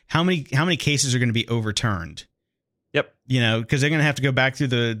is how many cases are going to be overturned. Yep. Because they're going to have to go back through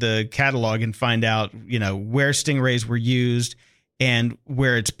the catalog and find out, where stingrays were used and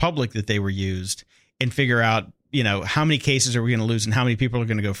where it's public that they were used, and figure out, how many cases are we going to lose and how many people are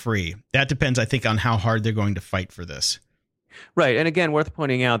going to go free? That depends, I think, on how hard they're going to fight for this. Right. And again, worth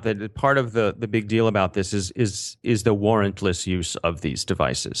pointing out that part of the big deal about this is the warrantless use of these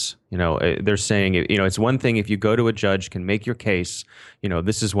devices. They're saying, it's one thing if you go to a judge, can make your case,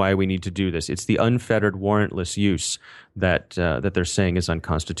 this is why we need to do this. It's the unfettered warrantless use that they're saying is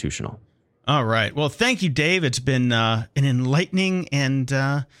unconstitutional. All right. Well, thank you, Dave. It's been an enlightening and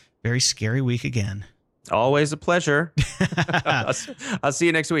very scary week again. Always a pleasure. I'll see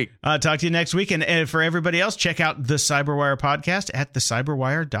you next week. Talk to you next week. And for everybody else, check out the Cyberwire podcast at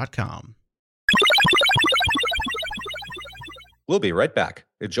thecyberwire.com. We'll be right back.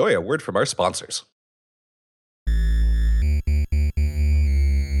 Enjoy a word from our sponsors.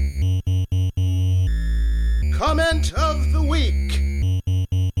 Comment of the week.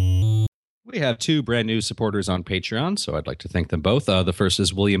 We have two brand new supporters on Patreon, so I'd like to thank them both. The first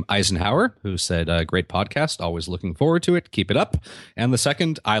is William Eisenhower, who said, great podcast, always looking forward to it. Keep it up. And the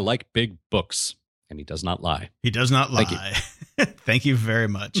second, I like big books. And he does not lie. He does not lie. Thank you, Thank you very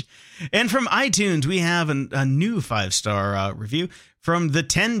much. And from iTunes, we have a new 5-star review from the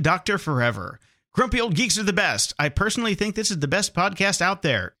 10 Doctor Forever. Grumpy Old Geeks are the best. I personally think this is the best podcast out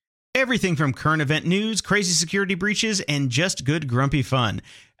there. Everything from current event news, crazy security breaches, and just good grumpy fun.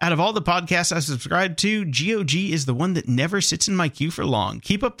 Out of all the podcasts I subscribe to, GOG is the one that never sits in my queue for long.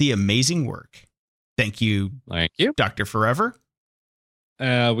 Keep up the amazing work. Thank you. Thank you, Dr. Forever.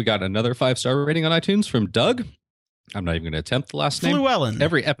 We got another 5-star rating on iTunes from Doug. I'm not even going to attempt the last name. Fluellen.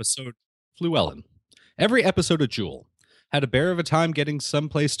 Every episode of Jewel. Had a bear of a time getting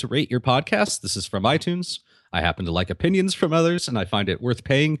someplace to rate your podcast. This is from iTunes. I happen to like opinions from others, and I find it worth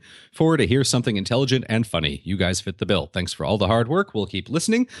paying for to hear something intelligent and funny. You guys fit the bill. Thanks for all the hard work. We'll keep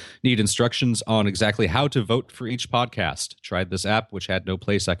listening. Need instructions on exactly how to vote for each podcast. Tried this app, which had no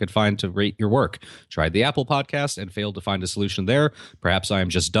place I could find to rate your work. Tried the Apple podcast and failed to find a solution there. Perhaps I am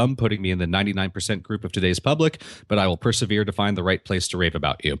just dumb, putting me in the 99% group of today's public, but I will persevere to find the right place to rave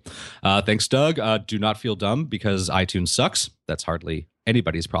about you. Thanks, Doug. Do not feel dumb because iTunes sucks. That's hardly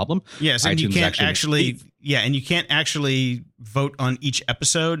anybody's problem. Yes, and you can't actually vote on each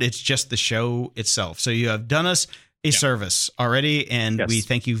episode. It's just the show itself. So you have done us a service already, and we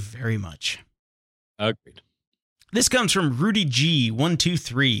thank you very much. Agreed. This comes from Rudy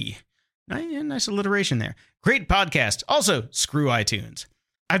G123. Nice alliteration there. Great podcast. Also, screw iTunes.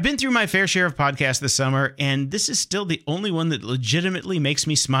 I've been through my fair share of podcasts this summer, and this is still the only one that legitimately makes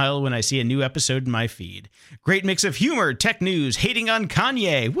me smile when I see a new episode in my feed. Great mix of humor, tech news, hating on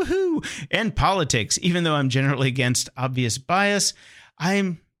Kanye, woohoo, and politics. Even though I'm generally against obvious bias,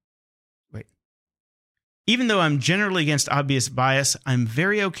 I'm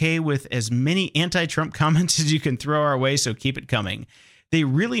very okay with as many anti-Trump comments as you can throw our way, so keep it coming. They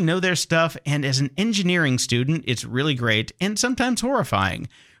really know their stuff, and as an engineering student, it's really great and sometimes horrifying.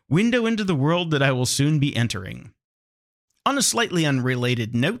 Window into the world that I will soon be entering. On a slightly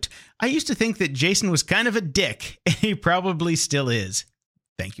unrelated note, I used to think that Jason was kind of a dick, and he probably still is.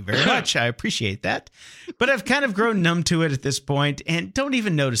 Thank you very much. I appreciate that. But I've kind of grown numb to it at this point and don't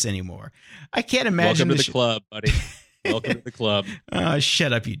even notice anymore. I can't imagine. Welcome to the club, buddy. Welcome to the club.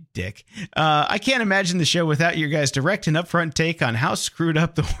 Shut up, you dick. I can't imagine the show without your guys' direct and upfront take on how screwed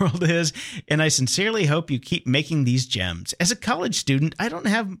up the world is, and I sincerely hope you keep making these gems. As a college student, I don't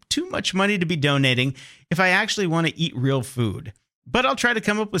have too much money to be donating if I actually want to eat real food. But I'll try to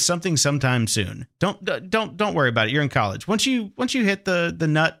come up with something sometime soon. Don't worry about it. You're in college. Once you hit the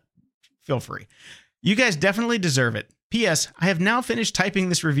nut, feel free. You guys definitely deserve it. P.S. I have now finished typing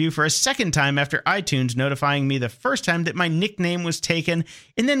this review for a second time after iTunes notifying me the first time that my nickname was taken,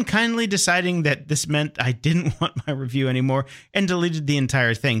 and then kindly deciding that this meant I didn't want my review anymore and deleted the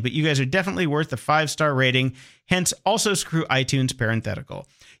entire thing. But you guys are definitely worth a 5-star rating. Hence, also screw iTunes parenthetical.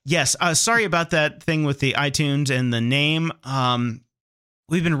 Yes, sorry about that thing with the iTunes and the name.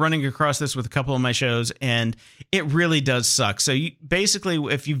 We've been running across this with a couple of my shows, and it really does suck. So basically,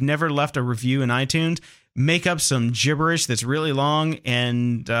 if you've never left a review in iTunes, make up some gibberish that's really long,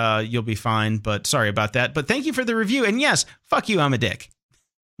 and you'll be fine. But sorry about that. But thank you for the review. And yes, fuck you, I'm a dick.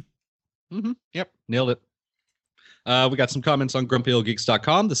 Mm-hmm. Yep, nailed it. We got some comments on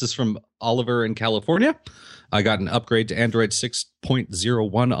grumpyoldgeeks.com. This is from Oliver in California. I got an upgrade to Android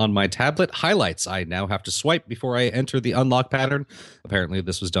 6.01 on my tablet. Highlights. I now have to swipe before I enter the unlock pattern. Apparently,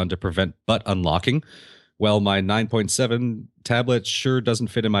 this was done to prevent butt unlocking. Well, my 9.7 tablet sure doesn't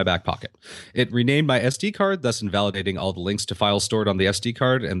fit in my back pocket. It renamed my SD card, thus invalidating all the links to files stored on the SD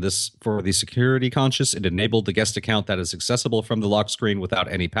card, and this, for the security conscious, it enabled the guest account that is accessible from the lock screen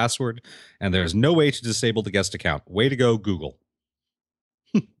without any password, and there's no way to disable the guest account. Way to go, Google.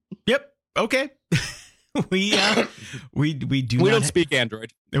 Yep. Okay. We don't speak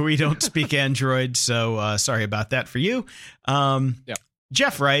Android. We don't speak Android, so sorry about that for you.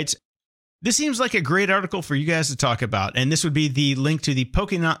 Jeff writes, this seems like a great article for you guys to talk about, and this would be the link to the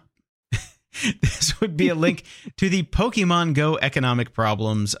Pokemon. This would be a link to the Pokemon Go economic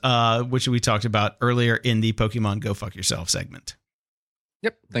problems, which we talked about earlier in the Pokemon Go Fuck Yourself segment.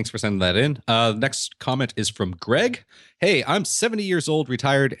 Yep. Thanks for sending that in. Next comment is from Greg. Hey, I'm 70 years old,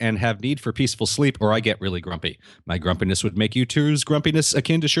 retired, and have need for peaceful sleep, or I get really grumpy. My grumpiness would make you two's grumpiness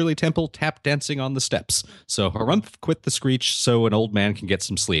akin to Shirley Temple tap dancing on the steps. So harumph, quit the screech so an old man can get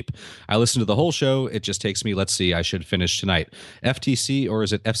some sleep. I listen to the whole show. It just takes me, let's see, I should finish tonight. FTC, or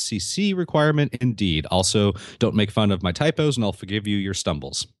is it FCC requirement? Indeed. Also, don't make fun of my typos, and I'll forgive you your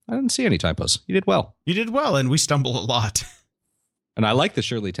stumbles. I didn't see any typos. You did well. You did well, and we stumble a lot. And I like the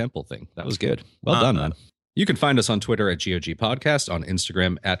Shirley Temple thing. That was good. Well done, man. You can find us on Twitter at GOG Podcast, on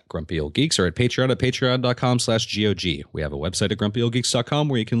Instagram at Grumpy Old Geeks, or at Patreon at patreon.com/GOG. We have a website at grumpyoldgeeks.com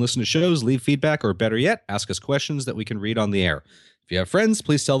where you can listen to shows, leave feedback, or better yet, ask us questions that we can read on the air. If you have friends,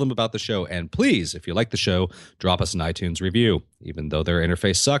 please tell them about the show. And please, if you like the show, drop us an iTunes review, even though their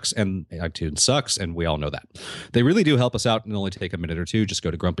interface sucks and iTunes sucks, and we all know that. They really do help us out and only take a minute or two. Just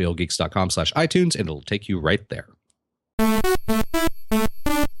go to grumpyoldgeeks.com/iTunes, and it'll take you right there.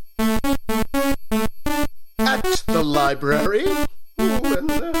 At the library.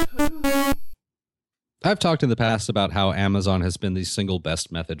 I've talked in the past about how Amazon has been the single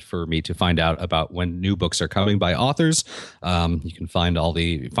best method for me to find out about when new books are coming by authors. You can find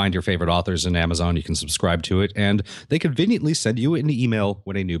your favorite authors in Amazon. You can subscribe to it, and they conveniently send you an email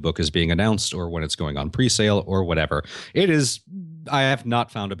when a new book is being announced or when it's going on pre-sale or whatever. I have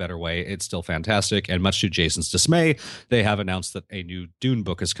not found a better way. It's still fantastic, and much to Jason's dismay, they have announced that a new Dune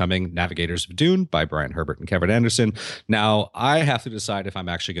book is coming, Navigators of Dune, by Brian Herbert and Kevin Anderson. Now, I have to decide if I'm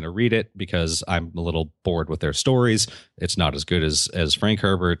actually going to read it because I'm a little bored with their stories. It's not as good as Frank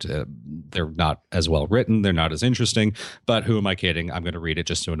Herbert. They're not as well written. They're not as interesting. But who am I kidding? I'm going to read it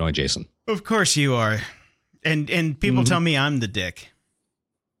just to annoy Jason. Of course you are. And people tell me I'm the dick.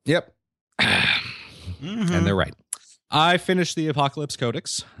 Yep. And they're right. I finished the Apocalypse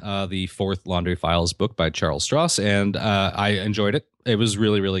Codex, the fourth Laundry Files book by Charles Stross, and I enjoyed it. It was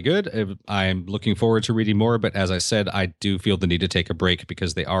really, really good. I'm looking forward to reading more, but as I said, I do feel the need to take a break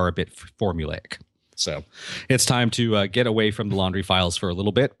because they are a bit formulaic. So it's time to get away from the Laundry Files for a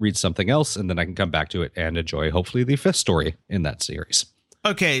little bit, read something else, and then I can come back to it and enjoy, hopefully, the fifth story in that series.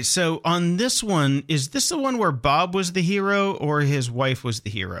 Okay, so on this one, is this the one where Bob was the hero or his wife was the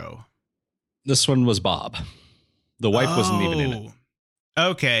hero? This one was Bob. The wife wasn't even in it.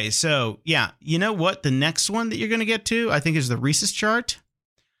 Okay, so yeah, you know what? The next one that you're going to get to, I think, is the Rhesus chart.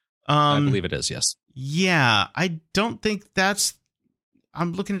 I believe it is, yes. Yeah, I don't think that's...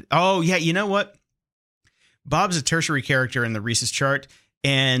 I'm looking at... Oh, yeah, you know what? Bob's a tertiary character in the Rhesus chart,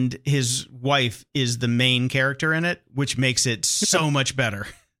 and his wife is the main character in it, which makes it so much better.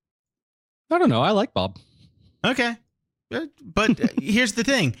 I don't know. I like Bob. Okay. But here's the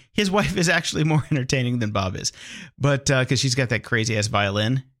thing. His wife is actually more entertaining than Bob is. But because she's got that crazy ass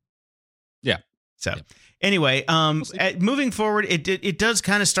violin. Yeah. So anyway, moving forward, it does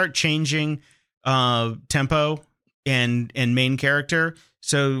kind of start changing tempo and main character.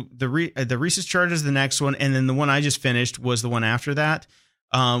 So the Rhesus chart is the next one. And then the one I just finished was the one after that,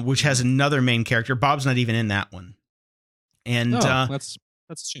 which has another main character. Bob's not even in that one. And that's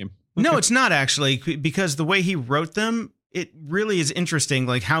a shame. Okay. No, it's not actually, because the way he wrote them, it really is interesting,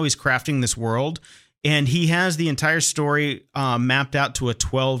 like how he's crafting this world. and he has the entire story mapped out to a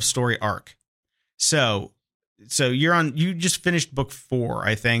 12-story arc. So you just finished book 4,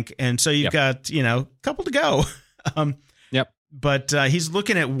 I think, and so you've got a couple to go. Yep. But he's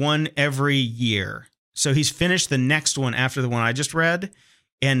looking at one every year. So he's finished the next one after the one I just read,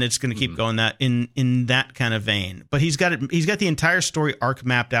 and it's going to keep going that in that kind of vein. But he's got the entire story arc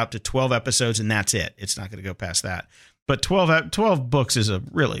mapped out to 12 episodes, and that's it. It's not going to go past that. But 12 books is a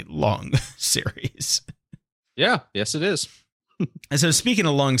really long series. Yeah, yes, it is. And so speaking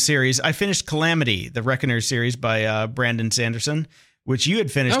of long series, I finished Calamity, the Reckoner series by Brandon Sanderson, which you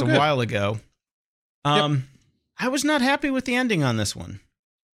had finished a while ago. I was not happy with the ending on this one.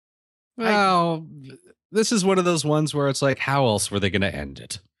 Well, this is one of those ones where it's like, how else were they going to end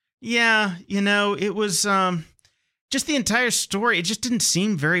it? Yeah, it was just the entire story. It just didn't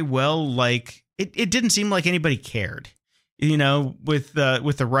seem very well. Like it didn't seem like anybody cared. With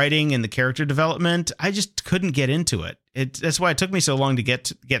the writing and the character development, I just couldn't get into it. That's why it took me so long to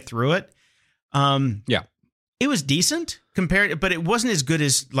get through it. Yeah, it was decent compared, but it wasn't as good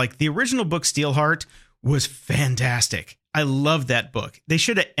as like the original book. Steelheart was fantastic. I loved that book. They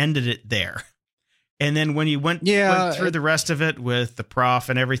should have ended it there. And then when you went through the rest of it with the prof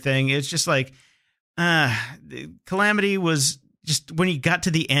and everything, it's just like, Calamity was just when you got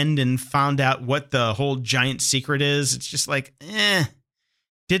to the end and found out what the whole giant secret is, it's just like,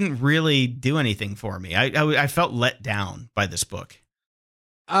 didn't really do anything for me. I felt let down by this book.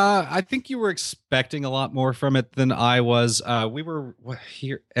 I think you were expecting a lot more from it than I was. We were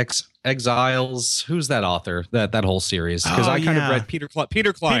here, Exiles. Who's that author? That whole series? Because I kind of read Peter Klein's.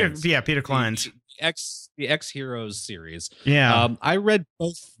 Peter Klein's. The X Heroes series. Yeah. I read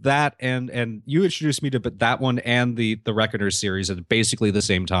both that and you introduced me to that one and the Reckoners series at basically the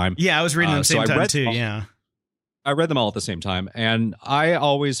same time. Yeah, I was reading them at the same time too. Yeah. I read them all at the same time, and I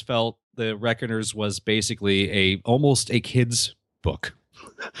always felt the Reckoners was basically almost a kid's book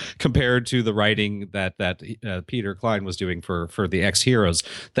compared to the writing that Peter Klein was doing for the X Heroes.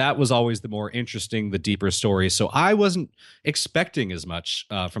 That was always the more interesting, the deeper story. So I wasn't expecting as much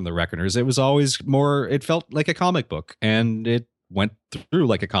from the Reckoners. It was always more. It felt like a comic book, and it went through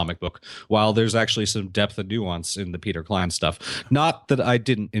like a comic book, while there's actually some depth and nuance in the Peter Klein stuff. Not that I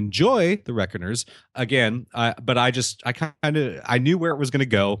didn't enjoy the Reckoners again, but I knew where it was going to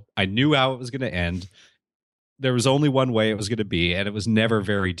go. I knew how it was going to end. There was only one way it was going to be, and it was never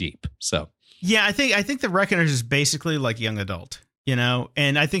very deep. So yeah, I think the Reckoners is basically like young adult,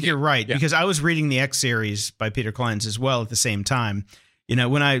 and I think you're right, because I was reading the X series by Peter Kleins as well at the same time.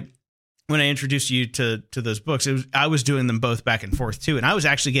 When I introduced you to those books, I was doing them both back and forth too, and I was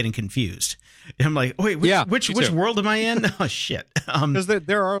actually getting confused. And I'm like, wait, which world am I in? Oh shit! Because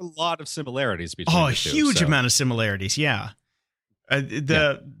there are a lot of similarities between. A huge amount of similarities. Yeah.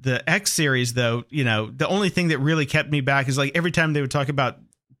 The X series, though, the only thing that really kept me back is like every time they would talk about,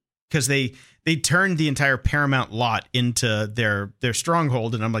 because they turned the entire Paramount lot into their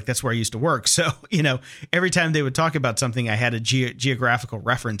stronghold, and I'm like, that's where I used to work. So every time they would talk about something, I had a geographical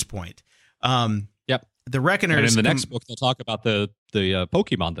reference point. The Reckoners, and in the next book they'll talk about the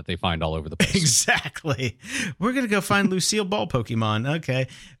Pokemon that they find all over the place. Exactly. We're gonna go find Lucille Ball Pokemon. Okay.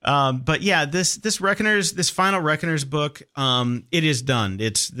 But yeah, this final Reckoners book, it is done.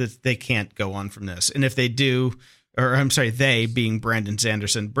 They can't go on from this. And if they do, or I'm sorry, they being Brandon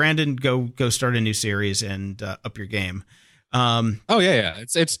Sanderson, Brandon, go start a new series and up your game.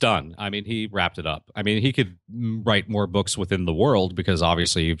 It's done. I mean, he wrapped it up. I mean, he could write more books within the world, because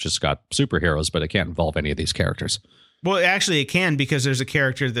obviously you've just got superheroes, but it can't involve any of these characters. Well, actually it can, because there's a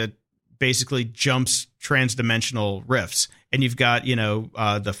character that basically jumps transdimensional rifts, and you've got,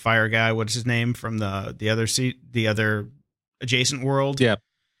 the fire guy, what's his name from the other adjacent world. Yeah.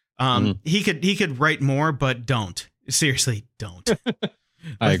 He could write more, but don't. Seriously, don't.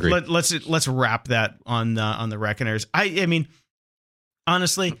 I agree. Let's wrap that on the Reckoners. I mean,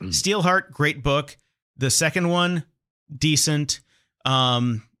 honestly, Steelheart, great book. The second one, decent.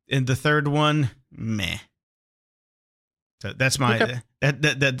 And the third one, meh. So that's my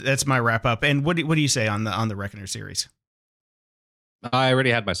that's my wrap up. And what do you say on the Reckoner series? I already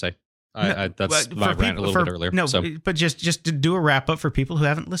had my say. That's my rant a little bit earlier. No, but just to do a wrap up for people who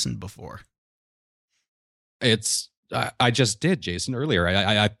haven't listened before. I just did, Jason, earlier.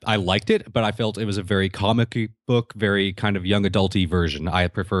 I liked it, but I felt it was a very comic book, very kind of young adulty version. I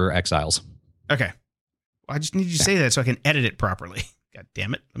prefer Exiles. Okay. Well, I just need you to say that so I can edit it properly. God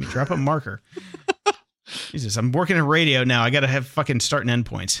damn it. Let me drop a marker. Jesus, I'm working in radio now. I got to have fucking start and end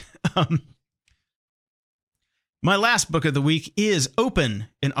points. My last book of the week is Open,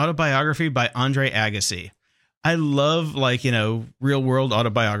 an autobiography by Andre Agassi. I love, real world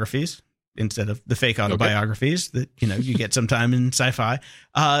autobiographies. instead of the fake autobiographies that, you get sometime in sci-fi.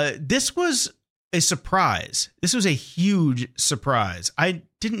 This was a surprise. This was a huge surprise. I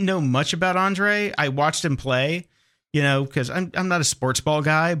didn't know much about Andre. I watched him play, because I'm not a sports ball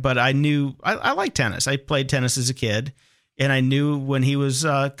guy, but I knew I like tennis. I played tennis as a kid, and I knew when he was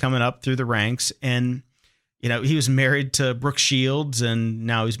coming up through the ranks. And he was married to Brooke Shields, and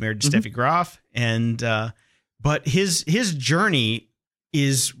now he's married to Steffi Graf. And but his journey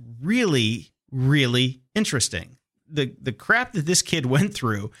is really, really interesting. The crap that this kid went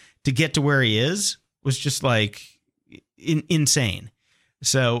through to get to where he is was just like insane.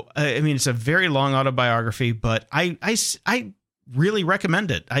 So, it's a very long autobiography, but I really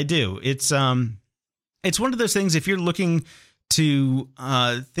recommend it. I do. It's one of those things. If you're looking to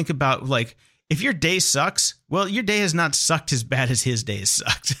think about, like, if your day sucks, well, your day has not sucked as bad as his day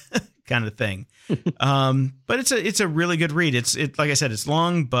sucked, kind of thing. But it's a really good read. It's like I said, it's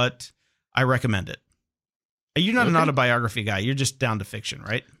long, but I recommend it. You're not an autobiography guy. You're just down to fiction,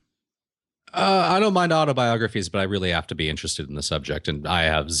 right? I don't mind autobiographies, but I really have to be interested in the subject, and I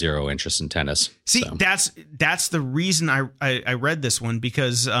have zero interest in tennis. See, so. That's the reason I read this one,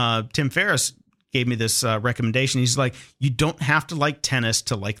 because Tim Ferriss gave me this recommendation. He's like, you don't have to like tennis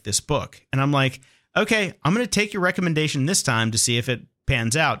to like this book. And I'm like, okay, I'm going to take your recommendation this time to see if it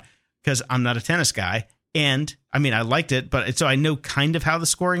pans out, because I'm not a tennis guy. And I liked it, but so I know kind of how the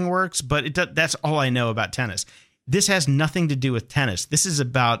scoring works, but that's all I know about tennis. This has nothing to do with tennis. This is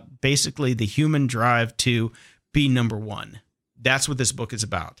about basically the human drive to be number one. That's what this book is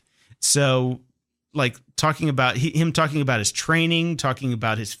about. So, like, talking about him talking about his training, talking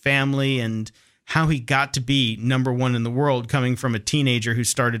about his family, and how he got to be number one in the world, coming from a teenager who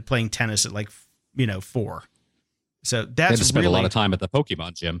started playing tennis at 4. So that's spent really a lot of time at the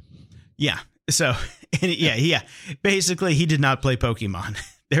Pokemon gym. Yeah. So, yeah. Basically, he did not play Pokemon.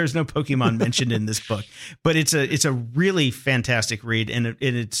 There's no Pokemon mentioned in this book, but it's a really fantastic read, and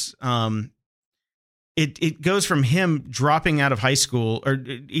it goes from him dropping out of high school, or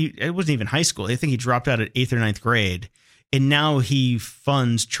it wasn't even high school. I think he dropped out at 8th or 9th grade, and now he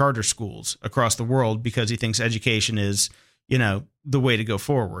funds charter schools across the world because he thinks education is, the way to go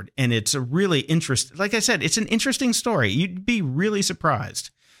forward. And it's a really interesting, like I said, it's an interesting story. You'd be really surprised.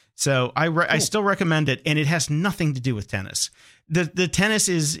 So I still recommend it, and it has nothing to do with tennis. The tennis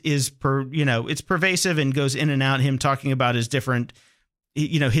is it's pervasive and goes in and out. Him talking about his different,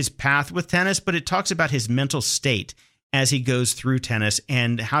 his path with tennis, but it talks about his mental state as he goes through tennis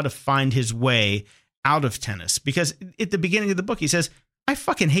and how to find his way out of tennis. Because at the beginning of the book, he says, "I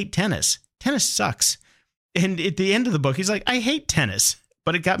fucking hate tennis. Tennis sucks." And at the end of the book, he's like, "I hate tennis,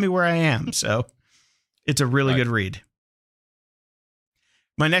 but it got me where I am." So it's a really good read.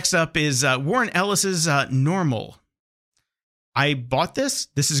 My next up is Warren Ellis's Normal. I bought this.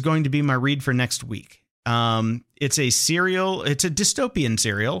 This is going to be my read for next week. It's a serial. It's a dystopian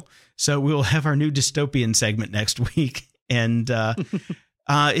serial. So we'll have our new dystopian segment next week. And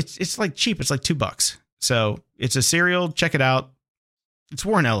it's like cheap. It's like $2. So it's a serial. Check it out. It's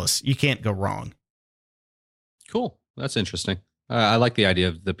Warren Ellis. You can't go wrong. Cool. That's interesting. I like the idea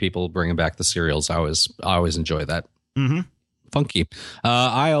of the people bringing back the serials. I always enjoy that. Mm-hmm. Funky.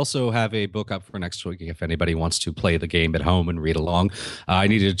 I also have a book up for next week if anybody wants to play the game at home and read along. I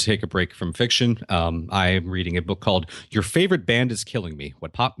needed to take a break from fiction. I am reading a book called Your Favorite Band is Killing Me,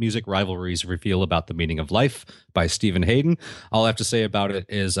 What Pop Music Rivalries Reveal About the Meaning of Life by Stephen Hayden. All I have to say about it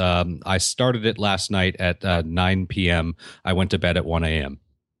is I started it last night at 9 p.m. I went to bed at 1 a.m.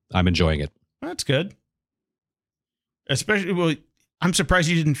 I'm enjoying it. That's good. Especially, well, I'm surprised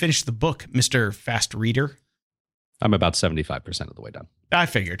you didn't finish the book, Mr. Fast Reader. I'm about 75% of the way done. I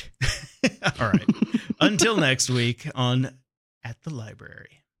figured. All right. Until next week on At the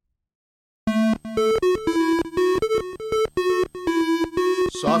Library.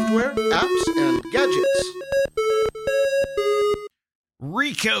 Software, apps, and gadgets.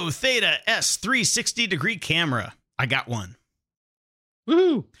 Ricoh Theta S360 degree camera. I got one.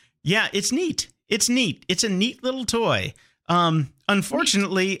 Woohoo! Yeah, it's neat. It's neat. It's a neat little toy.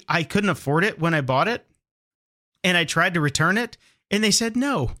 Unfortunately, I couldn't afford it when I bought it. And I tried to return it, and they said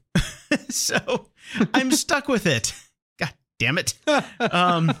no. So I'm stuck with it. God damn it.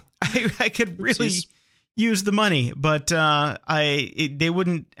 I could really use the money, but they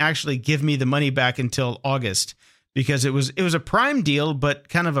wouldn't actually give me the money back until August because it was a Prime deal, but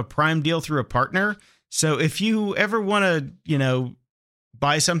kind of a Prime deal through a partner. So if you ever want to,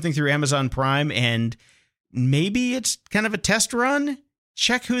 buy something through Amazon Prime and maybe it's kind of a test run,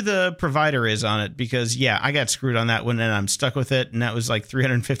 check who the provider is on it, because I got screwed on that one and I'm stuck with it. And that was like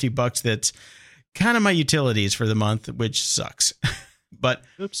 $350. That's kind of my utilities for the month, which sucks. But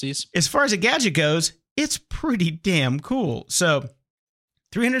Oopsies. as far as a gadget goes, it's pretty damn cool. So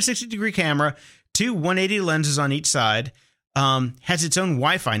 360-degree camera, 2 180 lenses on each side, has its own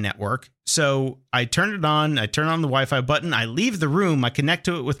Wi-Fi network. So I turn it on, I turn on the Wi-Fi button, I leave the room, I connect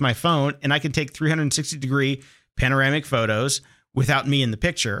to it with my phone, and I can take 360-degree panoramic photos without me in the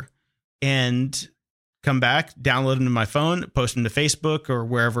picture and come back, download them to my phone, post them to Facebook or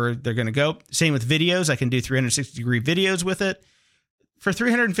wherever they're going to go. Same with videos. I can do 360-degree videos with it. For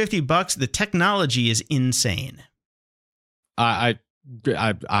 $350, the technology is insane. I'm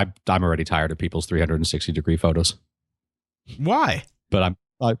already tired of people's 360-degree photos. Why? But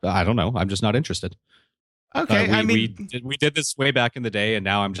I don't know. I'm just not interested. Okay, we did this way back in the day, and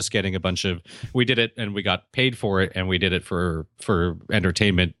now I'm just getting a bunch of. We did it, and we got paid for it, and we did it for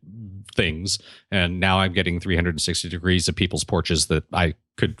entertainment things, and now I'm getting 360 degrees of people's porches that I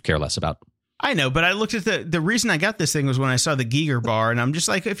could care less about. I know, but I looked at the reason I got this thing was when I saw the Giger bar, and I'm just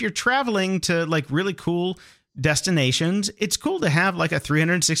like, if you're traveling to like really cool destinations, it's cool to have like a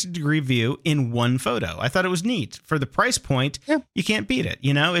 360-degree view in one photo. I thought it was neat. For the price point, You can't beat it.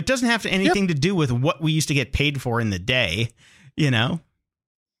 You know, it doesn't have anything to do with what we used to get paid for in the day, you know?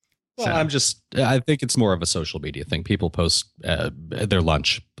 Well, I think it's more of a social media thing. People post their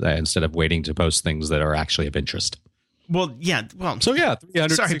lunch instead of waiting to post things that are actually of interest. Well, yeah. Well, so yeah,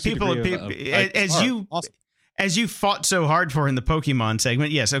 sorry, people awesome. As you fought so hard for in the Pokemon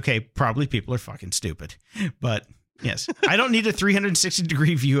segment, yes, okay, probably people are fucking stupid. But yes, I don't need a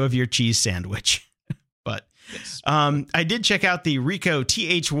 360-degree view of your cheese sandwich. But Yes. I did check out the Ricoh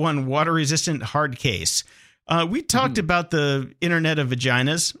TH1 water-resistant hard case. We talked about the Internet of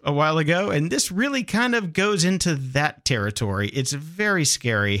Vaginas a while ago, and this really kind of goes into that territory. It's very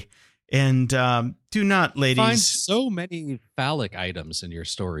scary. And do not, ladies. Find so many phallic items in your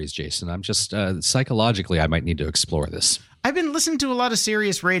stories, Jason. I'm just psychologically, I might need to explore this. I've been listening to a lot of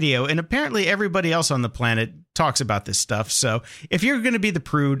Sirius radio, and apparently everybody else on the planet talks about this stuff. So if you're going to be the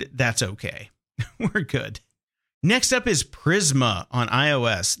prude, that's okay. We're good. Next up is Prisma on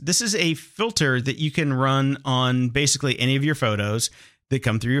iOS. This is a filter that you can run on basically any of your photos that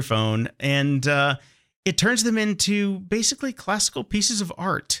come through your phone, and it turns them into basically classical pieces of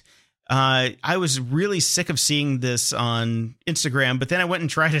art. I was really sick of seeing this on Instagram, but then I went and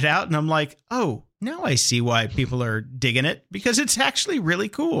tried it out, and I'm like, oh, now I see why people are digging it, because it's actually really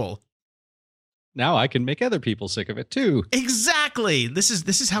cool. Now I can make other people sick of it too. Exactly. This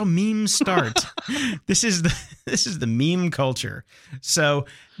is how memes start. This is the meme culture. So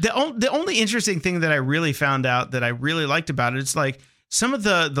the only interesting thing that I really found out that I really liked about it, it's like some of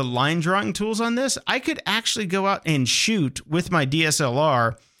the line drawing tools on this, I could actually go out and shoot with my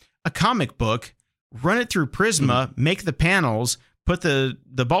DSLR a comic book, run it through Prisma, make the panels, put the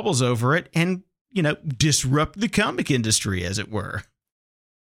bubbles over it, and, you know, disrupt the comic industry, as it were.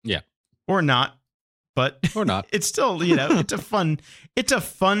 Yeah. Or not. But or not. It's still, you know, it's a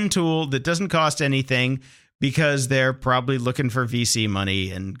fun tool that doesn't cost anything, because they're probably looking for VC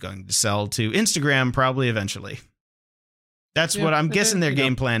money and going to sell to Instagram probably eventually. That's what I'm guessing their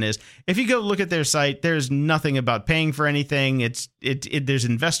game plan is. If you go look at their site, there's nothing about paying for anything. There's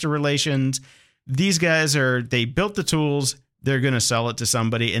investor relations. These guys they built the tools. They're going to sell it to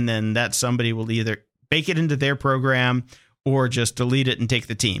somebody, and then that somebody will either bake it into their program or just delete it and take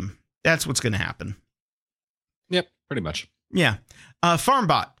the team. That's what's going to happen. Yep, pretty much. Yeah.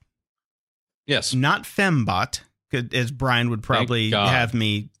 FarmBot. Yes. Not Fembot, as Brian would probably have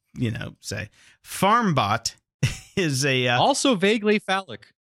me, you know, say. FarmBot is a also vaguely phallic.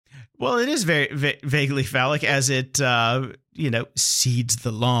 Well, it is very vaguely phallic, as it seeds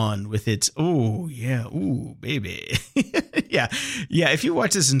the lawn with its baby. yeah. If you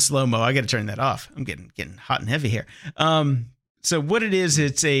watch this in slow mo, I got to turn that off. I'm getting hot and heavy here. So what it is,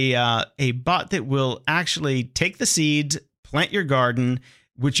 it's a bot that will actually take the seeds, plant your garden,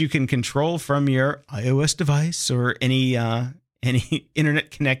 which you can control from your iOS device or any internet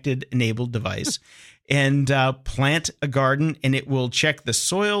connected enabled device. And plant a garden, and it will check the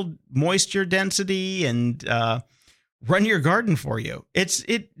soil moisture density and run your garden for you.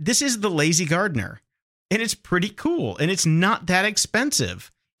 This is the lazy gardener, and it's pretty cool, and it's not that expensive.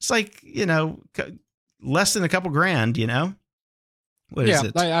 It's like, you know, less than a couple grand, you know. What is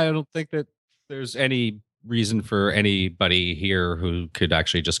it? I don't think that there's any reason for anybody here who could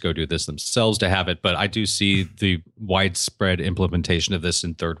actually just go do this themselves to have it, but I do see the widespread implementation of this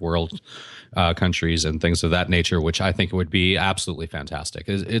in third world countries and things of that nature, which I think would be absolutely fantastic.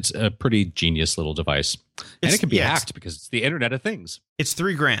 It's a pretty genius little device, and it can be hacked because it's the Internet of Things. It's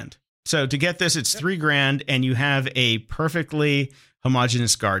 $3,000. So to get this, it's $3,000, and you have a perfectly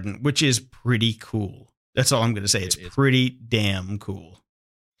homogeneous garden, which is pretty cool. That's all I'm going to say. It's pretty damn cool.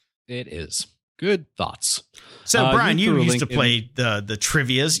 It is. Good thoughts. So, Brian, you used to in- play the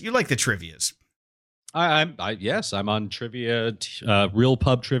trivias. You like the trivias. Yes, I'm on trivia, Real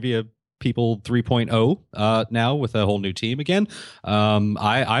Pub Trivia People 3.0 now with a whole new team again. I'm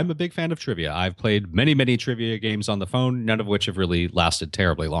a big fan of trivia. I've played many trivia games on the phone, none of which have really lasted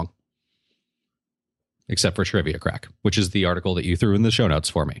terribly long. Except for Trivia Crack, which is the article that you threw in the show notes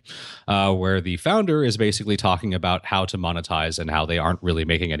for me, where the founder is basically talking about how to monetize and how they aren't really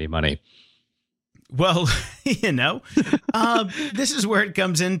making any money. Well, this is where it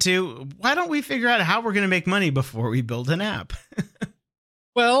comes into, why don't we figure out how we're going to make money before we build an app?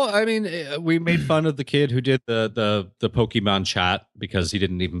 Well, I mean, we made fun of the kid who did the Pokemon chat because he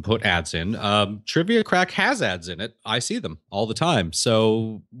didn't even put ads in. Trivia Crack has ads in it. I see them all the time.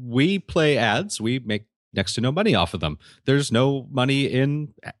 So we play ads. We make next to no money off of them. There's no money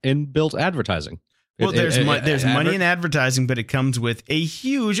in built advertising. Well, there's money in advertising, but it comes with a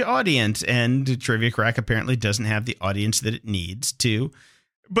huge audience, and Trivia Crack apparently doesn't have the audience that it needs to.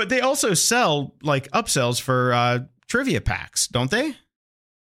 But they also sell like upsells for trivia packs, don't they?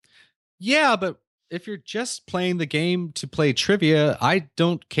 Yeah, but if you're just playing the game to play trivia, I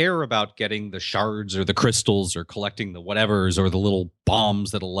don't care about getting the shards or the crystals or collecting the whatevers or the little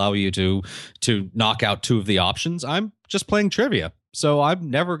bombs that allow you to knock out two of the options. I'm just playing trivia. So I'm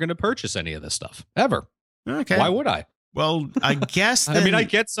never going to purchase any of this stuff ever. Okay. Why would I? Well, I guess I mean, I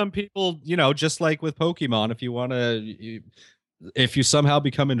get some people, just like with Pokemon, if you somehow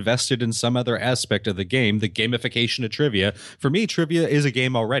become invested in some other aspect of the game, the gamification of trivia, for me, trivia is a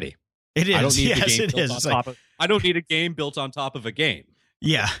game already. It is. I don't need yes, a game it built is. on top of, I don't need a game built on top of a game.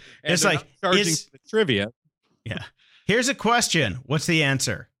 Yeah. And it's like charging for the trivia. Yeah. Here's a question. What's the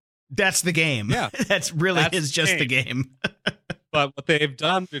answer? That's the game. Yeah. That's just the game. But what they've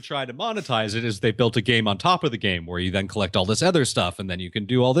done to try to monetize it is they built a game on top of the game where you then collect all this other stuff and then you can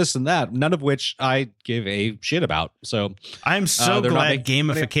do all this and that, none of which I give a shit about. So I'm so glad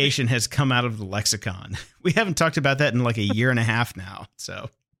gamification has come out of the lexicon. We haven't talked about that in like a year and a half now. So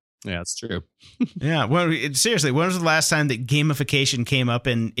yeah, it's true. Yeah. Well, seriously, when was the last time that gamification came up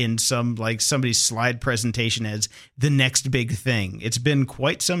in some like somebody's slide presentation as the next big thing? It's been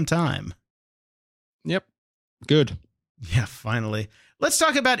quite some time. Yep. Good. Yeah, finally. Let's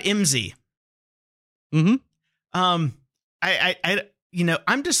talk about IMSI. Mm-hmm. I'm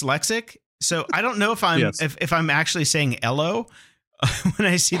dyslexic, so I don't know if I'm if I'm actually saying "ello" when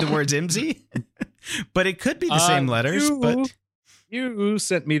I see the words IMSI, but it could be the same letters. But you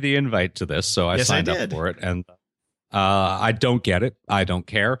sent me the invite to this, so I signed up for it, and I don't get it. I don't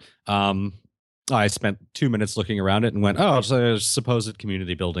care. I spent 2 minutes looking around it and went, oh, it's a supposed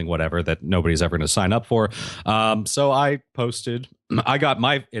community building, whatever, that nobody's ever going to sign up for. So I posted, I got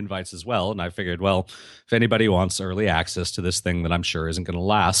my invites as well. And I figured, well, if anybody wants early access to this thing that I'm sure isn't going to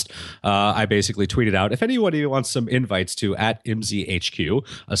last, I basically tweeted out, if anybody wants some invites to @IMSIHQ,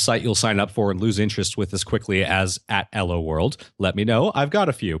 a site you'll sign up for and lose interest with as quickly as @ElloWorld, let me know. I've got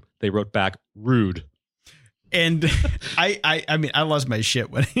a few. They wrote back, rude. And I mean, I lost my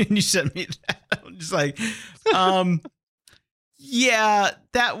shit when you sent me that. I'm just like, yeah,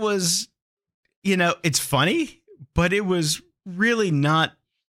 that was, it's funny, but it was really not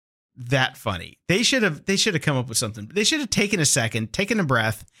that funny. They should have come up with something. They should have taken a second, taken a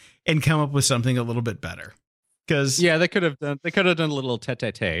breath, and come up with something a little bit better. Because they could have done a little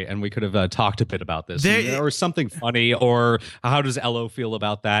tete-a-tete, and we could have talked a bit about this, or something funny, or how does Ello feel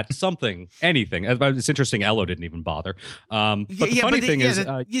about that? Something, anything. It's interesting. Ello didn't even bother. But the funny thing is,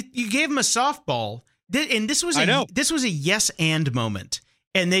 you gave him a softball, and this was a yes and moment,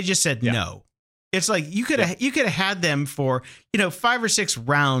 and they just said no. It's like you could have had them for 5 or 6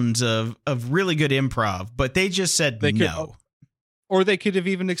 rounds of really good improv, but they just said no. Or they could have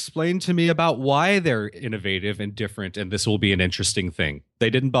even explained to me about why they're innovative and different, and this will be an interesting thing. They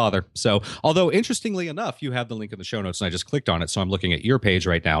didn't bother. So, although interestingly enough, you have the link in the show notes, and I just clicked on it, so I'm looking at your page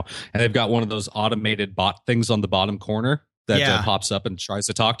right now, and they've got one of those automated bot things on the bottom corner that pops up and tries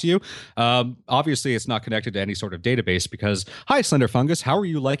to talk to you. Obviously, it's not connected to any sort of database because, hi, Slender Fungus, how are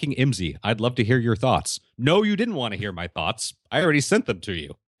you liking IMSI? I'd love to hear your thoughts. No, you didn't want to hear my thoughts. I already sent them to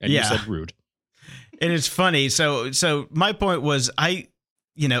you, and you said rude. And it's funny. So my point was,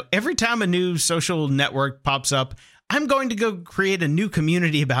 every time a new social network pops up, I'm going to go create a new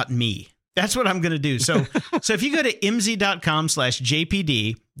community about me. That's what I'm going to do. So if you go to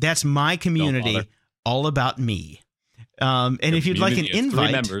imsi.com/JPD, that's my community all about me. And if you'd like an invite,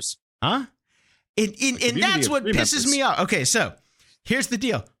 3 members. Huh? And that's what pisses me off. Okay. So here's the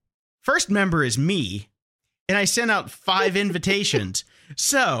deal. First member is me. And I sent out 5 invitations.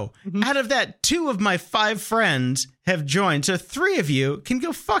 So out of that, 2 of my 5 friends have joined. So 3 of you can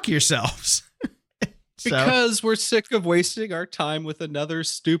go fuck yourselves. Because we're sick of wasting our time with another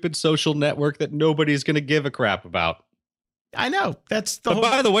stupid social network that nobody's going to give a crap about. I know. That's the But whole.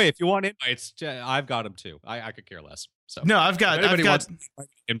 by the way, if you want invites, I've got them too. I could care less. So No, I've got.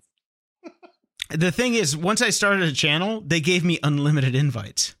 The thing is, once I started a channel, they gave me unlimited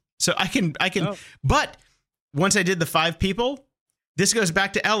invites. So I can. Oh. But once I did the 5 people, this goes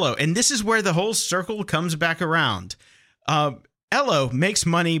back to Ello. And this is where the whole circle comes back around. Ello makes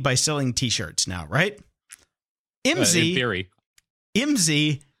money by selling t-shirts now, right? in theory.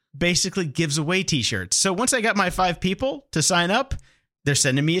 IMZ basically gives away t-shirts. So once I got my 5 people to sign up, they're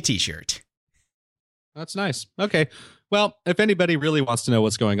sending me a t-shirt. That's nice. Okay. Well, if anybody really wants to know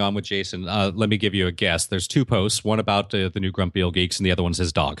what's going on with Jason, let me give you a guess. There's 2 posts, one about the new Grumpy Old Geeks and the other one's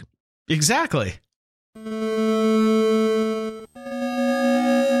his dog. Exactly.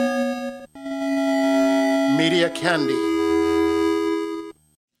 Media Candy.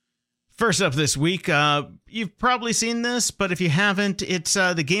 First up this week, you've probably seen this, but if you haven't, it's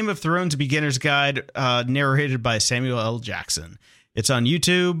the Game of Thrones Beginner's Guide, narrated by Samuel L. Jackson. It's on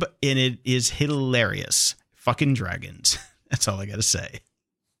YouTube, and it is hilarious. Fucking dragons. That's all I got to say.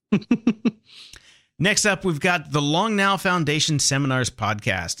 Next up, we've got the Long Now Foundation Seminars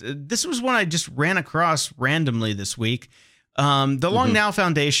podcast. This was one I just ran across randomly this week. The Long Now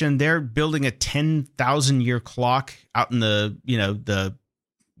Foundation, they're building a 10,000-year clock out in the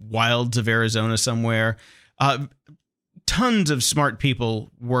wilds of Arizona somewhere. Tons of smart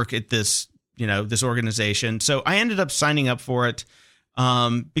people work at this organization. So I ended up signing up for it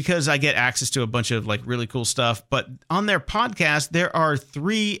because I get access to a bunch of like really cool stuff. But on their podcast, there are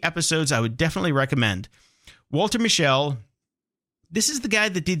 3 episodes I would definitely recommend. Walter Mischel. This is the guy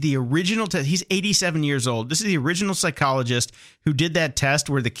that did the original test. He's 87 years old. This is the original psychologist who did that test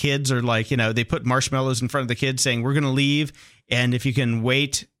where the kids are like, they put marshmallows in front of the kids saying, we're going to leave. And if you can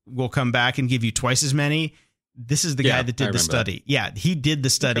wait, we'll come back and give you twice as many. This is the guy that did the study. That. Yeah, he did the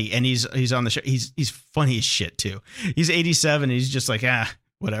study, and he's on the show. He's funny as shit too. He's 87, and he's just like,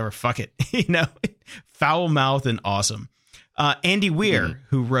 whatever, fuck it, foul mouth and awesome. Andy Weir,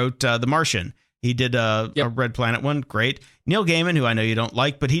 who wrote The Martian, he did a Red Planet one, great. Neil Gaiman, who I know you don't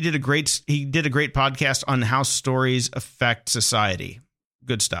like, but he did a great podcast on how stories affect society.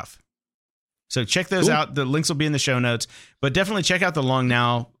 Good stuff. So check those out. The links will be in the show notes, but definitely check out the Long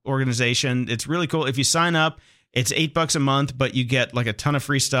Now organization. It's really cool. If you sign up, it's $8 a month, but you get like a ton of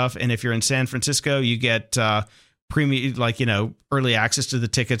free stuff. And if you're in San Francisco, you get premium, early access to the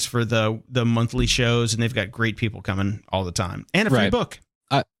tickets for the monthly shows. And they've got great people coming all the time and a free book.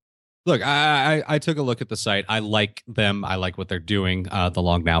 Look, I took a look at the site. I like them. I like what they're doing. The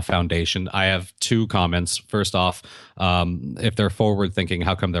Long Now Foundation. I have 2 comments. First off, if they're forward thinking,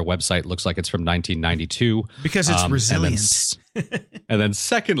 how come their website looks like it's from 1992? Because it's resilient. And then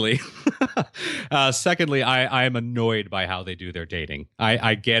secondly, I am annoyed by how they do their dating.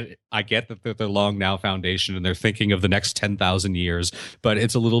 I get that they're the Long Now Foundation and they're thinking of the next 10,000 years, but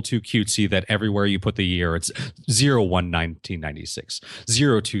it's a little too cutesy that everywhere you put the year, it's 01/1996,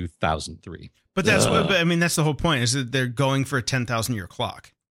 02/2003. But that's that's the whole point, is that they're going for a 10,000-year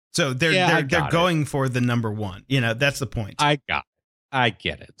clock. So they're going for the number 1. That's the point. I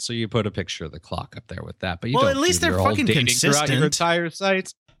get it. So you put a picture of the clock up there with that, but you don't. At least they're fucking consistent. Your entire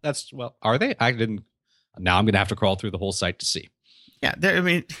sites. Are they? I didn't. Now I'm going to have to crawl through the whole site to see. Yeah,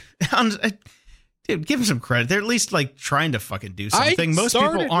 dude, give them some credit. They're at least like trying to fucking do something. Most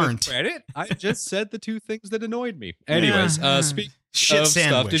people aren't. Credit. I just said the 2 things that annoyed me. Anyways, speak shit of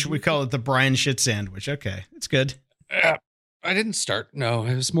sandwich. Stuff, we call it the Brian shit sandwich. Okay, it's good. I didn't start. No,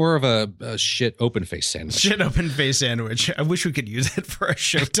 it was more of a shit open face sandwich. Shit open face sandwich. I wish we could use it for a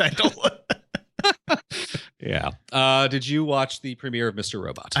show title. Yeah. Did you watch the premiere of Mr.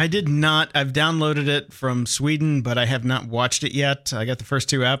 Robot? I did not. I've downloaded it from Sweden, but I have not watched it yet. I got the first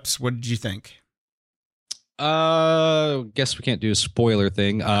 2 apps. What did you think? Guess we can't do a spoiler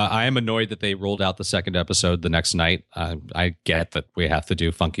thing. I am annoyed that they rolled out the 2nd episode the next night. I get that we have to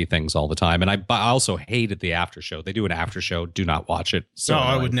do funky things all the time, and I also hated the after show. They do an after show. Do not watch it. So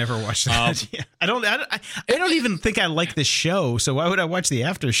I would never watch that. Yeah. I don't even think I like the show. So why would I watch the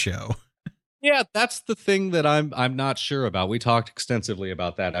after show? Yeah, that's the thing that I'm not sure about. We talked extensively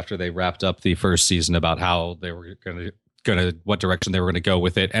about that after they wrapped up the first season, about how they were gonna what direction they were going to go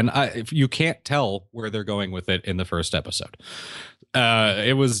with it, and if you can't tell where they're going with it in the first episode.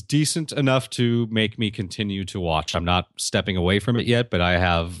 It was decent enough to make me continue to watch. I'm not stepping away from it yet, but I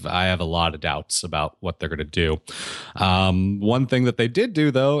have a lot of doubts about what they're going to do. One thing that they did do,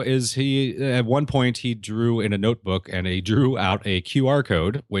 though, is at one point he drew in a notebook and he drew out a QR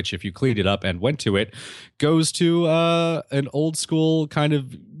code, which if you cleaned it up and went to it, goes to an old school kind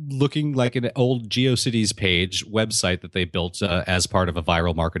of looking like an old GeoCities page website that they built as part of a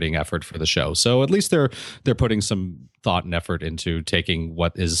viral marketing effort for the show. So at least they're putting some thought and effort into taking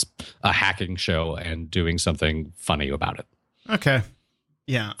what is a hacking show and doing something funny about it. Okay.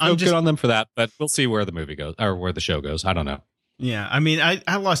 Yeah. I'm just good on them for that, but we'll see where the movie goes or where the show goes. I don't know. Yeah. I mean,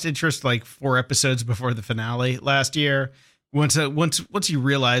 I lost interest like 4 episodes before the finale last year. Once you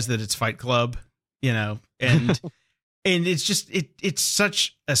realize that it's Fight Club, and and it's just it's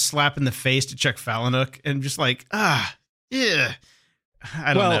such a slap in the face to Chuck Palahniuk, and just like yeah,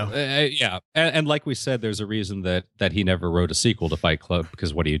 I don't know. Yeah, and like we said, there's a reason that he never wrote a sequel to Fight Club,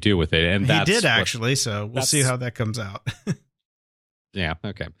 because what do you do with it? And he did actually, so we'll see how that comes out. Yeah,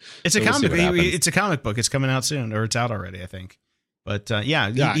 okay. It's a comic. It's a comic book. It's coming out soon, or it's out already, I think. But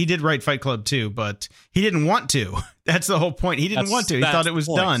he did write Fight Club too, but he didn't want to. That's the whole point. He didn't want to. He thought it was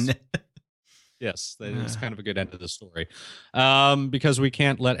done. Yes, it's kind of a good end to the story, because we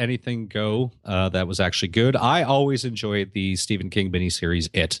can't let anything go that was actually good. I always enjoyed the Stephen King miniseries,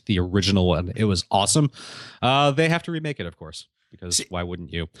 It, the original one. It was awesome. They have to remake it, of course, because why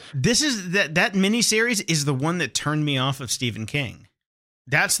wouldn't you? This is that miniseries is the one that turned me off of Stephen King.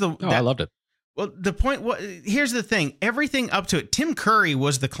 I loved it. Well, the point here's the thing. Everything up to it, Tim Curry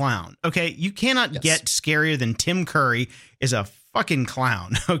was the clown. Okay, you cannot get scarier than Tim Curry is a fucking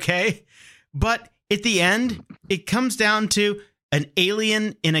clown. Okay. But at the end, it comes down to an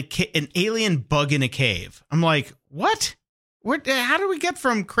alien an alien bug in a cave. I'm like, what? How do we get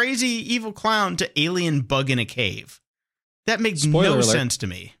from crazy evil clown to alien bug in a cave? That makes no sense to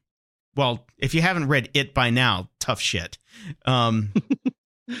me. Well, if you haven't read it by now, tough shit.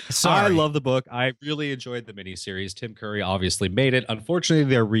 Sorry. I love the book. I really enjoyed the miniseries. Tim Curry obviously made it. Unfortunately,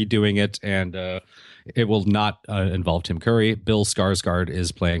 they're redoing it, and it will not involve Tim Curry. Bill Skarsgård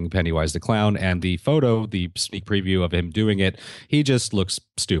is playing Pennywise the Clown, and the sneak preview of him doing it, he just looks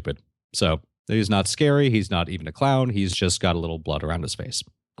stupid. So he's not scary. He's not even a clown. He's just got a little blood around his face.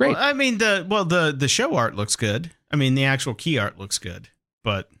 Great. Well, I mean, the show art looks good. I mean, the actual key art looks good,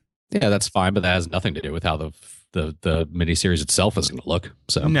 but yeah, that's fine. But that has nothing to do with how the miniseries itself is going to look.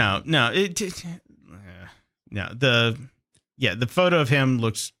 So the photo of him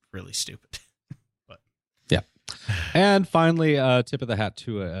looks really stupid. But yeah. And finally, tip of the hat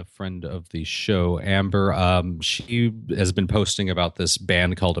to a friend of the show, Amber. She has been posting about this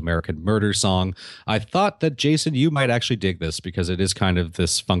band called American Murder Song. I thought that, Jason, you might actually dig this, because it is kind of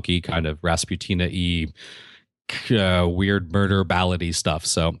this funky kind of Rasputina-y weird murder ballady stuff.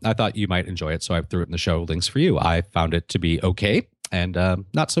 So I thought you might enjoy it. So I threw it in the show links for you. I found it to be okay and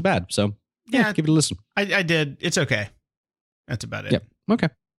not so bad. So yeah, give it a listen. I did. It's okay. That's about it. Yep. Okay.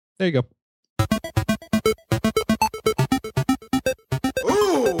 There you go.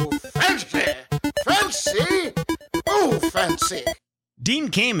 Ooh, fancy. Fancy. Ooh, fancy. Dean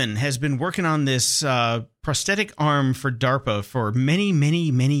Kamen has been working on this prosthetic arm for DARPA for many, many,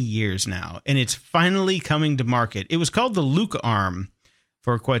 many years now, and it's finally coming to market. It was called the Luke arm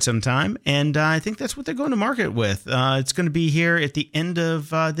for quite some time, and I think that's what they're going to market with. It's going to be here at the end of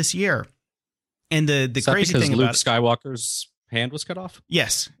this year. And the crazy thing Luke about Skywalker's hand was cut off?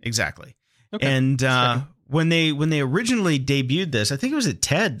 Yes, exactly. Okay. And when they originally debuted this, I think it was at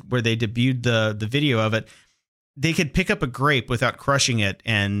TED where they debuted the video of it. They could pick up a grape without crushing it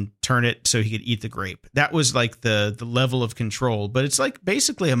and turn it so he could eat the grape. That was like the level of control, but it's like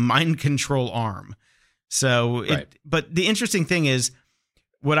basically a mind control arm. So, but the interesting thing is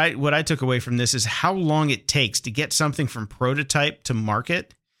what I took away from this is how long it takes to get something from prototype to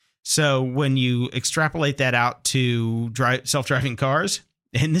market. So when you extrapolate that out to self-driving cars,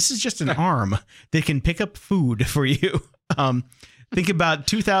 and this is just an arm that can pick up food for you. Think about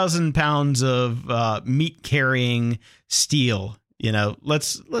 2,000 pounds of meat carrying steel.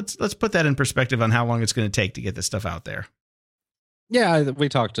 Let's put that in perspective on how long it's going to take to get this stuff out there. Yeah, we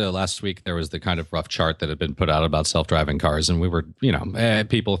talked last week. There was the kind of rough chart that had been put out about self-driving cars, and we were,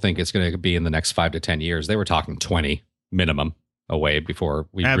 people think it's going to be in the next 5 to 10 years. They were talking 20 minimum away before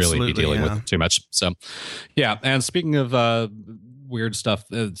we really be dealing with too much. So, yeah. And speaking of weird stuff,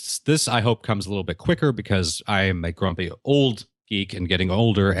 this I hope comes a little bit quicker, because I am a grumpy old geek and getting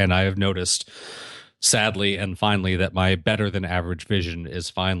older, and I have noticed, sadly and finally, that my better than average vision is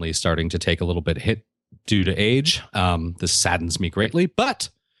finally starting to take a little bit hit due to age. This saddens me greatly, but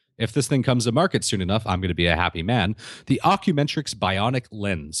If this thing comes to market soon enough, I'm going to be a happy man. The Ocumetrics Bionic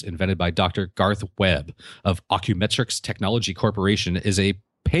Lens, invented by Dr. Garth Webb of Ocumetrics Technology Corporation, is a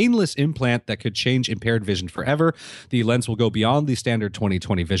painless implant that could change impaired vision forever. The lens will go beyond the standard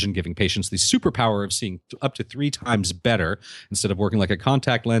 20/20 vision, giving patients the superpower of seeing up to 3 times better. Instead of working like a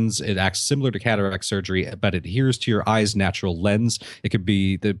contact lens, it acts similar to cataract surgery, but adheres to your eye's natural lens.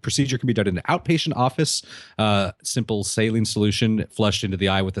 The procedure can be done in an outpatient office. Simple saline solution flushed into the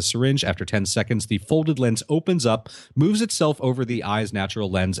eye with a syringe. After 10 seconds, the folded lens opens up, moves itself over the eye's natural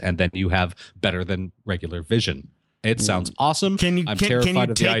lens, and then you have better than regular vision. It sounds awesome. I'm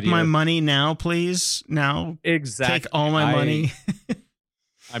terrified of the idea. Take my money now, please? Now, exactly. Take all my money.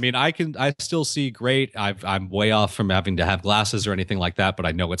 I mean, I still see great. I'm way off from having to have glasses or anything like that, but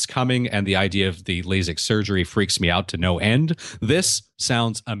I know it's coming, and the idea of the LASIK surgery freaks me out to no end. This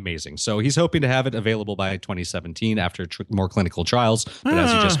sounds amazing. So he's hoping to have it available by 2017 after more clinical trials. But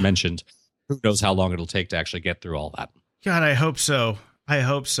as you just mentioned, who knows how long it'll take to actually get through all that. God, I hope so. I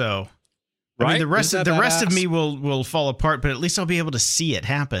hope so. Right? I mean, the rest of me will fall apart, but at least I'll be able to see it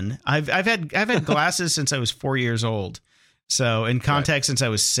happen. I've had glasses since I was 4 years old, so in contacts since I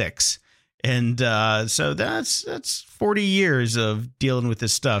was 6, and so that's 40 years of dealing with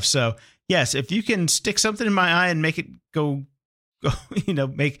this stuff. So yes, if you can stick something in my eye and make it go,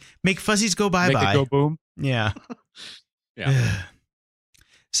 make fuzzies go bye bye, make it go boom. Yeah, yeah.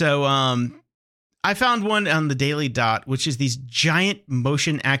 So I found one on the Daily Dot, which is these giant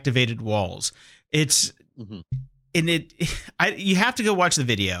motion activated walls. It's you have to go watch the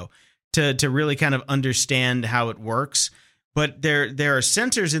video to really kind of understand how it works. But there are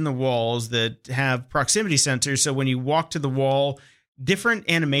sensors in the walls that have proximity sensors. So when you walk to the wall, different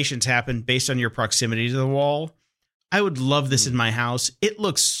animations happen based on your proximity to the wall. I would love this in my house. It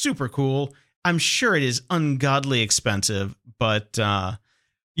looks super cool. I'm sure it is ungodly expensive, but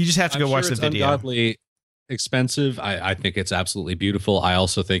you just have to go watch the video. Ungodly expensive. I think it's absolutely beautiful. I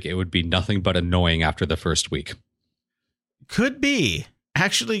also think it would be nothing but annoying after the first week. Could be.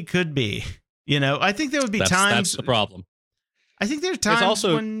 Actually could be. I think there would be times. That's the problem. I think there's times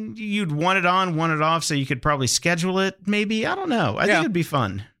when you'd want it on, want it off, so you could probably schedule it. Maybe. I don't know. I think it'd be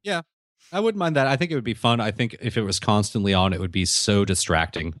fun. Yeah. I wouldn't mind that. I think it would be fun. I think if it was constantly on, it would be so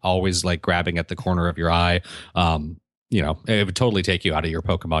distracting. Always like grabbing at the corner of your eye. It would totally take you out of your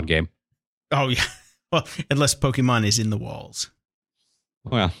Pokemon game. Oh, yeah. Well, unless Pokemon is in the walls.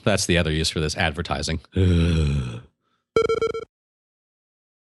 Well, that's the other use for this advertising. The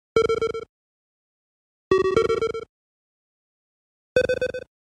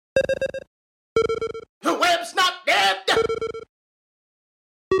web's not dead!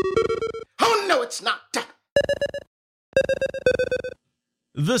 Oh, no, it's not.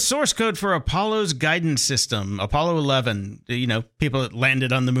 The source code for Apollo's guidance system, Apollo 11, people that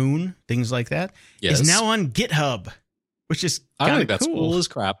landed on the moon, things like that, is now on GitHub, which is kind of cool. That's cool as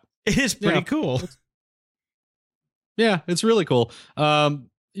crap. It is pretty cool. Yeah, it's really cool.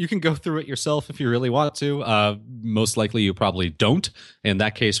 You can go through it yourself if you really want to. Most likely you probably don't. In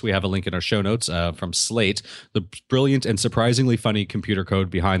that case, we have a link in our show notes from Slate, the brilliant and surprisingly funny computer code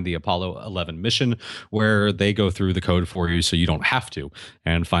behind the Apollo 11 mission, where they go through the code for you so you don't have to,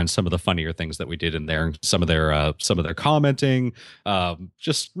 and find some of the funnier things that we did in there, some of their commenting,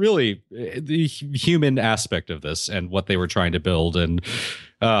 just really the human aspect of this and what they were trying to build. And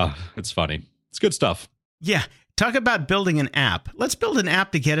it's funny. It's good stuff. Yeah. Talk about building an app. Let's build an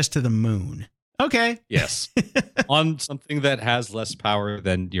app to get us to the moon. Okay. Yes. On something that has less power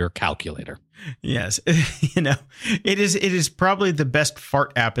than your calculator. Yes. It is probably the best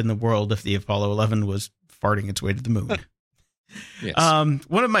fart app in the world if the Apollo 11 was farting its way to the moon. Yes.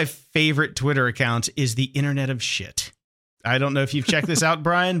 One of my favorite Twitter accounts is the Internet of Shit. I don't know if you've checked this out,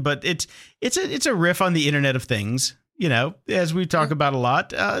 Brian, but it's a riff on the Internet of Things. As we talk about a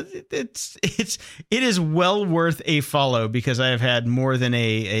lot, it is well worth a follow because I have had more than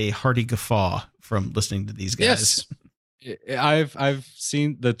a hearty guffaw from listening to these guys. Yes. I've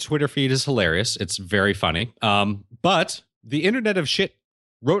seen the Twitter feed is hilarious. It's very funny. But the Internet of Shit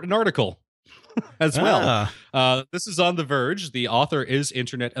wrote an article as well. This is on The Verge. The author is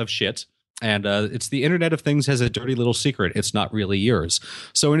Internet of Shit. And it's the Internet of Things has a dirty little secret. It's not really yours.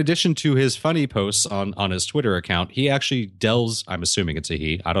 So in addition to his funny posts on his Twitter account, he actually delves, I'm assuming it's a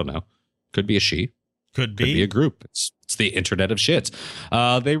he, I don't know. Could be a she. Could be a group. It's It's the Internet of Shit.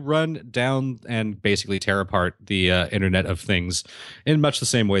 They run down and basically tear apart the Internet of Things in much the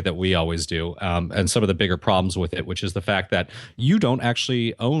same way that we always do. And some of the bigger problems with it, which is the fact that you don't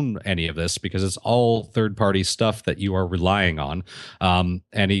actually own any of this because it's all third-party stuff that you are relying on.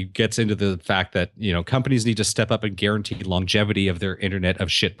 And he gets into the fact that, companies need to step up and guarantee longevity of their Internet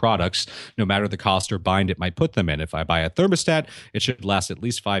of Shit products, no matter the cost or bind it might put them in. If I buy a thermostat, it should last at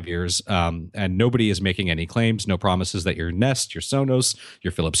least 5 years. And nobody is making any claims, no promises that your Nest, your Sonos,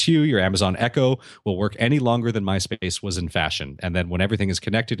 your Philips Hue, your Amazon Echo will work any longer than MySpace was in fashion. And then when everything is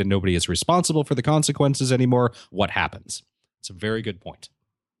connected and nobody is responsible for the consequences anymore, what happens? It's a very good point.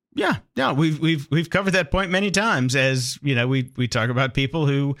 Yeah, we've covered that point many times. As we talk about people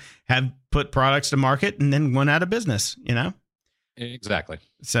who have put products to market and then went out of business. Exactly.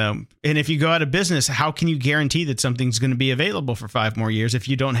 So, and if you go out of business, how can you guarantee that something's going to be available for 5 more years if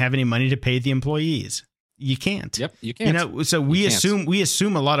you don't have any money to pay the employees? You can't. Yep, you can't. So we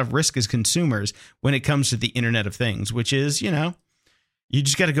assume a lot of risk as consumers when it comes to the Internet of Things, which is, you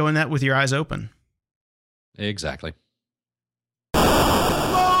just got to go in that with your eyes open. Exactly.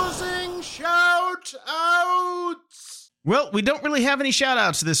 Closing shout outs. Well, we don't really have any shout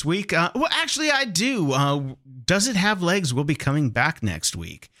outs this week. Well, actually, I do. Does It Have Legs will be coming back next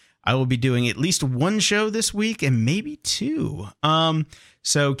week. I will be doing at least 1 show this week and maybe 2.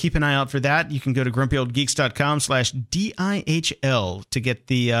 So keep an eye out for that. You can go to grumpyoldgeeks.com/DIHL to get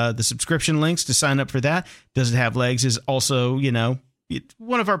the subscription links to sign up for that. Does It Have Legs is also,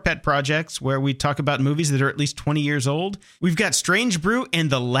 one of our pet projects where we talk about movies that are at least 20 years old. We've got Strange Brew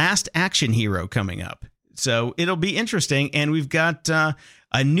and The Last Action Hero coming up. So it'll be interesting. And we've got a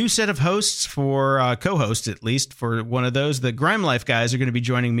new set of hosts for co-hosts, at least for one of those. The Grime Life guys are going to be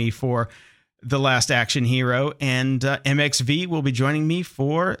joining me for The Last Action Hero, and MXV will be joining me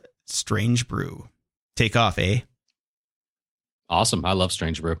for Strange Brew. Take off, eh? Awesome. I love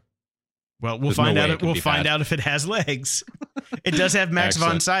Strange Brew. Well, we'll find out. We'll find out if it has legs. It does have Max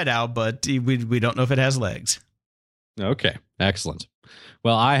von Sydow, but we don't know if it has legs. Okay, excellent.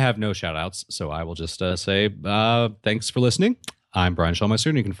 Well, I have no shout outs, so I will just say thanks for listening. I'm Brian Schulmeister,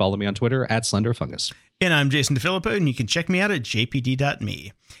 and you can follow me on Twitter at SlenderFungus. And I'm Jason DeFilippo, and you can check me out at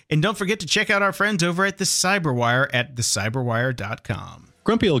jpd.me. And don't forget to check out our friends over at The Cyberwire at thecyberwire.com.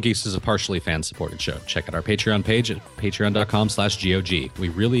 Grumpy Old Geeks is a partially fan-supported show. Check out our Patreon page at patreon.com/GOG. We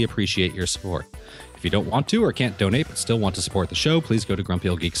really appreciate your support. If you don't want to or can't donate but still want to support the show, please go to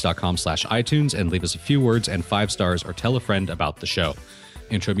grumpyoldgeeks.com/iTunes and leave us a few words and 5 stars or tell a friend about the show.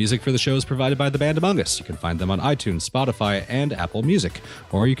 Intro music for the show is provided by the band Among Us. You can find them on iTunes, Spotify, and Apple Music.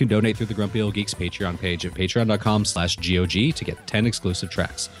 Or you can donate through the Grumpy Old Geeks Patreon page at patreon.com/GOG to get 10 exclusive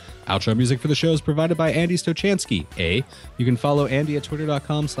tracks. Outro music for the show is provided by Andy Stochansky. You can follow Andy at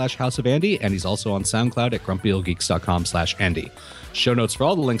twitter.com/House of Andy, and he's also on SoundCloud at grumpyoldgeeks.com/Andy. Show notes for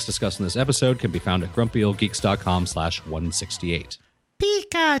all the links discussed in this episode can be found at grumpyoldgeeks.com/168.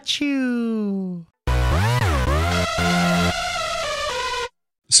 Pikachu!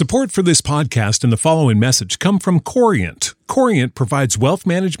 Support for this podcast and the following message come from Corient. Corient provides wealth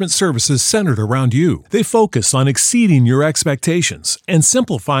management services centered around you. They focus on exceeding your expectations and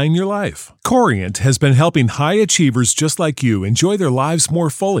simplifying your life. Corient has been helping high achievers just like you enjoy their lives more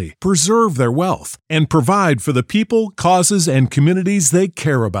fully, preserve their wealth, and provide for the people, causes, and communities they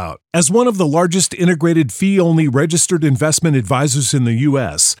care about. As one of the largest integrated fee-only registered investment advisors in the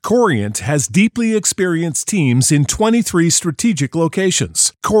U.S., Corient has deeply experienced teams in 23 strategic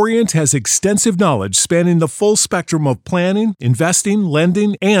locations. Corient has extensive knowledge spanning the full spectrum of planning, investing,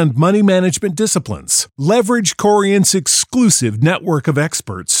 lending, and money management disciplines. Leverage Corient's exclusive network of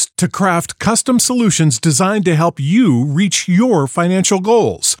experts to craft custom solutions designed to help you reach your financial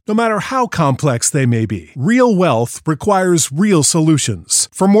goals, no matter how complex they may be. Real wealth requires real solutions.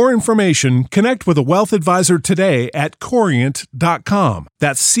 For more information, connect with a wealth advisor today at Corient.com.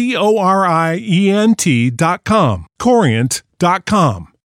 That's Corient.com. Corient.com.